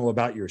emotional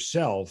about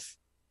yourself,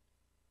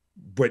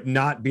 but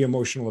not be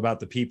emotional about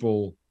the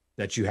people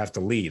that you have to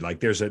lead. Like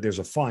there's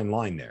a fine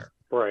line there.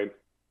 Right.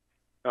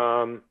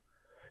 No,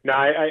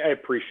 I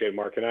appreciate it,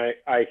 Mark. And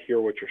I hear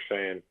what you're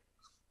saying.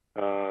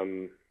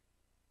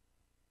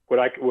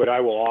 What I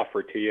will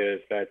offer to you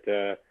is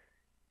that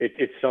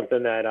it's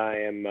something that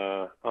I'm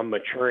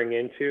maturing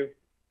into.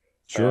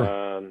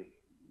 Sure.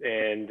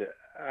 And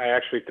I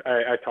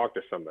talked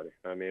to somebody.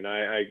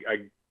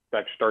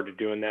 I've started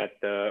doing that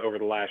over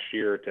the last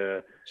year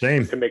to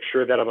make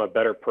sure that I'm a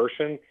better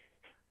person.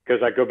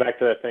 Because I go back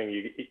to that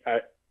thing.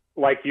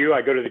 Like you,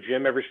 I go to the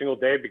gym every single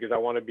day because I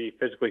want to be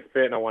physically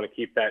fit and I want to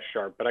keep that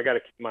sharp. But I got to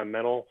keep my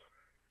mental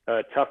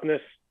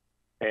toughness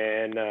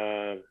and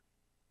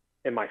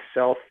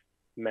myself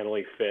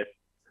mentally fit.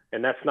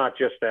 And that's not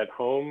just at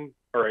home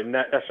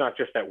that's not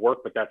just at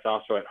work, but that's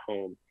also at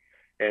home.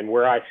 And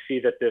where I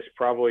see that this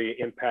probably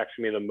impacts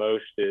me the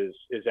most is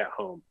at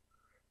home.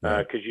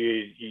 Because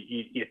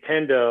you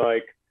tend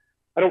to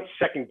I don't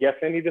second guess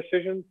any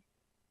decisions,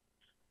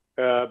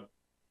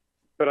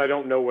 but I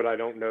don't know what I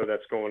don't know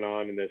that's going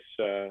on in this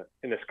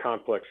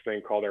complex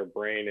thing called our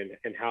brain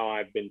and how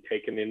I've been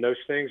taken in those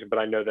things. But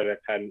I know that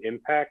it's had an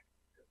impact.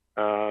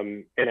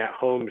 And at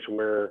homes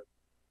where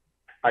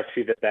I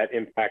see that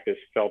impact is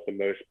felt the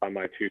most by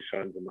my two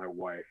sons and my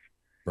wife.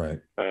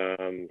 Right.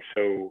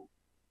 So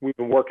we've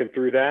been working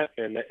through that,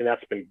 and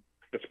that's been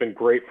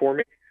great for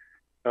me.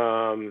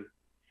 And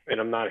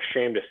I'm not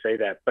ashamed to say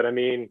that. But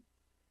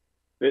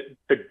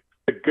the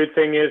good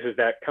thing is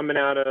that coming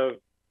out of,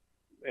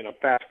 and I'm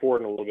fast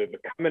forwarding a little bit,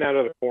 but coming out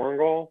of the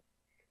Korengal,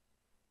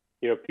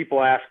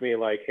 people ask me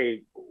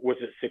hey, was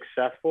it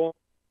successful?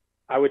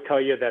 I would tell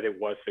you that it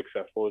was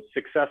successful. It's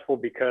successful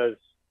because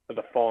of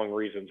the following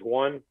reasons.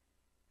 One,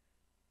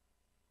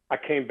 I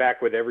came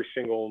back with every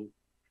single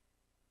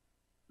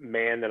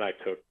man that I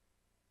took.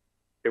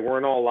 They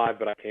weren't all alive,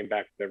 but I came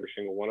back with every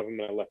single one of them,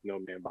 and I left no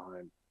man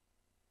behind.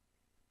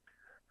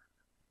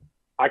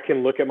 I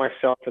can look at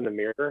myself in the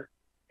mirror,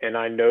 and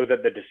I know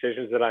that the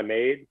decisions that I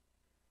made,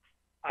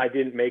 I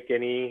didn't make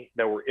any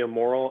that were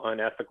immoral,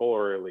 unethical,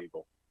 or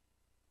illegal.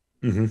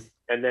 Mm-hmm.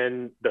 And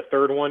then the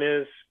third one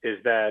is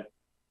that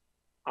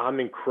I'm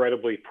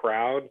incredibly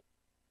proud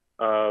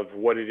of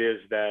what it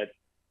is that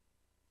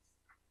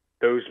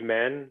those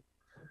men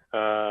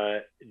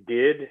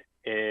did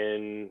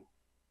in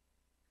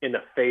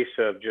the face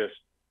of just,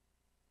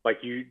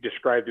 like you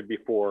described it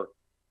before,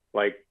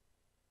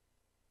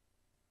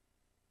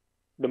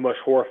 the most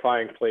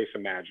horrifying place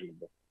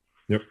imaginable.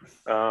 Yep.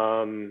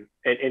 And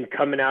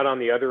coming out on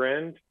the other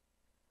end,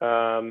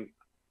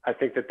 I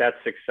think that's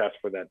success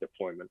for that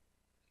deployment.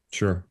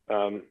 Sure.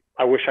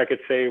 I wish I could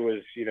say it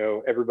was,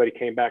 everybody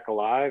came back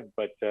alive,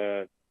 but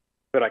I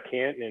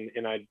can't.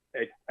 And I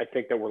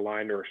think that we're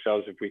lying to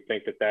ourselves if we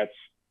think that that's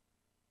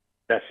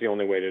the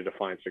only way to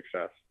define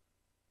success.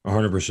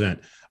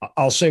 100%.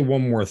 I'll say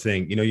one more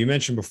thing. You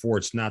mentioned before,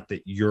 it's not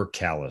that you're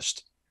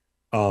calloused.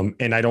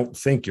 And I don't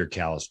think you're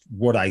calloused.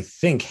 What I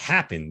think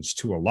happens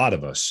to a lot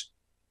of us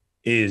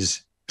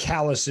is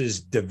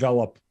calluses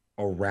develop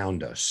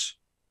around us,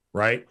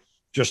 right?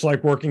 Just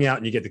like working out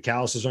and you get the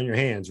calluses on your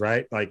hands,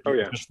 right? Like, Oh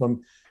yeah. just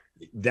from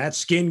that,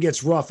 skin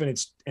gets rough, and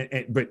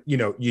but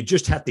you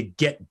just have to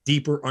get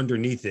deeper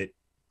underneath it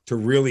to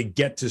really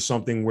get to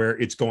something where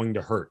it's going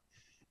to hurt.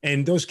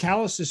 And those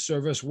calluses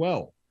serve us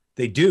well.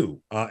 They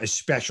do,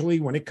 especially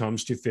when it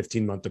comes to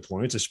 15-month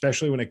deployments,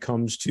 especially when it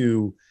comes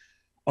to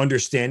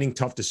understanding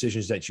tough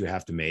decisions that you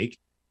have to make.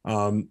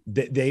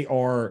 They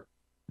are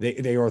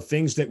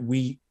things that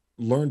we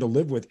learn to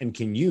live with and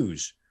can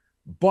use.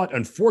 But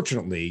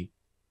unfortunately,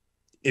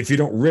 if you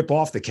don't rip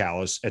off the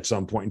callus at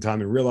some point in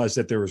time and realize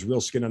that there is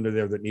real skin under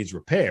there that needs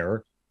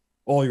repair,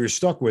 all you're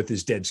stuck with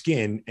is dead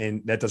skin,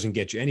 and that doesn't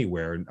get you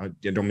anywhere. And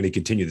I don't mean to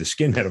continue the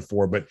skin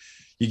metaphor, but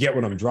you get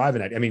what I'm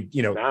driving at. I mean,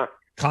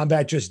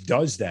 combat just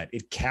does that.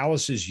 It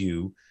calluses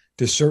you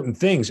to certain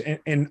things.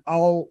 And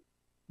I'll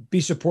be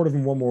supportive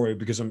in one more way,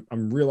 because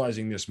I'm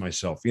realizing this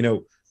myself.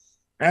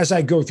 As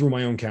I go through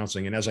my own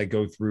counseling and as I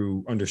go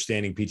through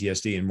understanding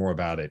PTSD and more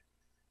about it,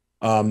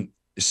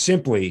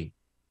 simply,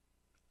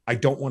 I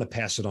don't want to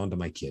pass it on to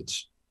my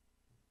kids.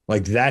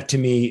 Like, that to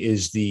me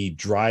is the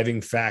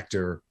driving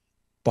factor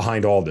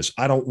behind all this.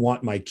 I don't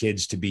want my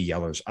kids to be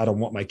yellers. I don't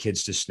want my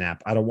kids to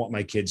snap. I don't want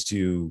my kids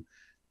to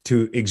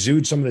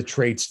exude some of the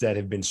traits that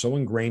have been so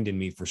ingrained in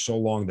me for so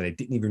long that I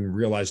didn't even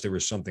realize there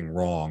was something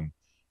wrong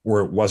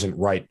or it wasn't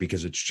right,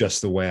 because it's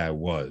just the way I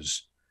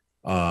was.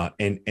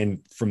 And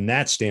from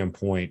that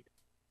standpoint,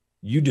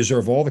 you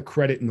deserve all the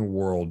credit in the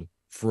world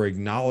for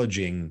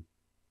acknowledging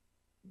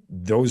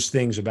those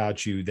things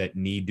about you that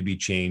need to be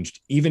changed,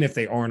 even if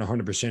they aren't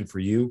 100% for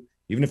you,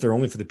 even if they're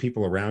only for the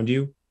people around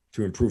you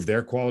to improve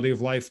their quality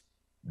of life.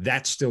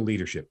 That's still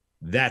leadership.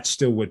 That's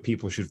still what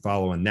people should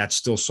follow. And that's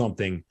still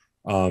something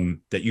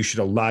that you should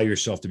allow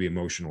yourself to be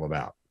emotional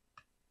about.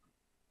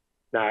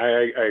 No,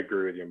 I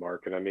agree with you,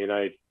 Mark. And I mean,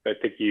 I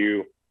think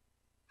you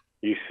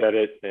said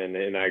it,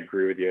 and I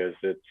agree with you.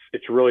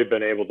 It's really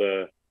been able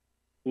to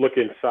look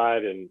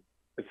inside and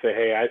say,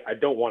 hey, I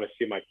don't want to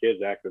see my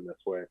kids acting this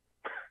way.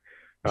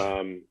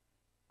 I've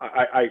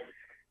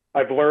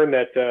learned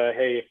that,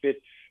 hey,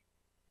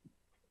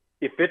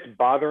 if it's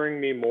bothering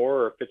me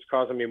more, or if it's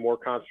causing me more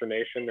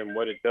consternation than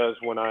what it does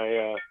when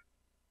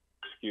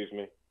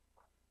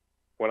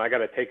when I got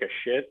to take a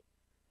shit,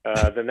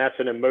 then that's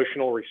an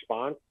emotional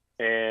response,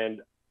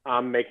 and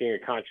I'm making a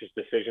conscious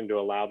decision to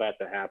allow that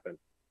to happen.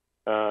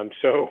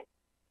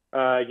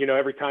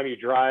 Every time you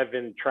drive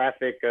in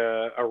traffic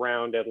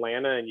around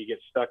Atlanta and you get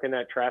stuck in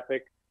that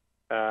traffic,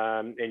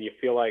 and you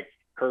feel like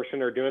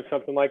cursing or doing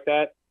something like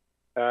that,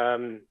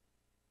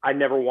 I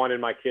never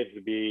wanted my kids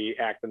to be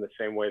acting the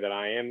same way that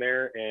I am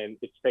there. And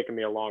it's taken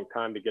me a long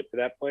time to get to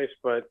that place,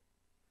 but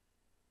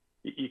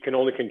you can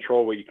only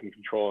control what you can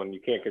control, and you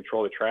can't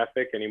control the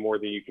traffic any more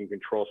than you can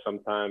control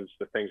sometimes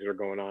the things that are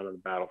going on the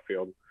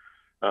battlefield.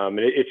 And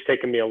it's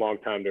taken me a long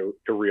time to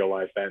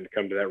realize that and to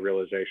come to that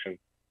realization.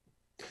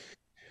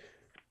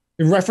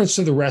 In reference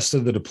to the rest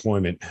of the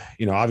deployment,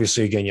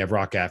 obviously, again, you have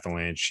Rock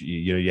Avalanche,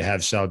 you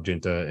have South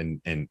Jinta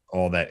and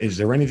all that. Is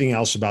there anything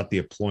else about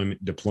the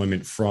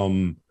deployment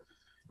from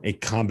a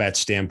combat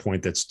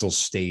standpoint that still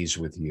stays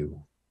with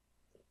you?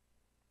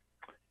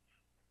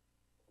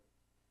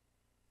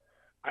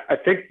 I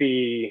think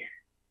the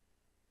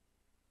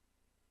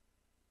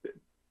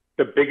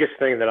biggest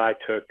thing that I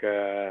took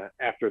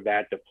after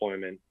that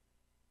deployment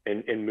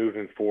and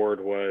moving forward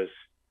was,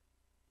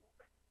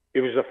 it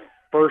was the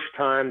first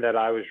time that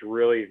I was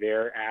really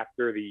there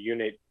after the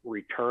unit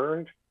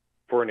returned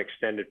for an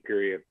extended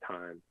period of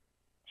time.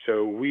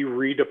 So we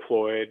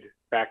redeployed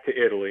back to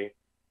Italy,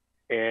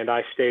 and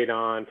I stayed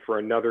on for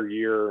another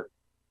year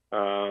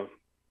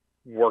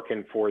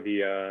working for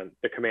the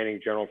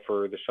commanding general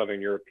for the Southern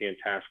European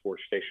Task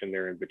Force stationed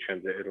there in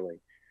Vicenza, Italy.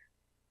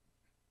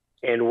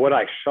 And what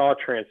I saw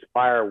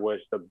transpire was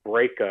the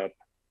breakup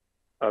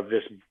of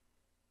this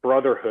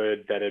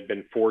brotherhood that had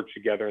been forged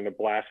together in the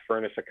blast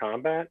furnace of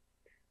combat.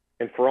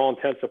 And for all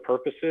intents and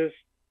purposes,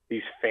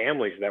 these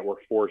families that were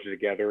forged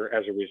together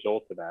as a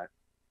result of that.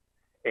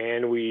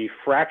 And we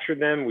fractured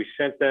them. We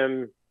sent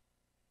them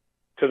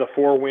to the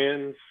four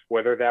winds,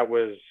 whether that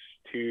was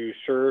to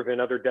serve in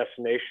other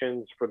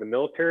destinations for the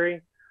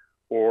military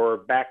or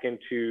back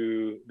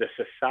into the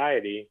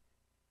society.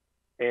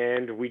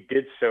 And we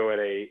did so at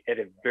a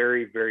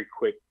very, very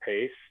quick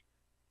pace.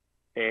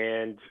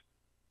 And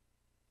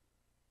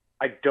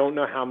I don't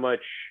know how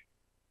much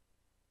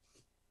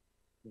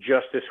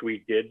justice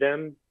we did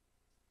them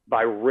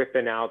by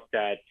ripping out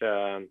that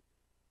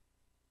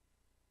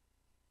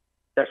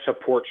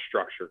support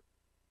structure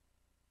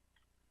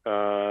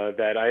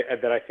that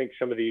I think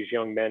some of these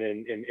young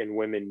men and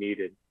women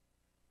needed.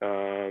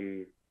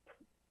 For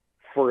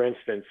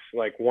instance,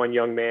 like one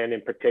young man in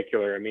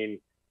particular, I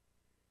mean,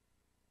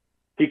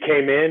 he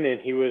came in and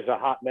he was a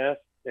hot mess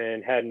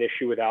and had an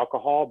issue with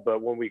alcohol,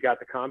 but when we got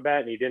to combat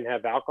and he didn't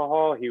have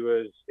alcohol, he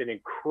was an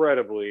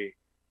incredibly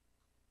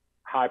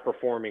high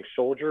performing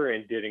soldier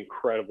and did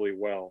incredibly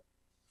well.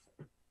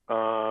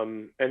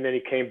 And then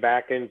he came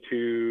back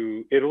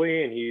into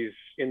Italy, and he's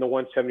in the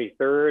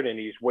 173rd, and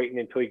he's waiting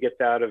until he gets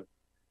out of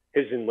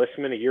his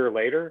enlistment a year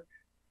later,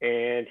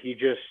 and he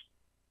just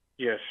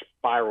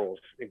spirals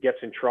and gets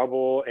in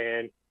trouble.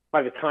 And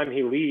by the time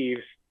he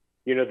leaves,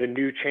 the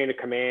new chain of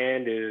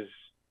command is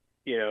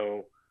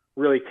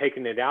really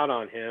taking it out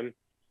on him,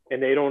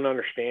 and they don't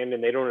understand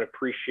and they don't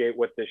appreciate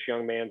what this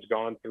young man's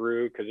gone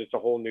through, because it's a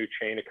whole new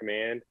chain of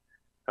command.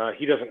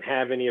 He doesn't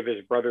have any of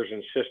his brothers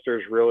and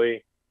sisters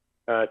really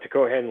to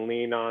go ahead and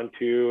lean on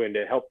to and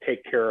to help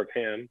take care of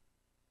him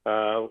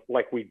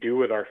like we do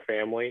with our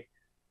family.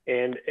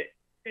 And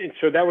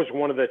so that was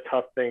one of the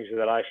tough things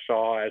that I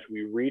saw as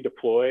we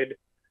redeployed,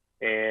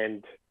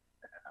 and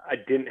I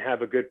didn't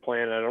have a good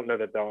plan. I don't know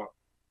that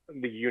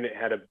the unit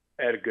had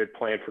a good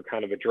plan for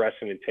kind of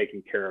addressing and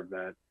taking care of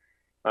that.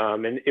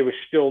 And it was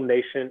still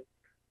nascent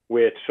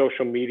with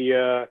social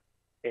media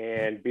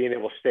and being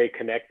able to stay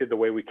connected the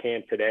way we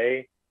can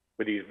today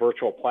with these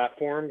virtual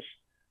platforms.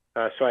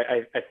 So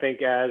I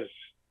think as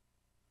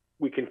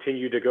we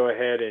continue to go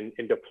ahead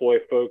and deploy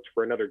folks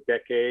for another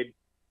decade,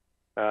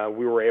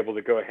 we were able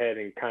to go ahead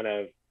and kind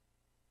of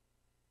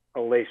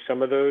allay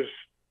some of those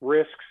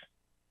risks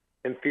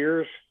and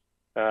fears.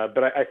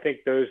 But I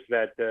think those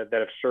that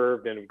have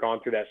served and have gone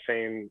through that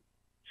same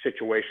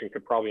situation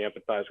could probably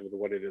empathize with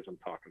what it is I'm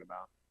talking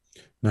about.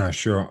 No,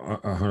 sure,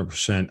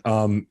 100%.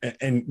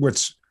 And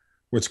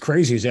what's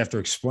crazy is after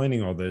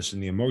explaining all this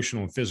and the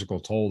emotional and physical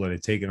toll that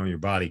it's taken on your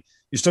body,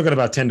 you still got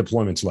about 10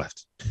 deployments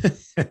left.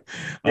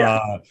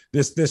 Yeah.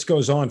 This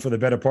goes on for the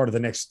better part of the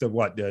next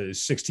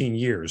 16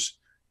 years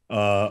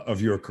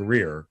of your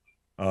career.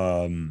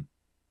 For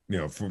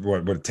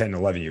what 10,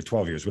 11 years,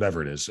 12 years,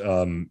 whatever it is.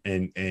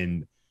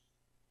 And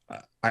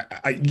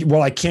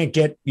I can't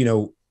get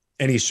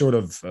any sort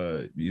of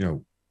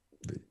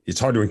it's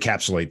hard to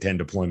encapsulate 10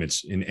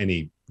 deployments in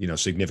any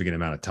significant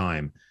amount of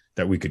time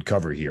that we could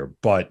cover here.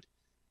 But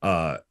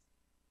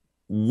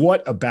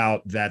what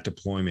about that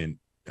deployment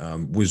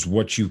was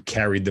what you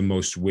carried the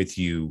most with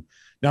you,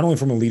 not only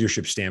from a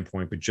leadership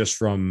standpoint, but just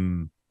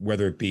from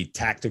whether it be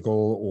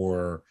tactical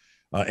or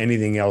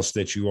anything else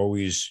that you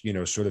always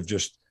sort of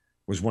just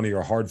was one of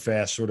your hard,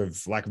 fast, sort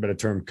of, lack of a better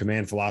term,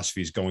 command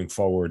philosophies going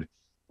forward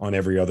on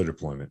every other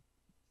deployment?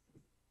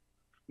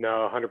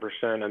 No,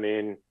 100%. I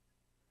mean,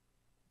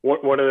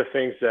 one of the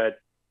things that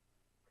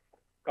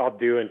I'll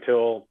do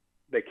until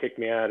they kick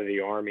me out of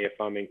the Army, if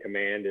I'm in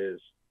command, is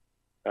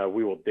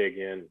we will dig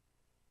in.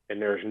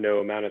 And there's no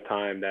amount of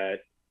time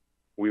that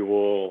we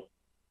will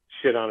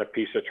sit on a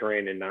piece of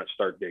terrain and not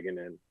start digging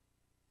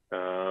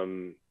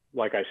in.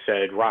 Like I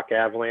said, Rock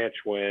Avalanche,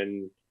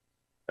 when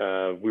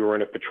we were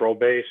in a patrol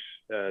base,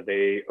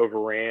 they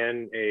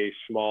overran a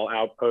small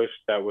outpost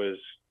that was,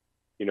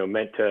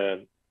 meant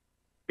to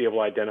be able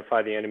to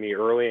identify the enemy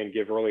early and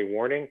give early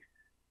warning.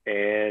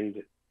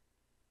 And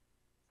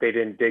they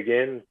didn't dig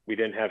in. We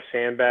didn't have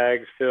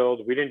sandbags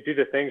filled. We didn't do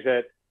the things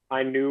that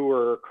I knew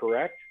were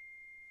correct.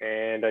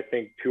 And I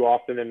think too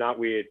often than not,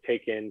 we had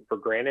taken for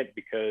granted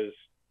because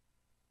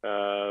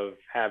of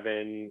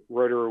having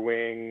rotary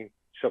wing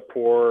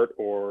support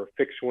or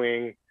fixed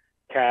wing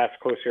CAS,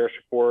 close air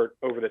support,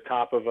 over the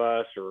top of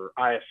us, or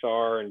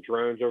ISR and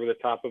drones over the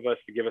top of us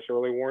to give us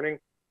early warning.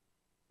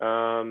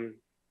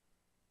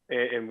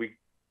 And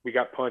we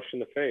got punched in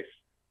the face.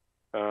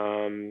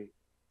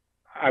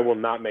 I will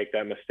not make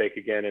that mistake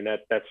again. And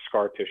that's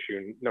scar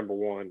tissue, number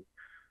one.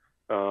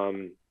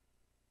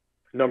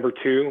 Number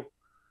two,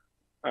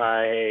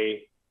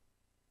 I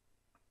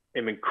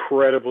am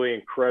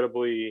incredibly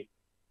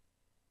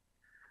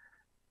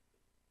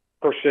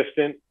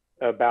persistent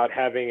about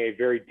having a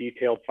very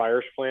detailed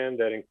fires plan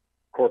that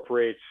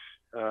incorporates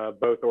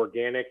both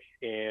organic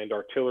and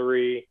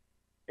artillery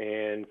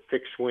and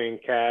fixed wing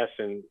CAS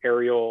and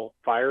aerial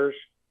fires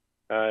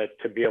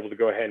to be able to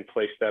go ahead and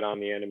place that on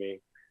the enemy.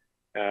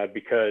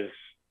 Because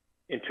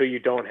until you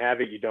don't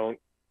have it, you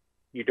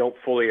don't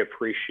fully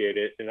appreciate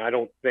it. And I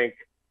don't think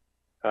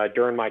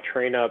during my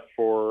train up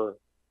for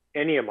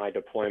any of my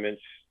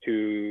deployments,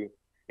 to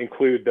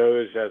include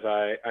those as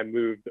I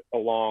moved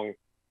along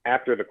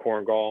after the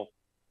Korengal,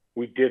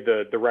 we did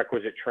the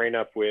requisite train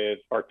up with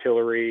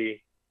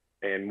artillery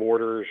and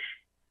mortars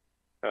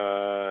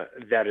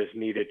that is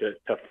needed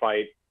to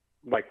fight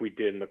like we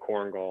did in the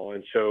Korengal.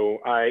 And so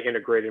I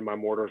integrated my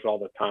mortars all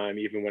the time,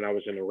 even when I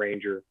was in a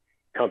Ranger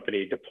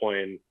company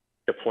deploying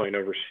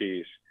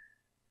overseas.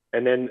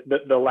 And then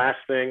the last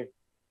thing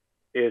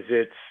is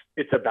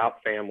it's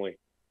about family.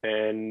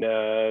 And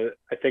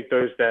I think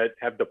those that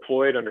have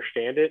deployed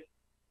understand it.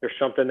 There's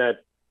something that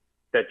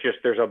just,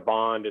 there's a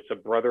bond, it's a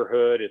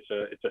brotherhood, it's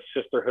a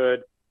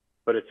sisterhood,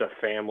 but it's a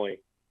family.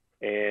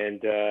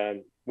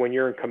 And when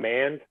you're in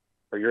command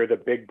or you're the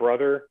big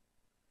brother,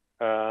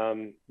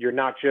 you're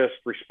not just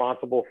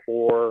responsible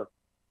for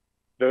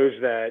those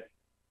that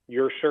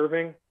you're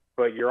serving,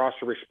 but you're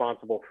also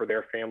responsible for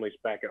their families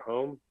back at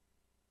home.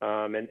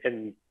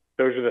 And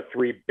those are the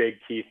three big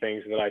key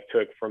things that I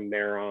took from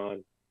there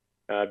on,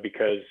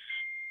 because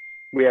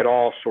we had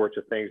all sorts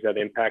of things that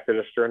impacted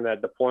us during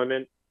that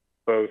deployment,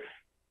 both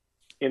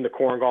in the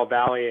Korengal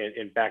Valley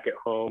and back at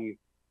home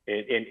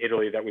in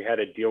Italy that we had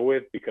to deal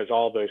with, because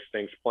all those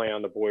things play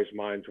on the boys'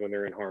 minds when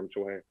they're in harm's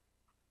way.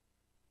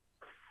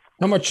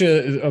 How much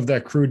of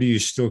that crew do you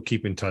still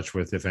keep in touch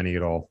with, if any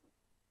at all?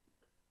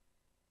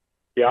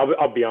 Yeah,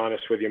 I'll be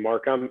honest with you,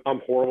 Mark. I'm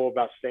horrible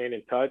about staying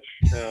in touch,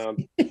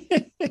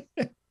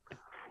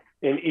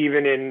 and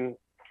even in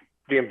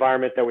the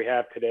environment that we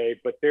have today.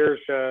 But there's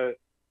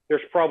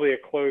probably a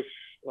close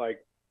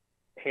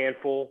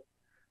handful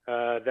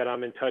that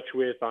I'm in touch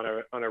with on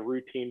a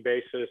routine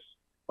basis.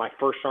 My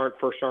first sergeant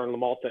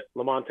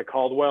Lamont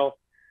Caldwell,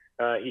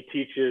 he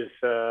teaches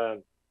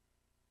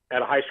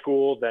at a high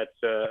school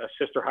that's a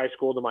sister high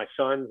school to my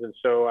sons, and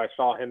so I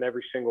saw him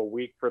every single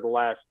week for the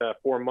last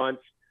 4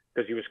 months,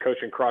 because he was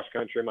coaching cross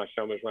country. My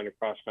son was running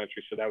cross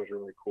country, so that was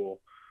really cool.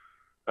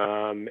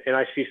 And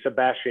I see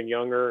Sebastian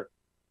Younger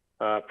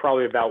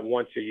probably about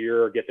once a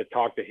year, get to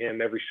talk to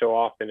him every so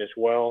often as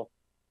well.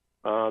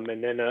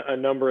 And then a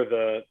number of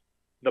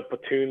the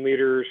platoon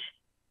leaders,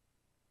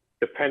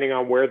 depending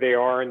on where they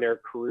are in their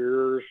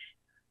careers,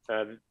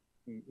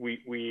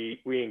 we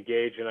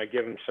engage, and I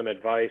give them some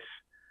advice.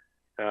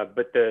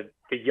 But the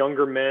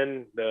younger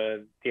men,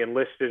 the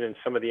enlisted, and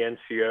some of the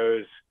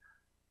NCOs,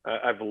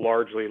 I've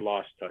largely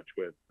lost touch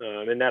with,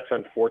 and that's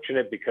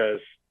unfortunate, because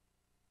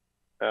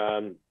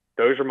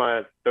those are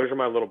my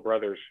little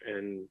brothers,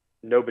 and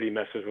nobody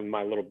messes with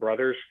my little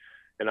brothers,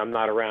 and I'm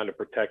not around to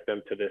protect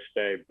them to this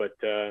day. But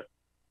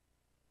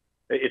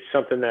it's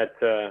something that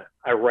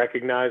I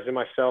recognize in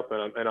myself,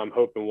 and I'm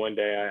hoping one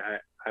day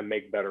I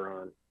make better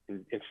on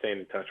in staying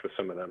in touch with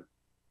some of them.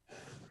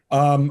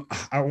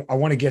 I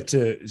want to get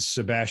to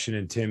Sebastian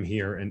and Tim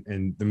here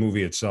and the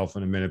movie itself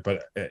in a minute,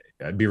 but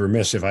I'd be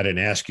remiss if I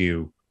didn't ask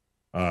you,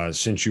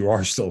 since you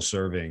are still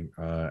serving,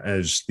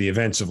 as the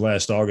events of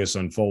last August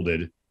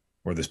unfolded,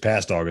 or this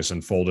past August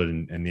unfolded,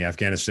 and the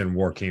Afghanistan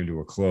war came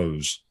to a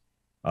close.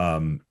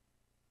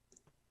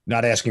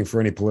 Not asking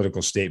for any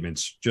political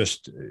statements,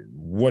 just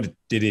what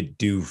did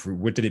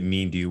it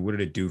mean to you? What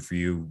did it do for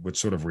you? What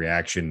sort of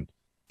reaction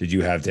did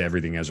you have to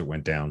everything as it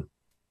went down?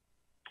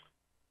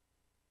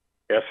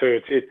 Yeah, so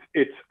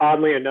it's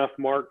oddly enough,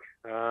 Mark,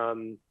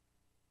 I'm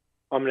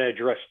going to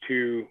address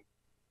two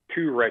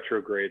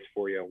retrogrades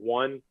for you.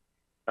 One,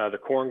 the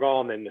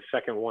Korengal, and then the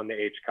second one, the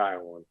H.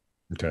 Kyle one.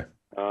 Okay.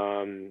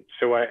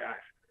 So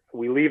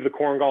we leave the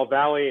Korengal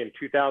Valley in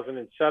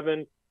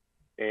 2007,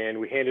 and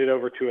we hand it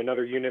over to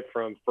another unit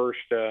from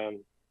First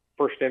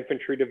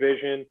Infantry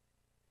Division,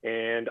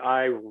 and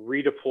I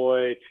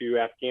redeploy to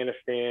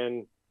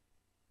Afghanistan.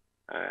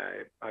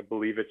 I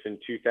believe it's in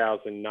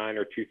 2009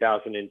 or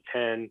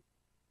 2010.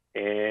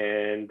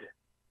 And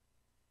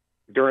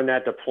during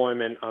that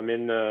deployment, I'm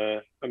in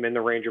the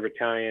Ranger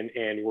Battalion,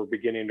 and we're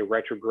beginning to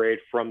retrograde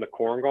from the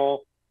Korengal,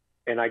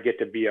 and I get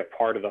to be a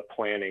part of the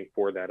planning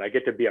for that. I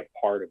get to be a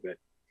part of it.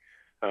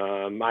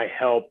 I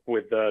help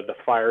with the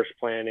fires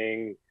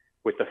planning,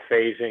 with the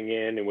phasing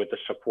in, and with the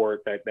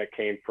support that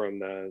came from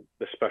the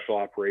special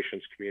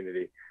operations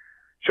community.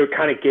 So it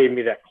kind of gave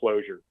me that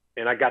closure,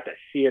 and I got to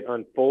see it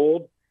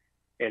unfold,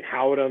 and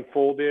how it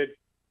unfolded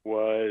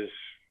was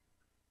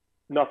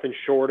nothing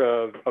short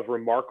of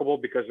remarkable,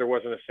 because there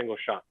wasn't a single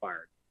shot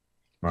fired.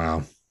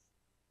 Wow.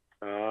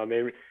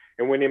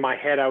 And when in my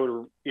head, I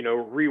would,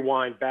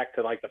 rewind back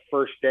to the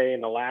first day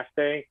and the last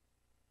day.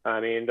 I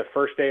mean, the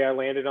first day I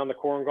landed on the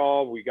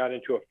Korengal, we got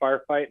into a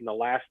firefight, and the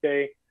last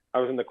day I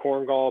was in the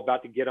Korengal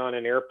about to get on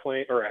an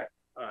airplane or a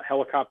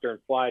helicopter and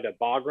fly to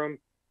Bagram.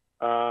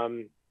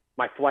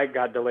 My flight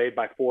got delayed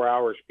by 4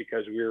 hours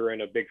because we were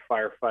in a big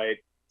firefight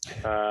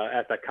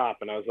at the COP,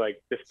 and I was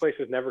like, this place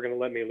is never going to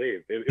let me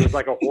leave. It was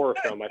like a horror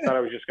film. I thought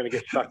I was just going to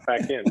get sucked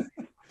back in.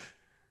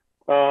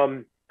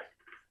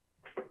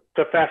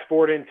 So fast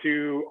forward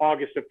into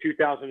August of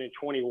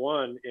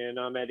 2021, and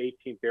I'm at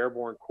 18th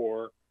Airborne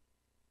Corps,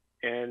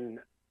 and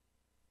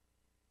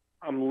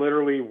I'm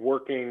literally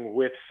working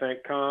with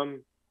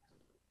CENTCOM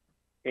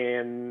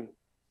and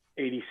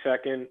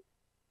 82nd,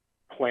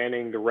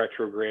 planning the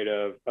retrograde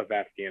of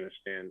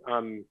Afghanistan.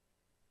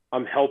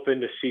 I'm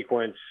helping to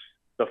sequence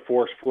the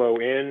force flow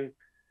in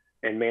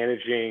and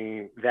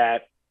managing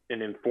that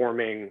and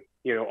informing,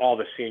 all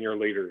the senior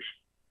leaders.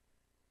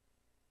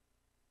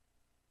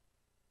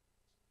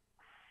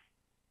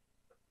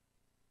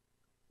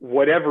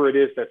 Whatever it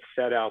is that's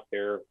said out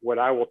there, what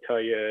I will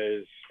tell you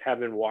is,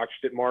 having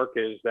watched it, Mark,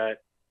 is that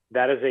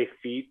is a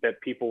feat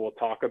that people will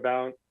talk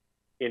about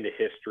into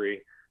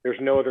history. There's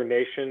no other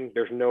nation,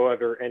 there's no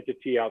other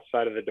entity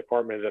outside of the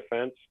Department of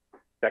Defense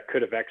that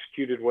could have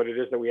executed what it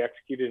is that we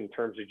executed, in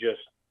terms of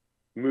just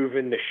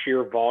moving the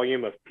sheer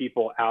volume of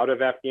people out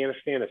of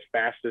Afghanistan as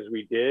fast as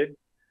we did,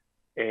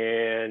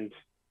 and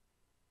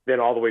then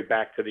all the way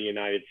back to the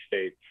United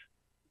States.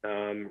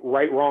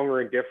 Right, wrong, or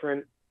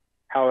indifferent,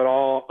 how it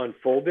all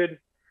unfolded,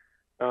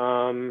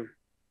 I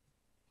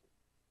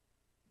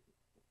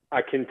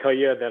can tell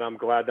you that I'm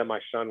glad that my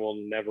son will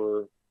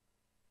never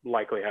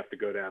likely have to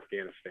go to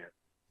Afghanistan.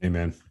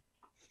 Amen.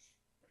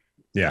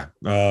 Yeah.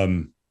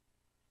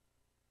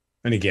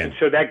 And again, and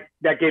so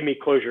that gave me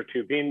closure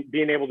too,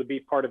 being able to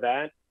be part of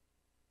that,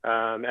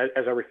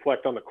 as I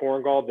reflect on the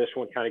Korengal, this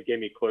one kind of gave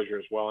me closure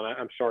as well. And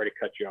I'm sorry to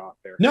cut you off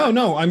there.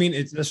 No. I mean,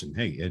 listen,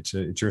 hey, it's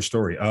your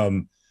story.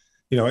 And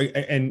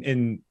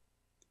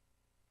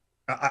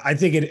I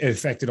think it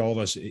affected all of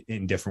us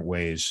in different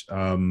ways.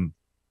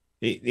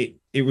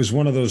 It was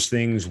one of those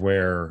things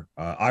where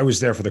I was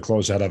there for the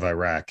closeout of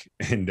Iraq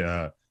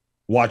and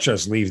watch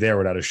us leave there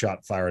without a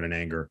shot fired in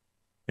anger.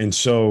 And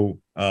so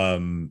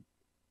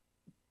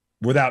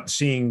without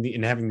seeing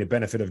and having the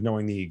benefit of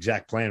knowing the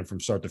exact plan from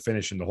start to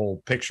finish and the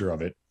whole picture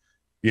of it,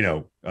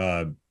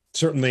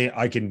 certainly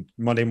I can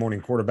Monday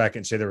morning quarterback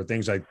and say there were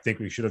things I think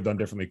we should have done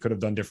differently, could have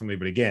done differently.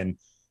 But again,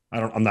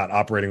 I'm not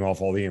operating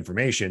off all the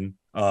information.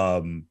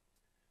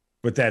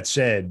 But that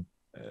said,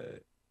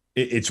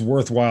 it's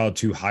worthwhile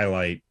to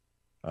highlight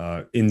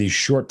in the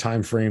short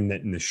time frame,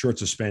 that in the short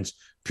suspense,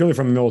 purely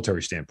from a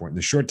military standpoint,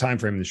 the short time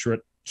frame, the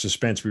short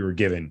suspense we were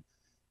given,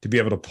 to be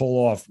able to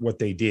pull off what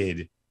they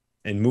did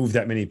and move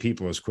that many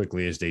people as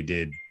quickly as they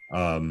did,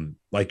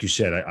 like you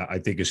said, I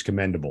think is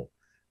commendable.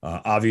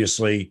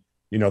 Obviously,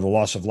 the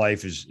loss of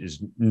life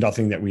is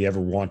nothing that we ever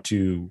want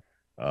to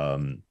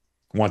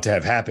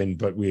have happen,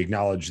 but we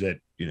acknowledge that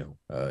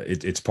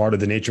it's part of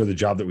the nature of the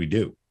job that we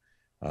do,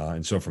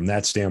 and so from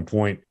that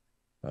standpoint,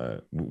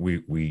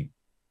 we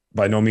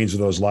by no means are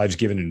those lives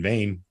given in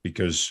vain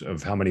because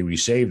of how many we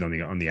saved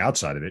on the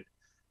outside of it,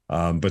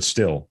 but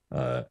still,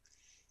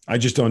 I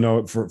just don't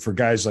know for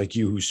guys like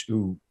you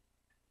who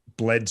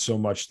bled so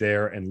much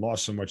there and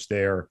lost so much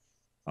there,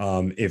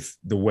 if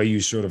the way you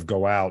sort of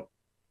go out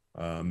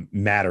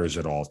matters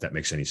at all, if that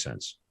makes any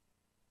sense.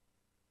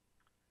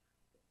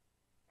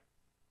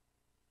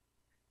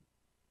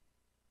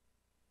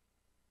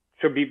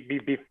 So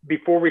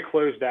before we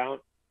closed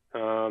out,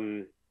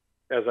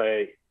 as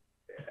I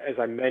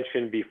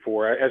mentioned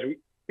before,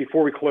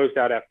 before we closed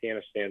out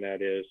Afghanistan,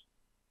 that is,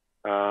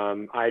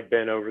 I'd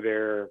been over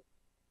there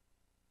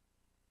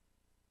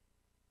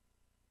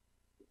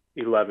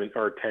 11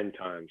 or 10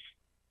 times.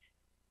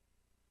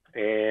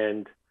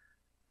 And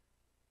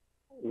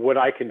what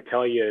I can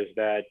tell you is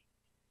that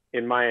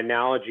in my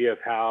analogy of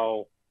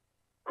how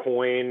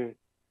coin,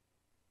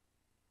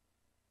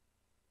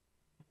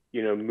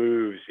 it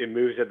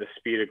moves at the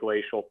speed of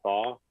glacial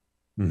thaw.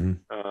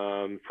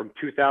 Mm-hmm. From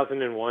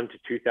 2001 to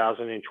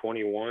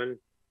 2021,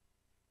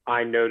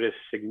 I noticed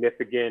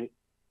significant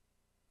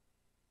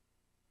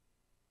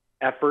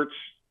efforts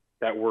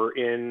that were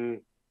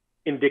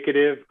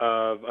indicative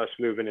of us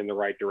moving in the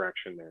right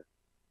direction there.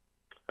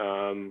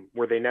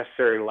 Were they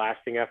necessarily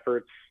lasting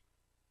efforts?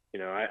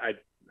 I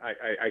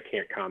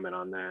can't comment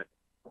on that.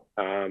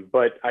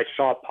 But I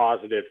saw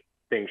positive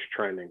things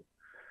trending.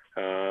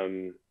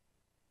 I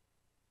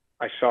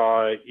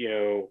saw,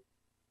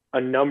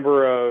 a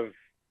number of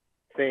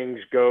things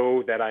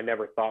go that I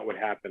never thought would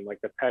happen.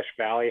 Like the Pesh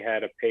Valley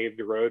had a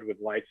paved road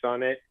with lights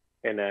on it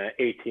and an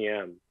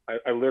ATM.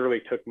 I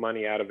literally took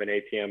money out of an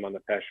ATM on the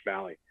Pesh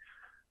Valley.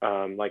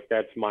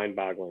 That's mind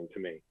boggling to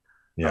me.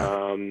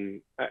 Yeah.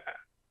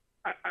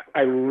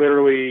 I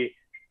literally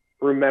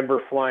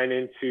remember flying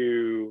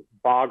into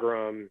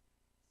Bagram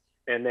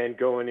and then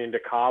going into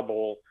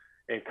Kabul,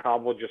 and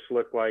Kabul just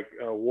looked like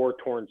a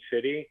war-torn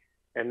city.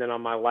 And then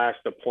on my last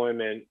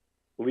deployment,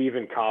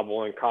 leaving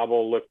Kabul, and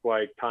Kabul looked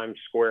like Times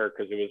Square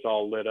because it was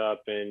all lit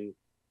up and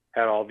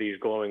had all these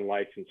glowing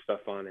lights and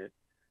stuff on it.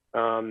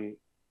 I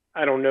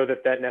don't know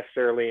that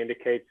necessarily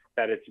indicates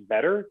that it's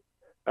better,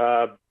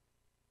 but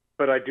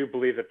I do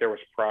believe that there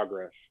was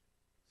progress.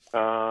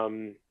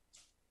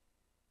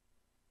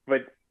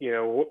 But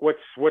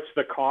what's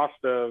the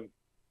cost of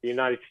the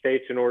United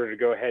States in order to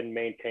go ahead and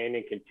maintain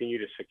and continue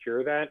to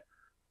secure that?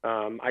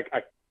 I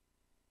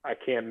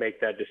can't make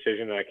that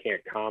decision, and I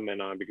can't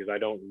comment on because I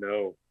don't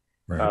know.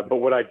 Right. But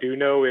what I do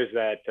know is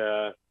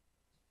that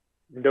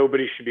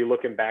nobody should be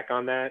looking back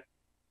on that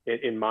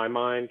in my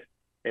mind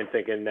and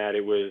thinking that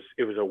it was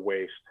a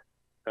waste.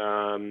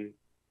 I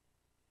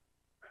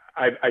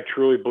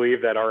truly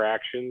believe that our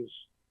actions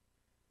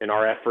and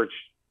our efforts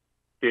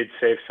did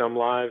save some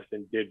lives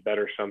and did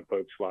better some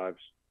folks' lives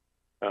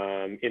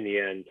in the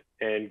end,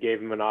 and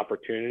gave them an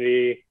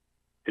opportunity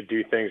to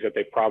do things that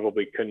they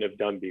probably couldn't have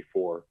done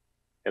before.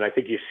 And I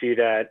think you see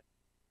that,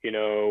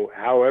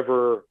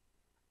 however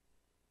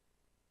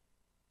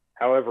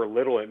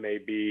little it may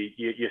be,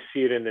 you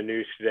see it in the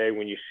news today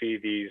when you see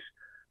these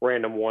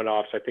random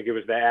one-offs. I think it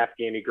was the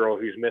Afghani girl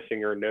who's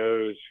missing her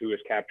nose who was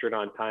captured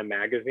on Time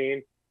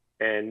magazine.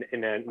 And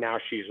then now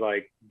she's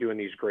like doing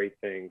these great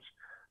things.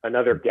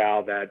 Another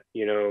gal that,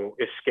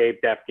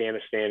 escaped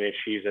Afghanistan and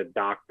she's a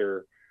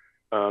doctor.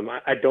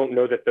 I don't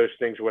know that those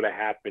things would have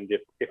happened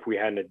if we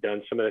hadn't have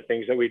done some of the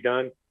things that we've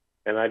done.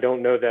 And I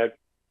don't know that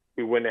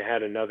we wouldn't have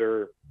had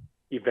another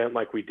event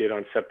like we did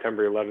on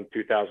September 11th,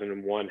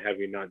 2001, had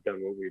we not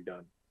done what we've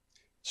done.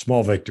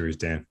 Small victories,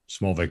 Dan.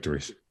 Small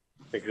victories.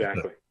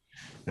 Exactly.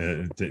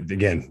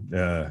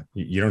 Again,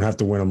 you don't have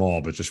to win them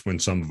all, but just win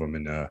some of them.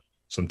 And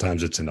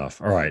sometimes it's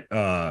enough. All right.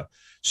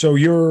 So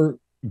you're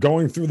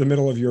going through the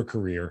middle of your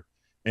career.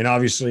 And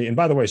obviously, and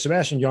by the way,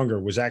 Sebastian Younger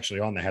was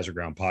actually on the Hazard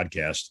Ground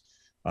podcast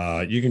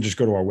You can just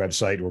go to our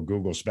website or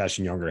Google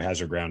Sebastian Younger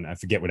Has a Ground. I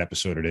forget what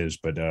episode it is,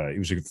 but it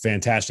was a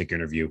fantastic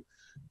interview.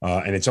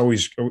 And it's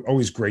always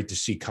great to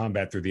see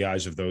combat through the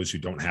eyes of those who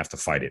don't have to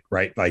fight it,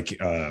 right? Like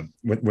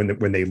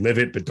when they live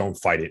it but don't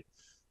fight it.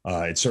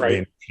 It's certainly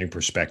an interesting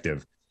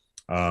perspective.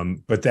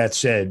 But that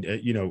said,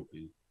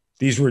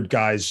 these were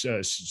guys,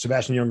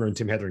 Sebastian Younger and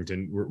Tim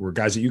Hetherington were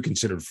guys that you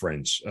considered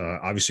friends,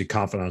 obviously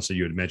confidants that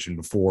you had mentioned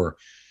before,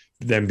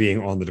 them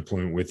being on the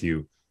deployment with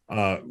you.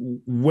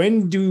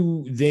 When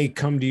do they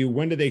come to you?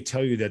 When do they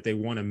tell you that they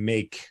want to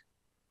make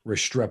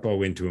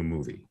Restrepo into a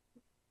movie?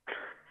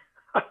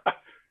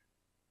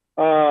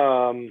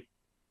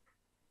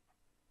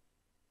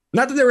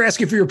 Not that they were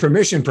asking for your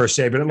permission per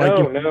se, but like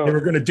they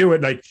were going to do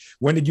it. Like,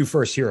 when did you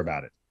first hear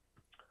about it?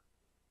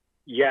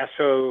 Yeah,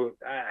 so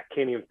I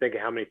can't even think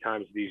of how many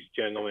times these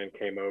gentlemen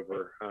came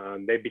over.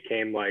 They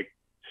became like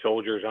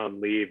soldiers on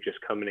leave, just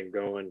coming and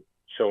going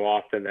so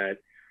often that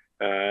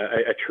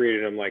I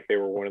treated them like they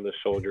were one of the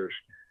soldiers.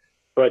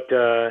 But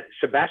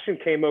Sebastian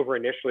came over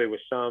initially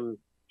with some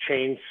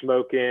chain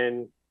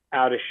smoking,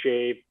 out of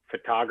shape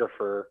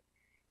photographer.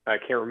 I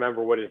can't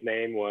remember what his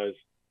name was.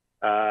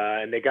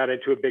 And they got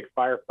into a big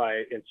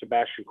firefight, and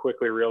Sebastian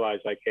quickly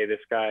realized, like, hey, this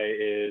guy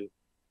is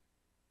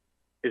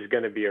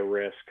going to be a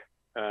risk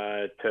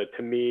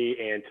to me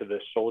and to the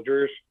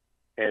soldiers.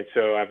 And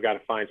so I've got to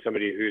find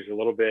somebody who's a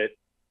little bit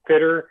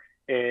fitter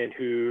and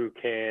who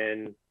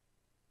can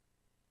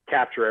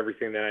capture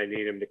everything that I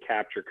need him to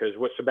capture. Because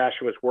what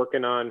Sebastian was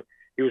working on,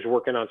 he was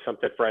working on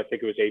something for, I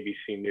think it was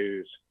ABC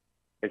News.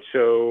 And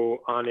so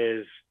on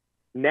his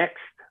next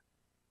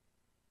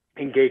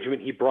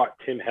engagement, he brought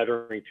Tim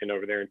Hetherington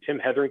over there. And Tim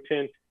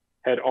Hetherington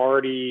had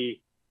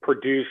already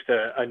produced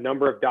a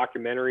number of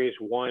documentaries,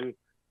 one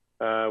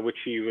which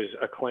he was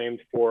acclaimed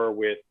for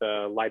with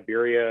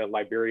Liberia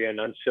and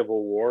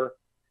Uncivil War.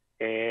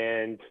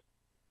 And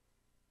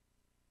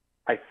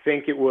I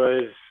think it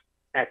was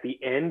at the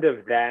end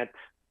of that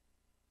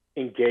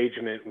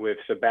engagement with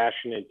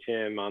Sebastian and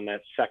Tim on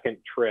that second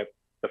trip,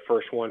 the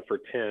first one for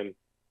Tim,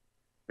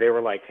 they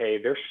were like,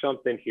 hey, there's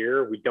something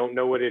here. We don't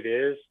know what it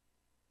is,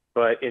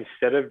 but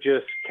instead of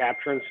just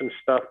capturing some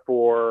stuff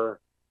for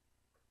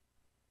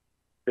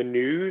the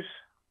news,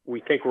 we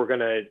think we're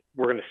gonna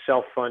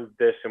self-fund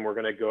this, and we're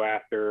gonna go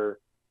after,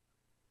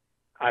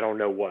 I don't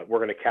know what. We're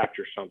gonna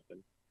capture something.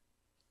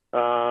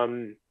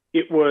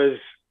 It was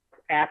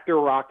after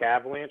Rock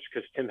Avalanche,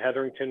 because Tim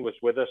Hetherington was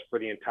with us for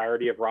the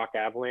entirety of Rock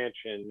Avalanche,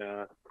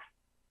 and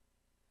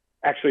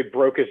actually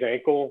broke his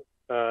ankle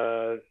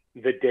the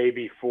day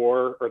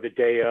before, or the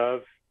day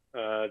of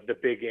the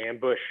big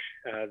ambush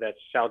that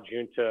Sal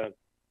Junta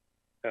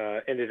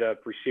ended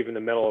up receiving the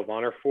Medal of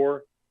Honor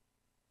for,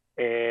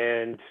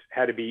 and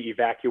had to be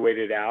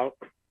evacuated out.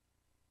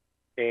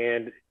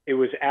 And it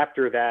was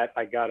after that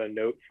I got a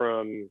note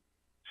from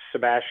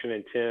Sebastian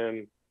and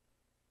Tim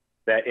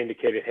that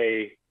indicated,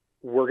 hey,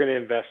 we're going to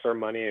invest our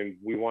money and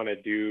we want to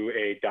do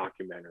a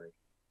documentary.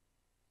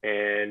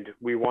 And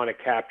we want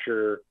to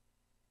capture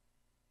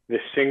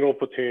this single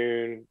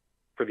platoon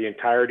for the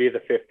entirety of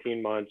the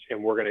 15 months,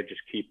 and we're going to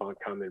just keep on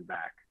coming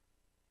back.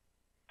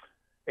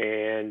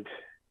 And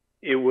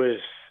it was,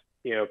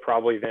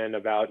 probably then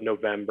about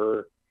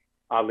November.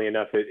 Oddly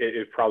enough,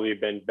 it probably had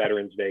been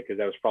Veterans Day, because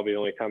that was probably the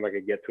only time I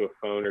could get to a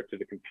phone or to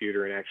the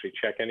computer and actually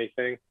check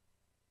anything.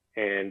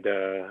 And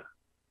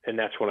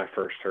that's when I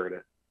first heard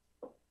it.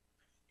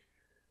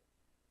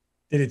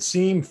 Did it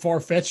seem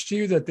far-fetched to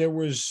you that there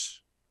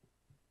was,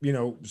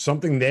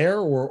 something there,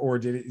 or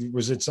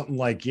was it something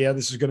like, yeah,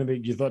 this is going to be,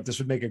 you thought this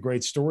would make a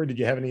great story? Did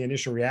you have any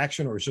initial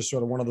reaction, or it's just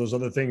sort of one of those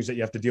other things that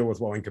you have to deal with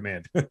while in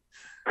command?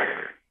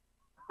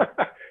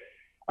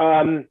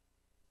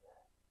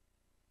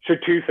 So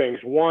two things.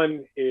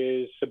 One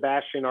is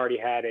Sebastian already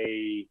had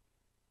a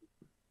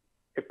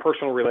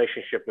personal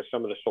relationship with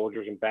some of the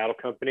soldiers in Battle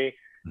Company,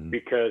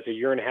 because a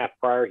year and a half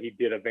prior, he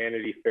did a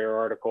Vanity Fair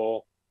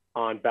article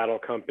on Battle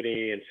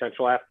Company in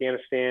Central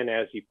Afghanistan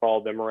as he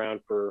followed them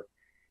around for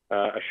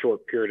a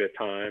short period of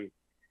time.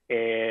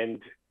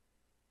 And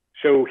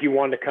so he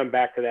wanted to come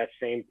back to that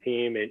same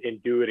team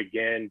and do it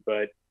again.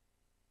 But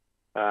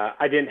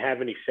I didn't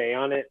have any say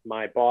on it.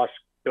 My boss,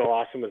 Bill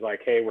Awesome, was like,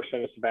 hey, we're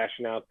sending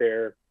Sebastian out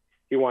there.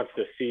 He wants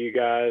to see you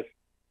guys.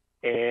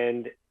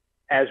 And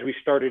as we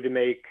started to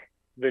make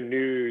the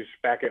news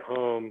back at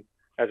home,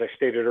 as I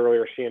stated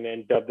earlier,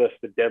 CNN dubbed us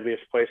the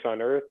deadliest place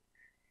on earth.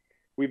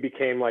 We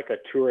became like a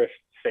tourist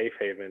safe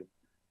haven.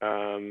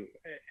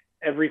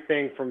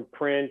 Everything from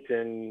print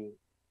and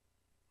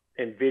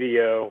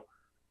video,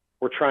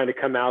 we're trying to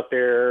come out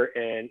there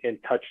and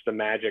touch the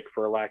magic,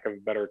 for lack of a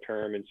better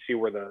term, and see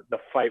where the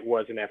fight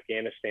was in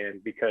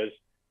Afghanistan, because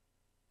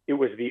it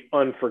was the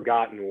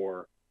unforgotten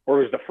war, or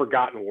it was the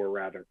forgotten war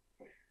rather.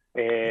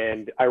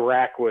 And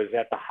Iraq was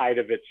at the height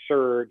of its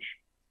surge,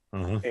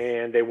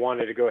 and they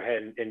wanted to go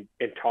ahead and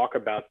talk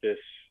about this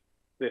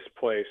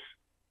place.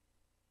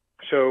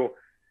 So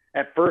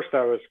at first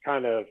I was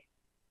kind of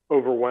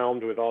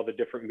overwhelmed with all the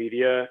different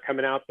media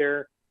coming out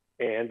there,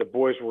 and the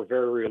boys were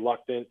very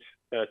reluctant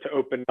to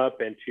open up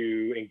and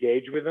to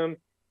engage with them.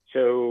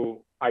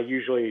 So I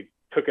usually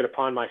took it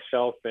upon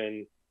myself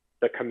and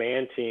the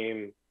command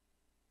team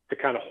to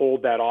kind of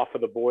hold that off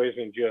of the boys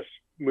and just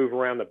move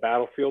around the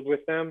battlefield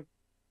with them.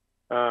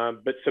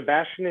 But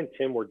Sebastian and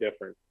Tim were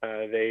different.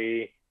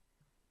 They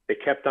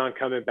kept on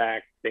coming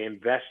back. They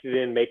invested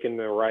in making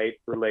the right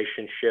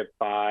relationship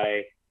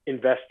by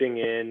investing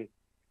in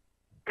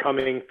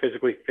coming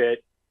physically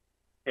fit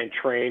and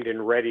trained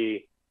and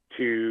ready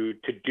to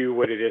do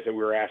what it is that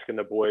we were asking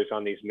the boys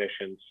on these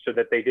missions, so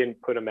that they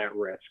didn't put them at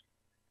risk.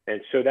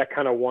 And so that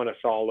kind of won us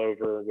all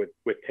over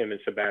with Tim and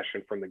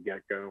Sebastian from the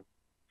get-go.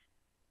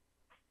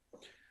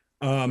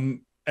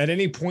 At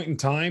any point in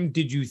time,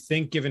 did you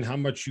think, given how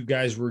much you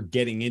guys were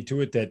getting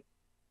into it, that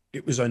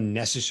it was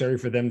unnecessary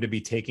for them to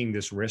be taking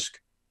this risk?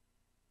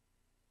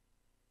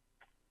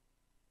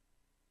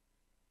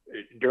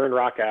 During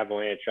Rock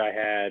Avalanche, I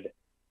had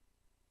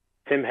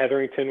Tim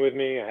Hetherington with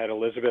me. I had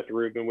Elizabeth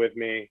Rubin with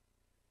me.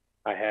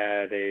 I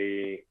had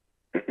a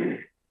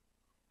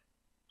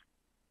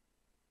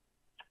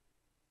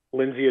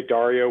Lindsay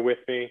Adario with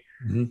me,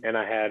 and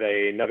I had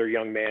another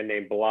young man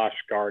named Balash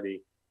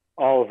Gardy.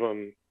 All of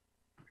them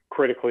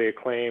critically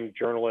acclaimed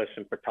journalists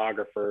and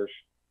photographers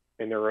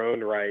in their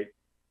own right.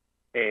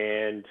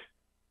 And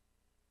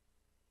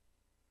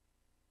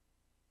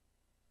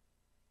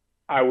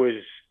I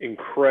was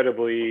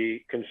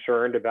incredibly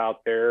concerned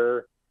about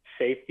their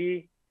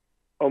safety,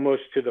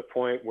 almost to the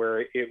point where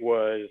it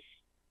was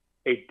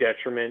a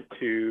detriment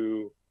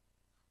to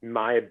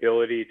my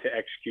ability to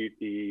execute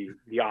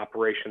the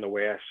operation the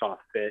way I saw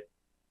fit,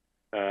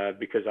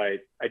 because I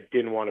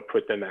didn't want to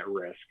put them at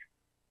risk,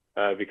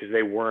 because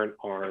they weren't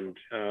armed,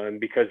 and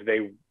because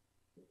they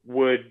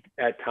would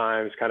at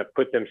times kind of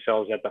put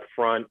themselves at the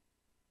front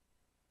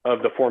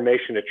of the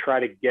formation to try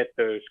to get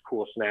those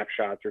cool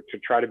snapshots, or to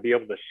try to be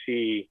able to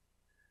see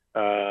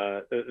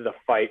the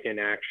fight in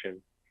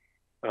action.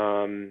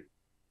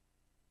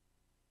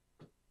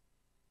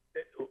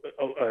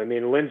 I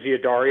mean, Lindsay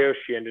Adario,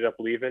 she ended up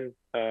leaving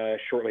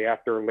shortly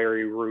after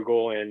Larry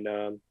Rugel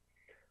and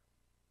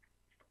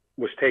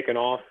was taken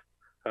off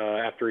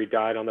after he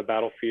died on the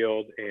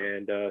battlefield,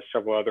 and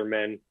several other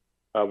men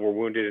were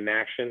wounded in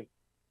action.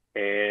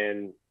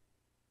 And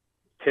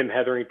Tim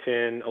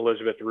Hetherington,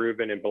 Elizabeth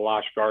Rubin, and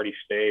Balash Gardy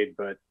stayed,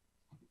 but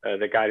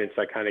the guidance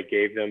I kind of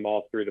gave them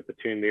all through the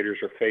platoon leaders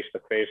or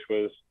face-to-face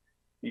was,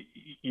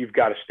 you've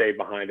got to stay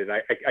behind it.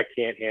 I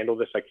can't handle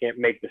this. I can't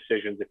make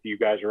decisions if you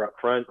guys are up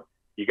front.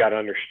 You got to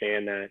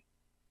understand that.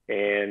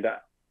 And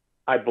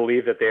I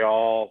believe that they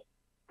all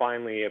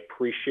finally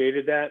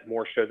appreciated that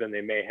more so than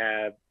they may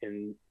have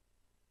in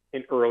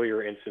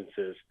earlier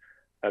instances,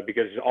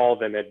 because all of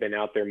them had been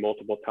out there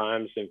multiple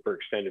times and for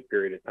extended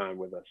period of time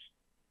with us.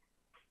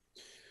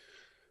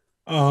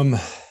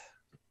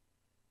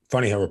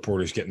 Funny how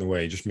reporters get in the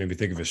way. Just made me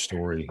think of a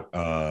story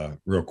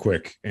real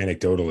quick,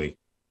 anecdotally.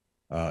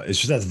 It's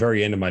just at the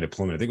very end of my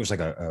deployment. I think it was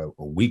like a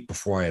week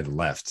before I had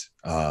left.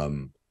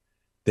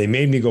 They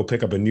made me go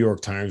pick up a New York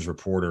Times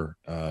reporter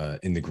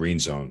in the green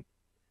zone.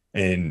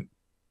 And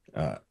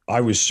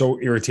I was so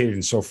irritated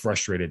and so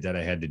frustrated that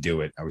I had to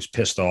do it. I was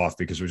pissed off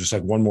because it was just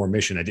like one more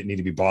mission I didn't need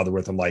to be bothered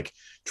with. I'm like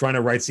trying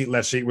to right seat,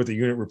 left seat with the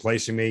unit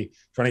replacing me,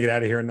 trying to get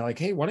out of here. And they're like,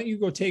 hey, why don't you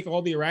go take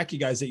all the Iraqi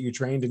guys that you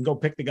trained and go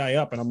pick the guy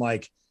up? And I'm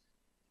like,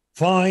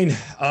 fine.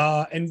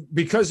 And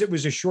because it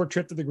was a short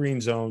trip to the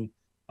green zone,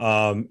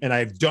 and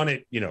I've done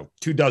it,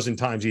 24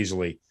 times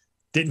easily,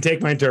 didn't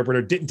take my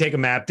interpreter, didn't take a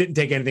map, didn't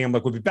take anything. I'm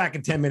like, we'll be back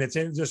in 10 minutes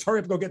and just hurry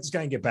up, go get this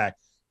guy and get back.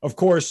 Of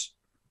course,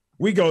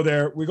 we go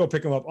there, we go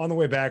pick him up. On the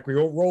way back, we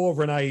roll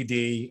over an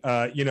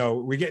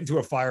IED, we get into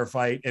a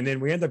firefight, and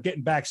then we end up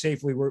getting back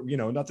safely where,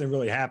 nothing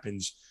really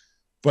happens.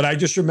 But I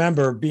just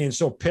remember being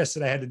so pissed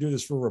that I had to do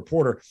this for a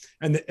reporter.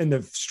 And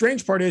the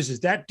strange part is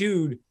that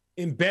dude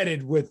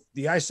embedded with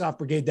the ISOF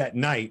brigade that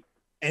night,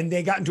 and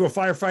they got into a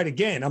firefight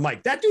again. I'm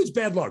like, that dude's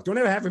bad luck. Don't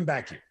ever have him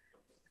back here.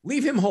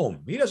 Leave him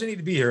home. He doesn't need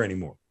to be here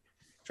anymore.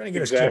 Trying to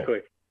get us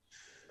killed.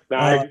 No,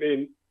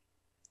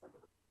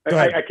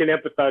 I can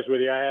empathize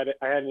with you. I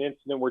had an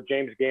incident where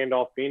James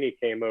Gandolfini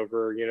came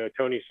over,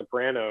 Tony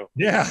Soprano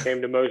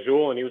came to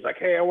Mosul, and he was like,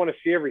 hey, I want to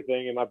see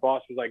everything. And my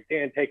boss was like,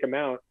 Dan, take him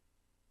out.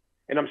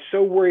 And I'm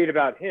so worried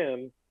about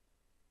him.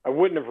 I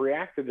wouldn't have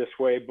reacted this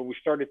way, but we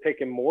started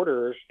taking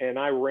mortars, and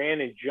I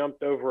ran and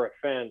jumped over a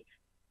fence.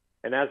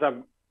 And as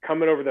I'm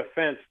coming over the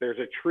fence, there's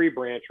a tree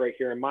branch right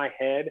here in my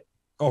head.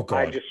 Oh,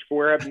 God. I just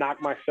square up, knock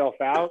myself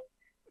out.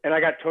 And I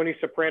got Tony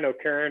Soprano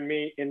carrying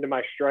me into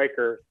my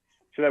striker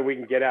so that we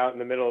can get out in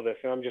the middle of this.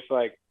 And I'm just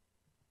like,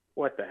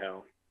 what the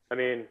hell? I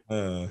mean,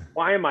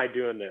 why am I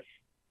doing this?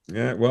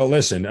 Yeah. Well,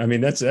 listen, I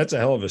mean, that's a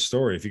hell of a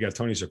story. If you got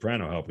Tony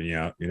Soprano helping you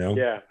out,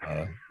 Yeah.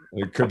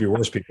 It could be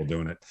worse people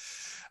doing it.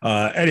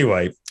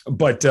 Anyway,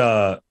 but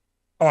all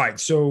right.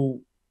 So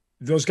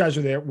those guys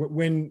are there.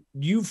 When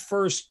you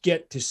first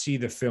get to see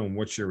the film,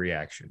 what's your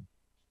reaction?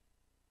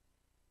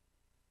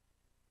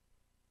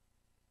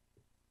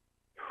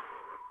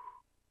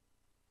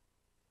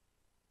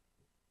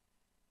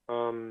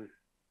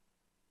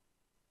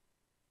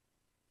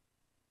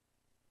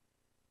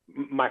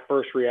 My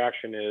first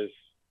reaction is,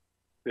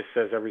 this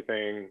says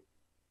everything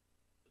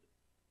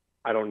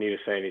I don't need to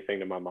say anything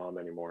to my mom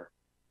anymore.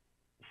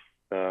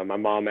 My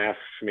mom asks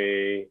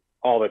me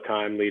all the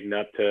time leading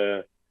up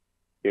to,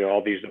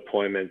 all these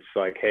deployments,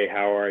 like, hey,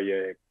 how are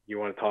you? You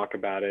want to talk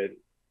about it,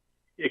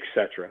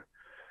 etc.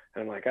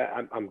 And I'm like,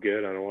 I'm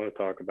good. I don't want to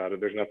talk about it.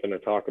 There's nothing to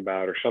talk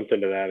about, or something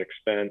to that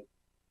extent.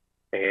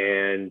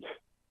 And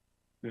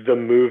the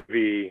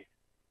movie,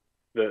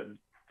 the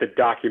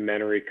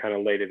documentary kind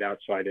of laid it out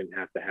so I didn't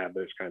have to have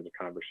those kinds of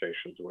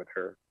conversations with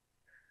her.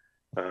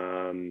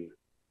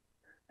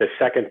 The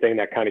second thing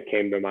that kind of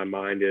came to my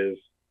mind is,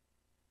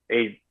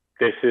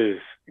 this is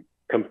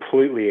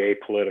completely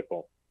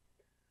apolitical.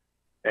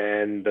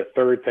 And the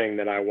third thing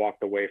that I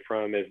walked away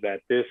from is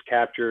that this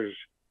captures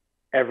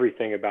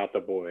everything about the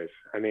boys.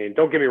 I mean,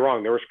 don't get me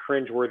wrong, there was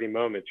cringeworthy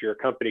moments. You're a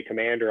company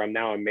commander. I'm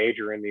now a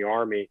major in the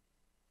Army,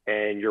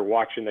 and you're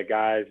watching the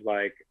guys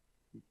like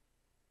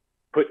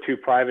put two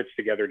privates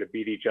together to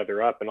beat each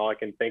other up. And all I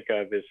can think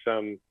of is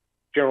some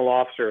general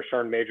officer or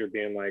sergeant major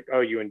being like,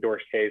 oh, you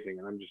endorsed tasing.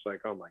 And I'm just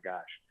like, oh my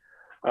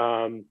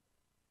gosh.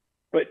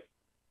 But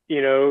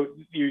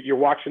you're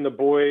watching the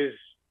boys.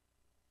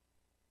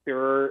 There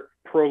are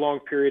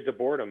prolonged periods of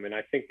boredom. And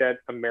I think that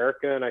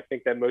America, and I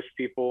think that most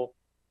people,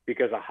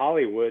 because of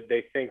Hollywood,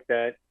 they think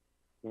that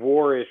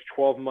war is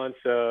 12 months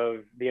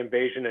of the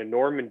invasion of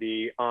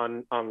Normandy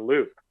on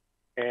loop.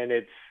 And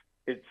it's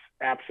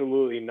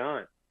absolutely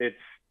not. It's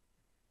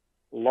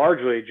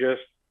largely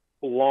just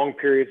long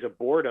periods of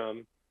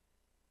boredom,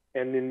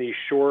 and then these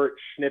short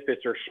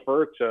snippets or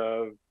spurts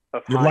of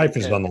your life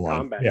is on the line.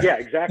 Combat. Yeah,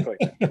 exactly.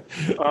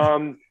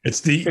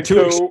 It's the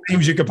two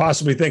extremes you could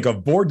possibly think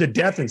of: bored to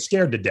death and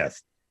scared to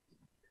death.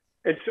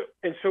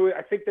 And so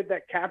I think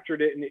that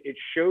captured it, and it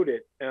showed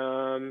it,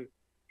 and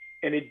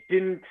it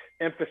didn't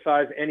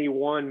emphasize any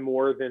one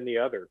more than the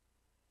other,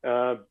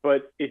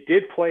 but it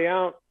did play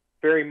out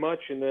very much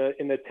in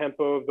the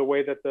tempo of the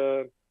way that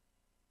the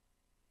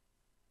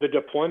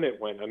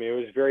deployment went. I mean, it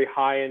was very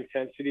high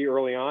intensity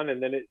early on,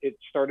 and then it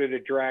started to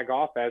drag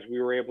off as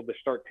we were able to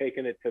start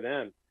taking it to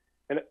them.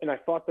 And I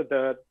thought that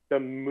the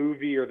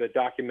movie or the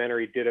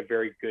documentary did a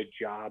very good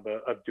job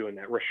of doing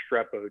that.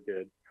 Restrepo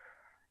did.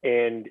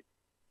 And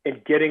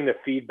getting the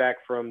feedback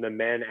from the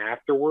men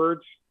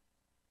afterwards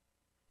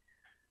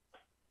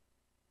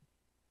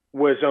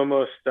was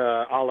almost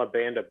a la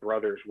Band of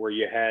Brothers, where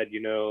you had,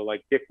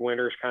 like Dick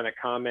Winters kind of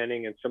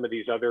commenting, and some of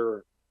these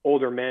other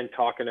older men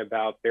talking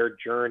about their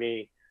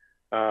journey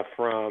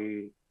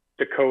from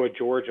Toccoa,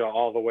 Georgia,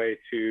 all the way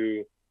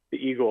to the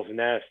Eagle's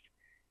Nest.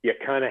 You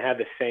kind of had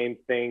the same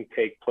thing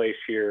take place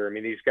here. I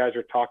mean, these guys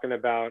are talking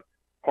about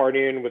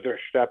partying with their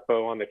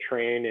Restrepo on the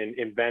train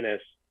in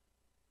Venice,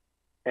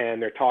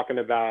 and they're talking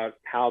about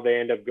how they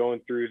end up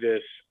going through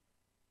this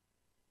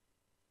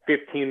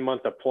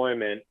 15-month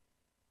deployment,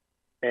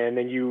 and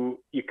then you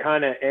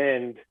kind of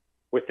end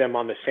with them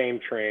on the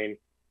same train,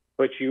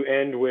 but you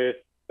end with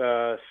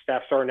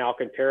Staff Sergeant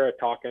Alcantara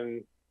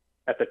talking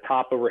at the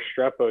top of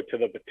Restrepo to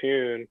the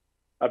platoon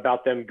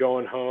about them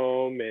going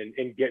home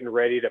and getting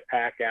ready to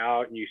pack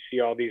out. And you see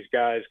all these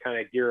guys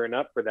kind of gearing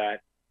up for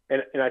that.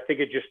 And I think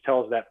it just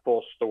tells that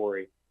full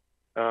story.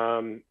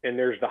 And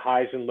there's the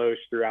highs and lows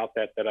throughout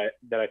that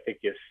I think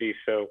you see.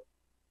 So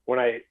when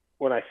I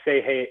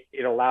say, hey,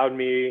 it allowed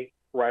me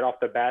right off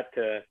the bat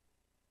to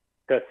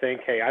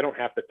think, hey, I don't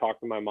have to talk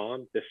to my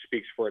mom. This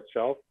speaks for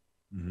itself.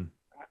 Mm-hmm.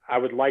 I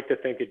would like to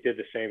think it did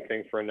the same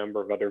thing for a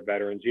number of other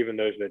veterans, even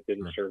those that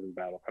didn't serve in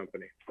battle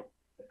company.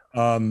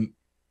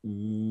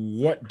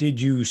 What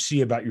did you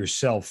see about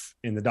yourself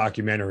in the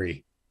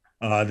documentary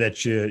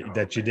that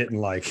you didn't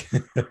like?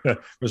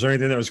 Was there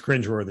anything that was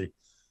cringeworthy?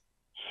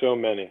 So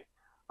many.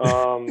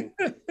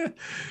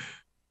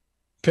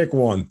 Pick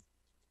one.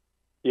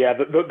 Yeah,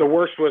 the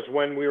worst was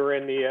when we were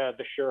in the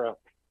Shura,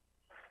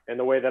 and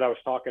the way that I was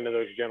talking to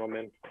those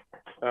gentlemen.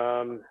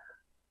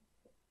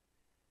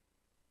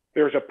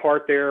 There's a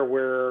part there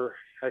where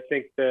I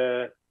think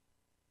the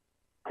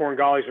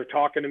Korengalis are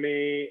talking to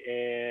me,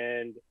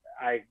 and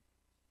I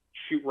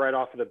shoot right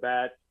off of the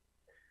bat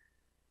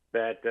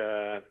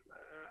that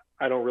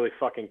I don't really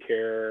fucking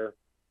care,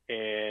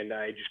 and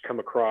I just come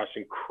across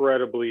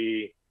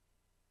incredibly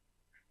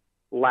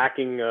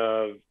lacking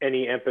of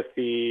any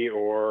empathy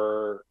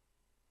or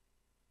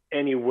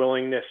any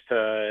willingness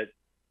to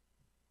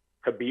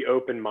be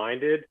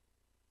open-minded,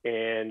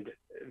 and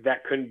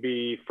that couldn't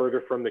be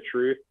further from the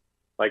truth.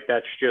 Like,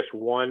 that's just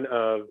one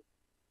of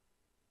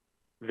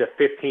the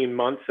 15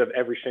 months of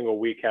every single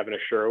week having a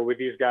show with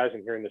these guys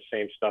and hearing the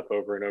same stuff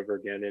over and over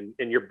again.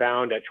 And you're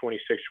bound at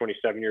 26,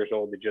 27 years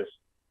old to just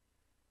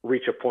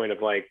reach a point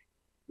of like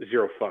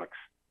zero fucks.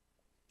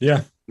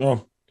 Yeah,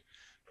 no,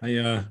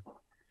 I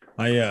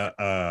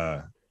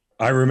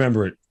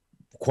remember it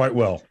quite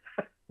well.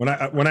 When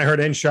I heard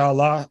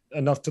Inshallah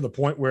enough to the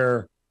point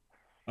where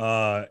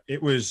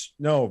it was,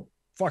 no,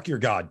 fuck your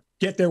God.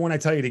 Get there when I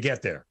tell you to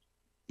get there.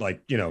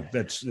 Like,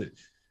 that's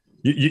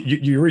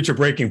you reach a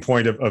breaking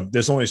point of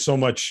there's only so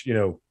much,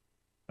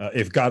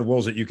 if God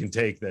wills it, you can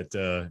take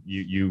that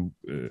you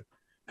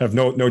have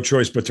no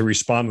choice but to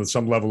respond with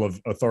some level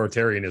of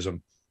authoritarianism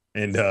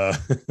and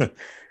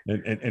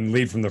and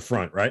lead from the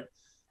front. Right.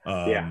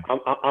 Yeah,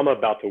 I'm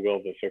about to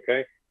will this.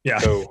 Okay. Yeah.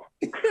 So,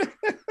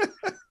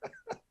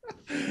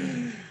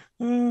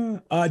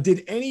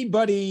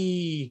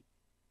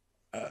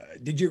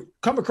 did you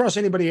come across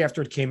anybody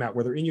after it came out,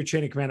 whether in your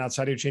chain of command,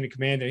 outside of your chain of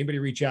command, anybody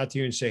reach out to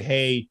you and say,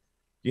 hey,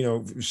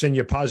 send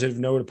you a positive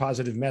note, a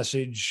positive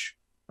message,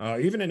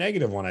 even a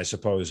negative one, I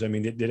suppose? I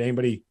mean, did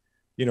anybody,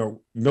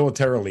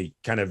 militarily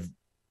kind of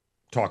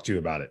talk to you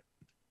about it?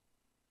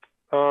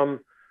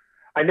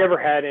 I never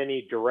had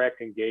any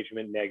direct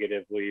engagement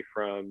negatively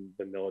from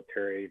the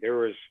military. There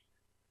was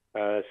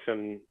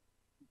some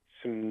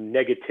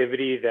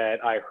negativity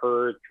that I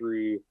heard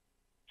through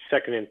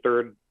second and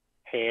third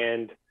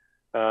hand,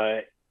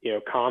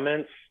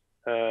 comments,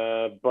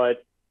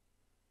 but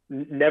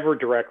never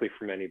directly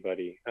from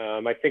anybody.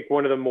 I think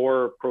one of the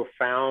more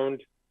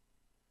profound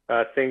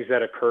things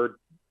that occurred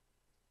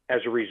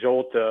as a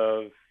result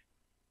of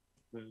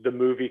the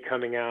movie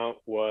coming out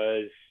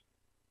was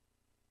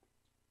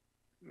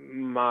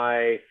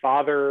my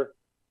father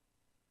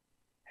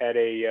had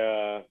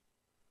a,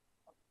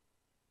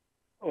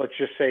 let's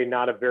just say,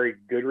 not a very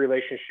good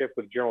relationship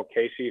with General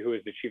Casey, who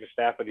was the chief of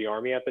staff of the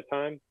Army at the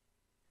time.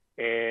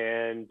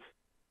 And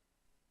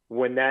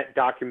when that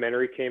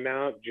documentary came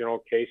out,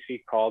 General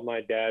Casey called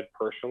my dad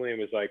personally and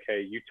was like,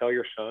 hey, you tell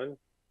your son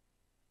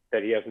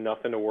that he has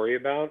nothing to worry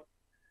about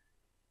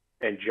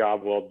and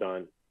job well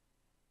done.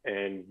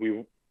 And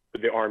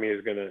the Army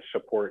is going to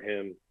support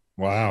him.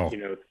 Wow.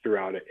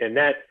 Throughout it. And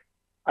that,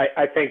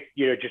 I think,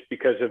 just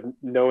because of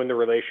knowing the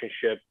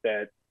relationship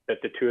that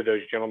the two of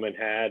those gentlemen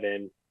had,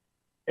 and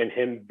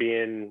him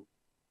being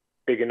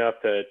big enough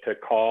to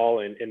call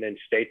and then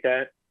state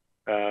that,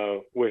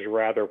 was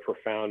rather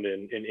profound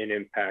and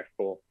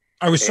impactful.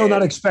 I was so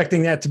not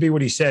expecting that to be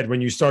what he said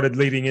when you started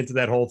leading into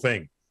that whole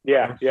thing.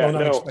 Yeah.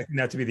 Not expecting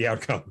that to be the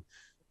outcome.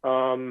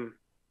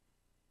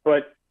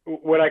 But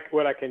what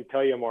I can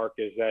tell you, Mark,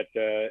 is that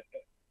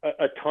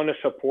a ton of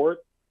support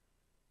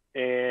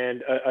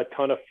and a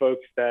ton of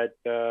folks that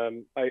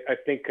I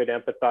think could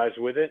empathize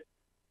with it.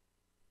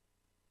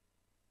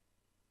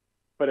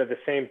 But at the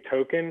same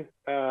token,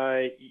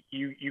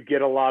 you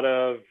get a lot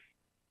of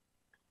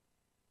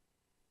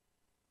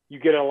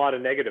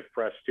negative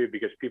press too,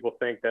 because people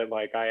think that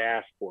like I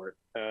asked for it.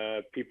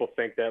 People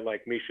think that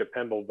like Misha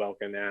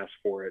Pemble-Belkin asked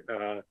for it,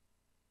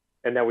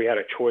 and that we had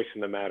a choice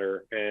in the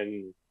matter.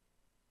 And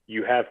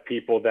you have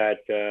people that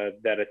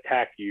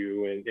attack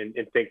you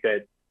and think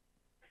that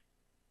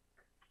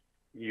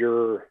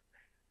you're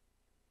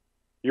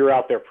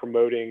out there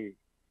promoting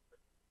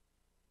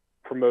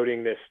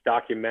this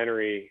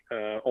documentary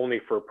only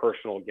for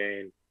personal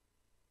gain.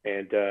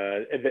 And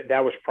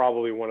that was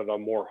probably one of the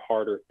more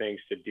harder things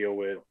to deal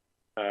with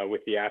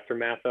the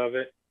aftermath of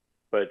it,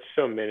 but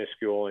so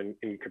minuscule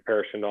in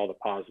comparison to all the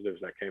positives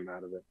that came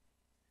out of it.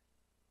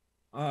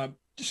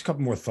 Just a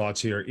couple more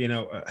thoughts here.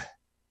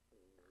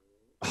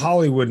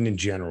 Hollywood in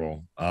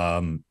general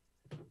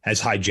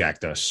has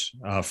hijacked us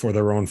for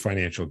their own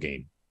financial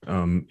gain.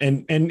 And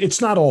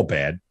it's not all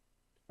bad.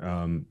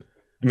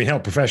 Hell,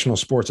 professional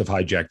sports have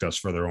hijacked us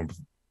for their own,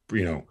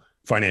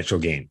 financial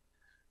gain.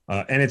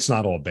 And it's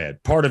not all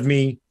bad. Part of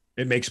me,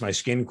 it makes my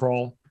skin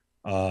crawl.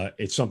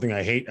 It's something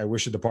I hate. I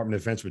wish the Department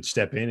of Defense would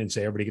step in and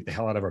say, everybody get the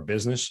hell out of our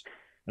business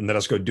and let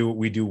us go do what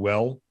we do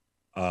well.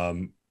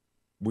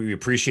 We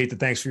appreciate the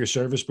thanks for your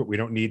service, but we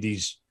don't need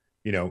these,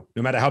 no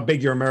matter how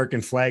big your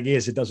American flag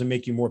is, it doesn't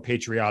make you more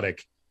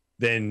patriotic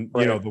than,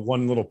 the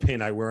one little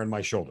pin I wear on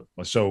my shoulder.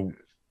 So,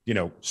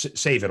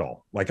 save it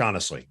all. Like,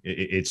 honestly,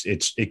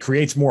 it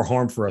creates more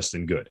harm for us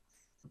than good.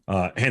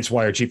 Hence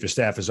why our chief of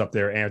staff is up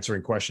there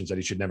answering questions that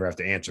he should never have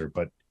to answer,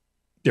 but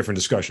different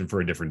discussion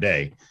for a different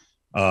day.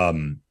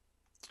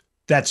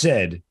 That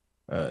said,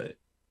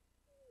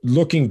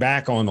 looking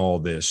back on all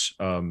this,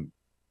 do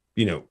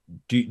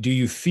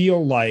you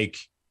feel like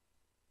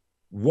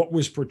what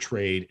was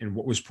portrayed and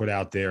what was put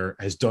out there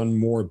has done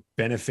more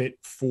benefit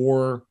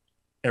for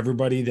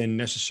everybody than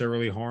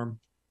necessarily harm?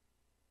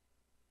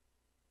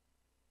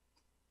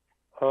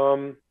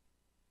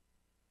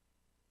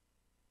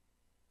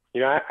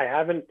 I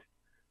haven't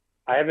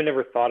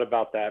ever thought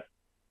about that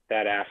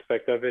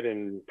aspect of it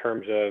in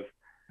terms of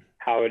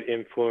how it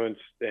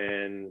influenced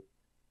and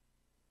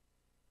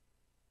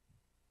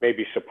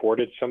maybe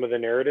supported some of the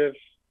narratives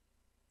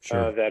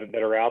that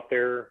are out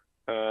there,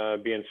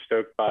 being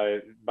stoked by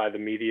the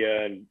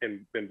media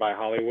and by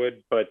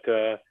Hollywood. But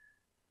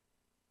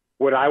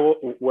what I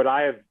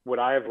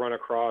have run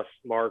across,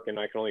 Mark, and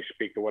I can only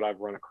speak to what I've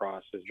run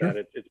across, is that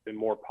it's been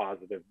more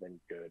positive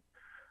than good.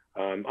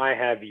 I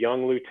have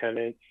young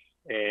lieutenants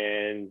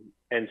and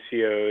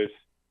NCOs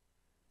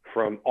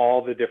from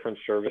all the different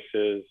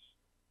services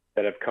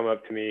that have come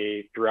up to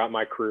me throughout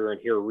my career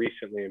and here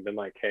recently and been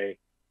like, hey,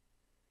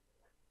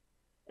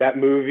 that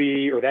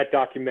movie or that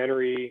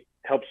documentary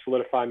helped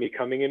solidify me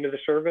coming into the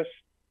service.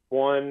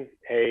 One,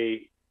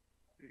 hey,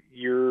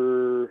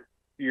 your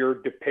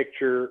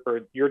depiction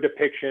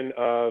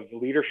of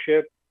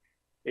leadership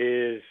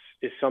is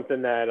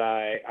something that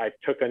I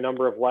took a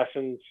number of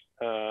lessons,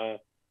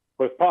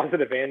 both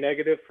positive and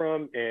negative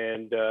from,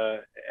 and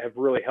have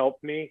really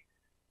helped me.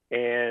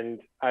 And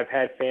I've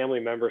had family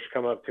members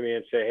come up to me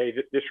and say, hey,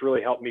 this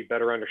really helped me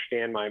better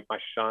understand my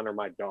son or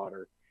my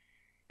daughter.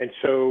 And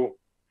so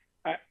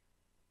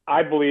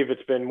I believe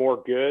it's been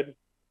more good.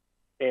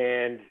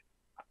 And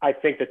I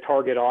think the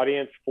target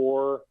audience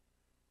for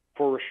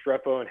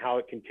Restrepo and how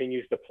it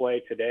continues to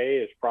play today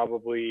is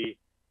probably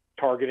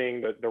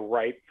targeting the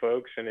right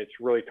folks. And it's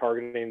really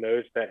targeting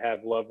those that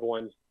have loved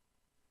ones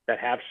that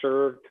have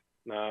served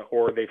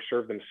or they've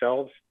served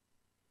themselves.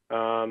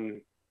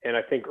 And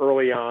I think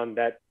early on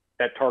that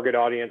target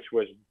audience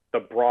was the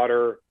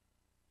broader,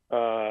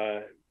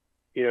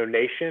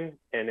 nation.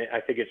 And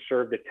I think it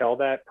served to tell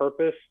that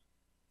purpose.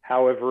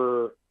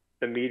 However,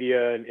 the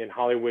media in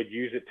Hollywood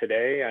use it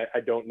today. I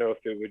don't know if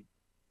it would,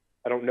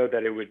 I don't know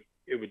that it would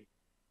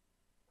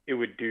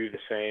do the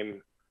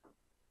same,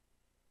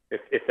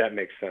 if that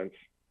makes sense.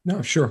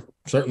 No, sure.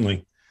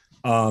 Certainly.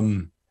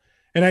 And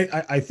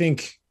I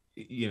think,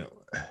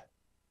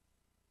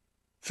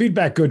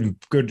 feedback, good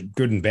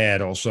and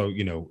bad. Also,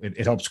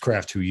 it helps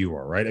craft who you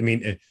are, right? I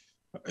mean,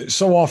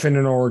 so often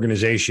in our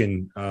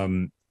organization,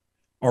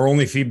 our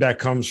only feedback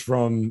comes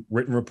from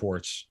written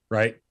reports,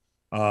 right?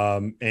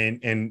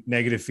 And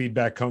negative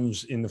feedback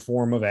comes in the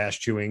form of ass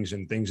chewings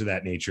and things of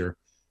that nature.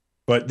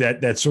 But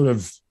that sort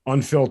of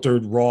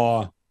unfiltered,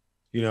 raw,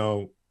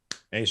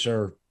 hey,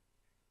 sir,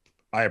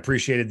 I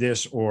appreciated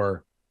this,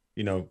 or,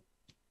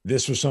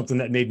 this was something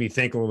that made me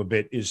think a little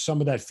bit, is some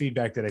of that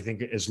feedback that I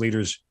think as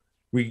leaders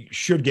we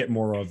should get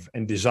more of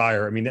and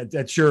desire. I mean,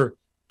 that's your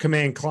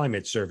command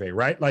climate survey,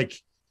 right? Like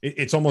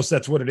it's almost,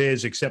 that's what it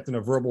is, except in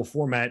a verbal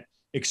format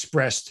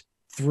expressed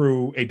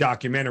through a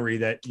documentary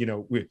that,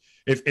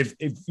 if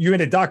you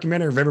had a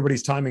documentary of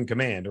everybody's time in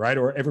command, right,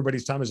 or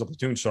everybody's time as a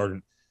platoon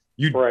sergeant,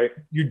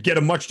 you'd get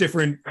a much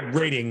different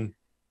rating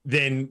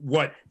than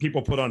what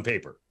people put on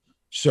paper.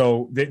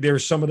 So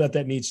there's some of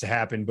that needs to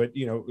happen. But,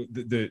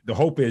 the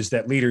hope is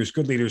that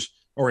good leaders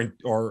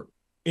are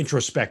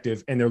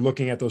introspective and they're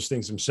looking at those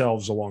things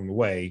themselves along the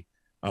way.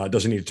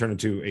 Doesn't need to turn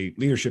into a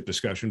leadership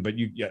discussion, but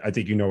I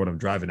think what I'm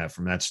driving at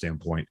from that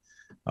standpoint.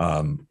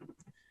 I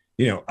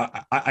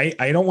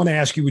don't want to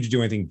ask you, would you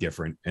do anything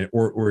different,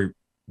 or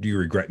do you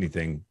regret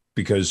anything?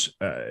 Because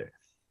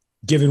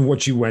given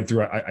what you went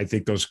through, I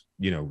think those,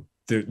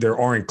 there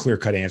aren't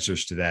clear-cut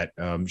answers to that.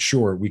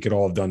 Sure, we could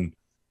all have done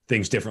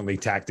things differently,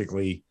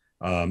 tactically,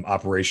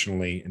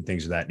 operationally, and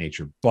things of that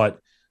nature. But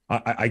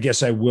I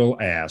guess I will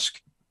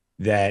ask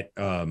that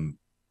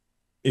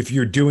if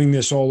you're doing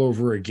this all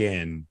over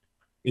again,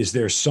 is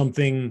there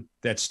something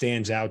that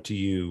stands out to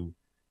you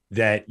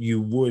that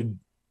you would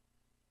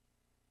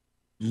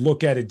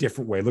look at a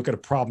different way, look at a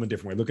problem a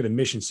different way, look at a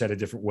mission set a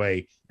different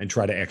way, and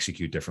try to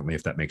execute differently,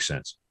 if that makes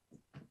sense?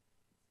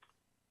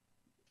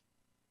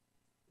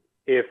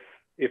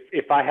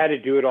 If I had to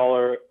do it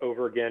all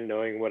over again,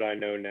 knowing what I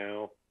know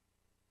now,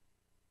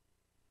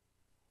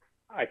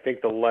 I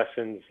think the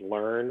lessons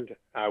learned,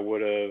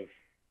 the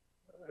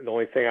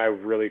only thing I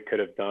really could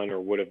have done or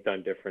would have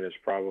done different is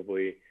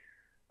probably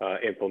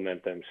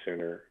implement them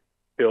sooner,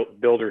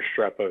 build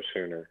Restrepo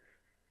sooner.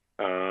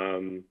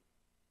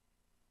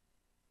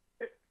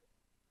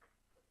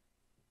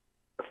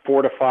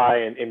 Fortify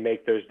and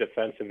make those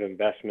defensive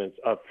investments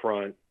up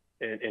front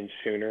and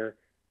sooner.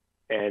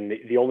 And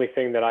the only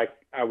thing that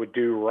I would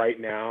do right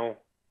now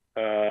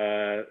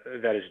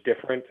that is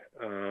different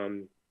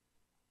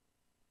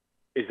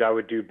is I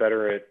would do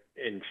better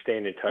in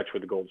staying in touch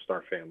with the Gold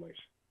Star families.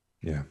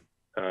 Yeah.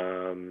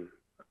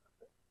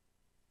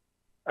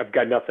 I've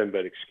got nothing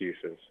but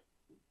excuses.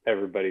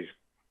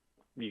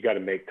 You got to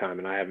make time,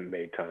 and I haven't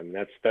made time.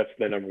 That's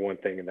the number one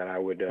thing that I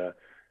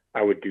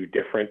would do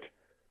different.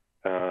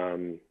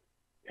 And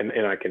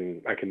I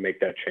can make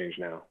that change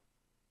now.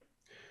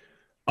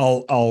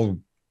 I'll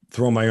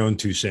throw my own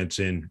 2 cents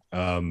in.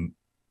 The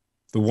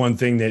one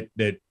thing that,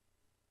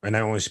 and I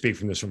only speak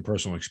from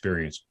personal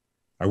experience,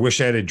 I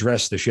wish I had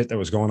addressed the shit that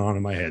was going on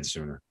in my head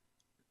sooner.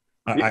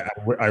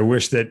 I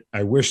wish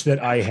that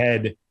I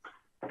had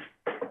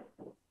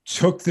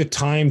took the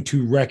time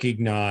to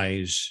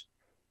recognize,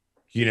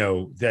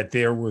 that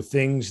there were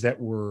things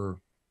that were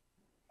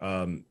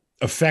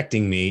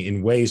affecting me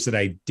in ways that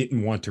I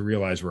didn't want to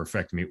realize were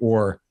affecting me.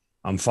 Or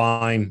I'm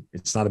fine,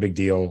 it's not a big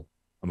deal,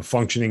 I'm a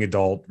functioning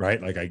adult,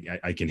 right? Like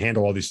I can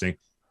handle all these things.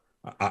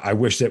 I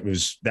wish that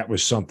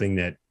was something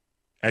that,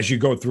 as you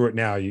go through it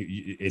now,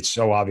 it's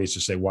so obvious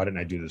to say, why didn't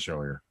I do this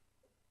earlier?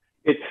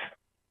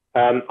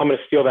 I'm going to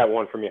steal that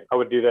one from you. I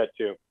would do that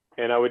too.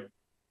 And I would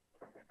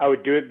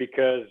do it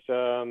because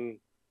I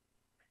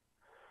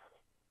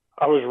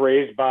was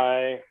raised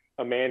by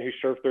a man who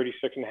served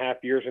 36 and a half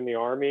years in the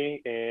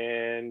Army.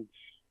 And,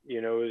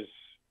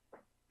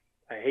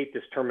 I hate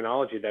this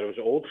terminology that it was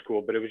old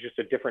school, but it was just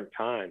a different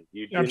time.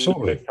 You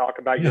didn't talk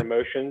about your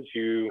emotions.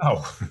 You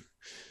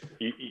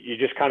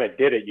just kind of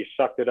did it. You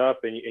sucked it up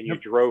and you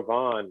drove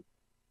on.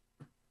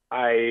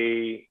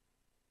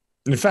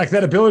 In fact,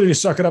 that ability to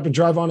suck it up and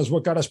drive on is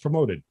what got us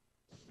promoted.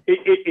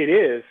 It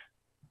is.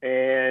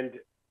 And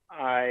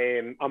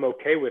I'm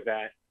okay with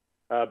that.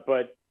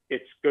 But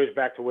it goes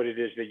back to what it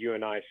is that you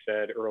and I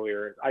said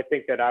earlier. I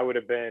think that I would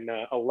have been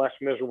a less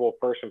miserable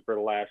person for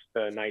the last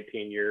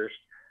 19 years.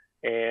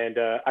 And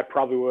I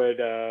probably would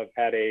have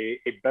had a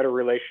better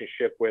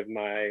relationship with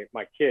my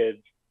kids.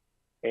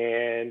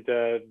 And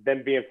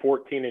them being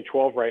 14 and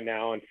 12 right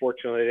now,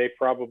 unfortunately, they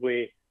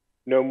probably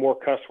know more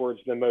cuss words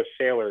than most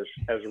sailors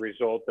as a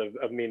result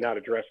of me not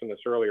addressing this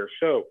earlier.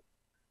 So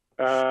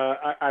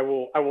I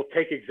will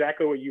take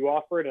exactly what you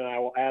offered, and I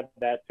will add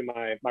that to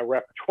my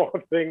repertoire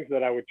of things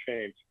that I would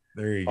change.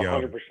 There you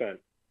 100%. go.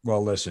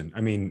 Well, listen, I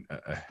mean,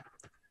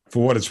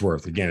 for what it's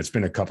worth, again, it's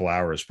been a couple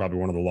hours, probably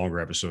one of the longer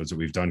episodes that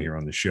we've done here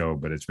on the show,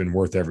 but it's been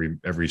worth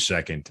every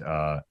second.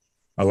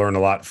 I learned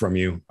a lot from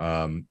you,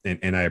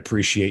 and I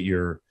appreciate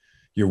your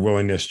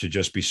willingness to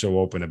just be so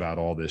open about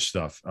all this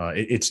stuff.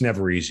 It's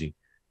never easy.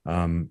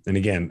 And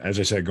again, as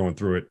I said, going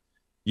through it,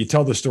 you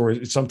tell the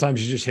story.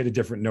 Sometimes you just hit a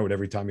different note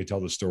every time you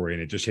tell the story,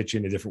 and it just hits you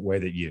in a different way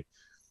that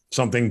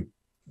something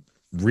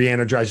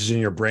re-energizes in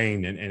your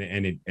brain,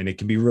 and it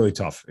can be really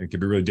tough. It can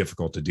be really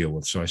difficult to deal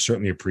with. So I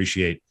certainly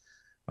appreciate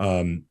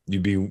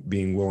you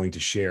being willing to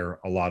share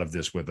a lot of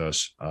this with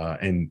us.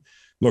 And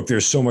look,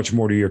 there's so much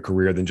more to your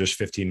career than just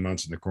 15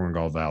 months in the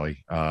Korengal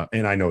Valley.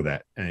 And I know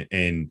that,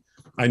 and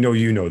I know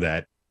you know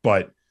that,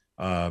 but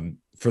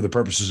for the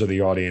purposes of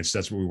the audience,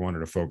 that's what we wanted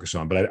to focus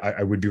on. But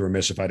I would be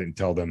remiss if I didn't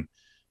tell them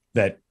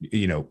that,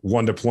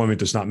 one deployment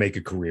does not make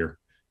a career.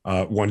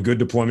 One good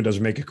deployment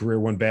doesn't make a career.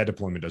 One bad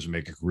deployment doesn't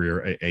make a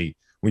career.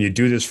 When you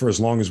do this for as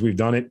long as we've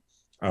done it,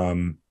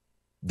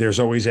 there's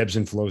always ebbs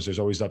and flows. There's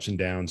always ups and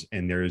downs,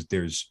 and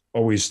there's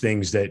always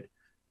things that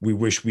we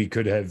wish we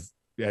could have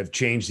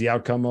changed the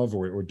outcome of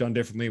or done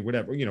differently,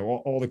 whatever.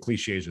 All the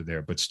cliches are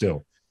there, but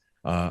still,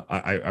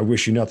 I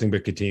wish you nothing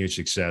but continued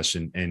success,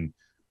 and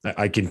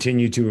I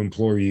continue to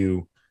implore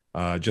you,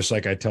 just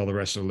like I tell the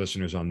rest of the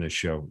listeners on this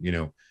show.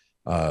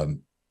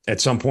 At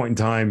some point in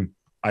time,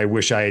 I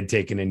wish I had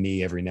taken a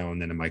knee every now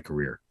and then in my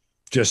career.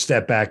 Just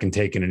step back and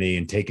taken a knee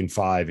and taken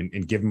 5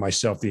 and given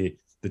myself the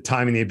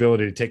time and the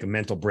ability to take a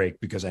mental break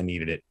because I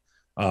needed it,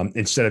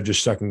 instead of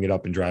just sucking it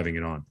up and driving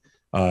it on.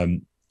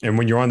 And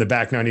when you're on the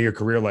back nine of your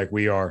career like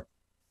we are,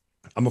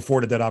 I'm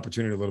afforded that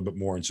opportunity a little bit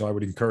more. And so I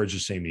would encourage the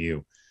same to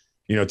you.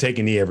 Take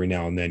a knee every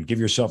now and then. Give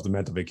yourself the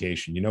mental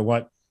vacation. You know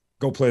what?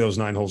 Go play those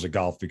 9 holes of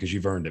golf because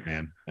you've earned it,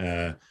 man.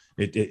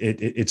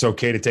 It's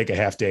okay to take a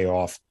half day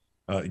off.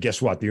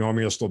 Guess what? The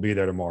Army will still be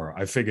there tomorrow.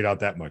 I figured out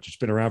that much. It's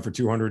been around for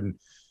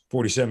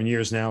 247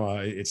 years now.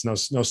 It's no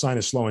sign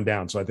of slowing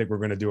down. So I think we're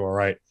going to do all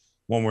right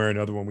one way or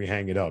another when we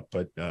hang it up.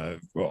 But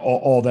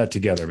all that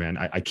together, man,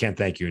 I can't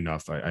thank you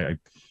enough. I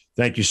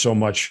thank you so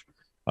much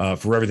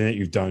for everything that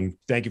you've done.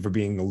 Thank you for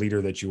being the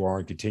leader that you are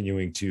and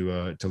continuing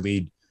to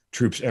lead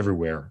troops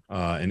everywhere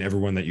and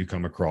everyone that you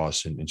come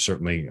across. And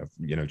certainly,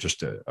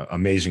 just an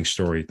amazing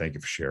story. Thank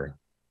you for sharing.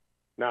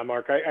 No,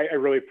 Mark, I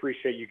really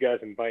appreciate you guys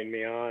inviting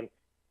me on.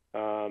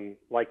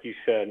 Like you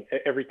said,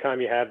 every time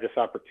you have this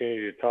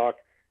opportunity to talk,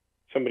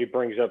 somebody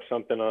brings up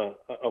something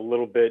a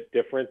little bit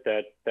different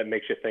that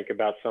makes you think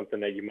about something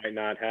that you might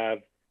not have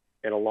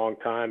in a long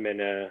time,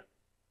 and it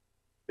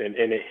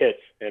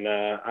hits. And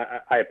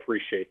I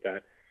appreciate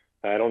that.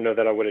 I don't know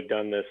that I would have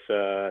done this,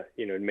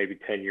 maybe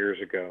 10 years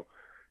ago.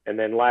 And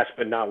then last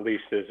but not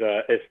least is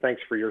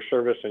thanks for your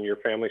service and your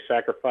family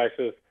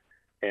sacrifices.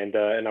 And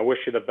I wish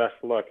you the best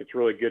of luck. It's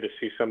really good to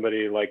see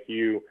somebody like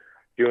you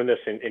doing this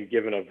and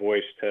giving a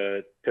voice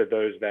to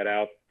those that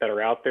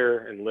are out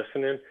there and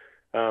listening,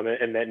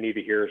 and that need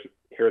to hear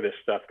this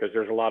stuff, because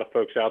there's a lot of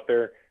folks out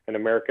there in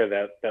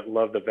America that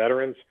love the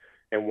veterans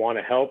and want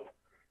to help,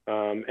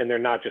 and they're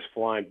not just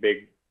flying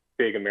big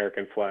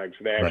American flags.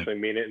 They actually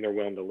mean it, and they're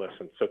willing to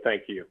listen. So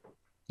thank you.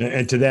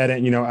 And to that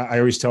end, I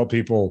always tell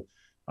people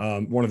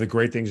one of the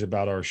great things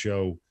about our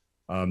show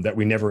that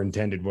we never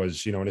intended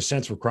was, in a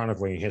sense, we're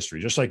chronicling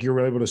history. Just like you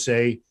were able to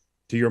say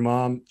to your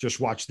mom, just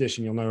watch this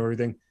and you'll know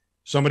everything.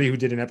 Somebody who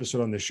did an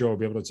episode on the show will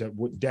be able to say,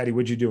 Daddy,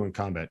 what'd you do in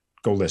combat?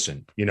 Go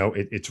listen.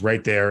 It's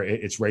right there.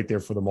 It's right there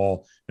for them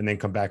all. And then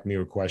come back to me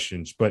with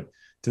questions. But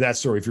to that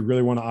story, if you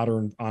really want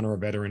to honor a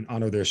veteran,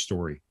 honor their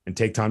story and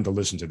take time to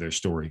listen to their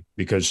story,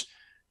 because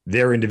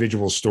their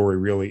individual story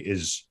really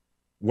is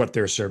what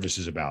their service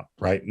is about,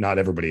 right? Not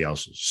everybody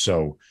else's.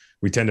 So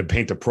we tend to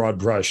paint a broad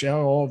brush.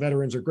 Oh, all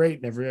veterans are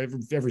great, and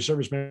every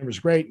service member is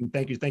great, and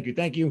thank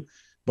you.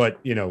 But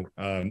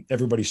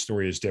everybody's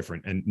story is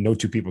different, and no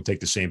two people take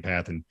the same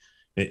path in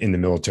the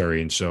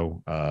military. And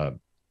so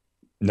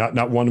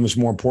not one was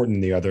more important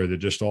than the other. They're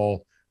just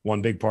all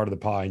one big part of the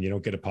pie, and you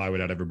don't get a pie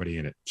without everybody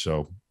in it.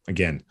 So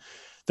again,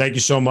 thank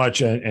you so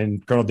much.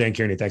 And Colonel Dan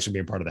Kearney, thanks for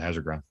being part of the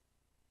Hazard Ground.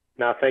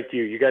 No, thank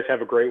you. You guys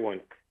have a great one.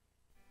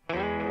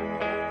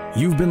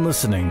 You've been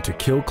listening to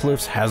Kill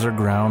Cliff's Hazard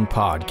Ground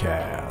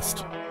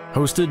podcast,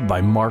 hosted by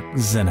Mark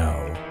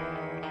Zeno.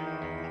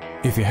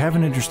 If you have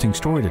an interesting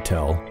story to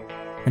tell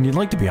and you'd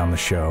like to be on the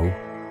show,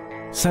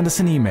 send us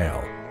an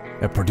email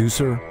at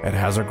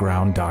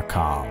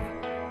producer@hazardground.com.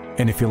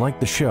 And if you like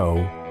the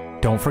show,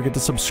 don't forget to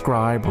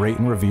subscribe, rate,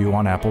 and review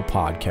on Apple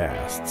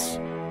Podcasts.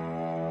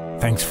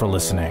 Thanks for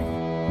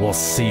listening. We'll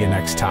see you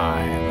next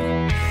time.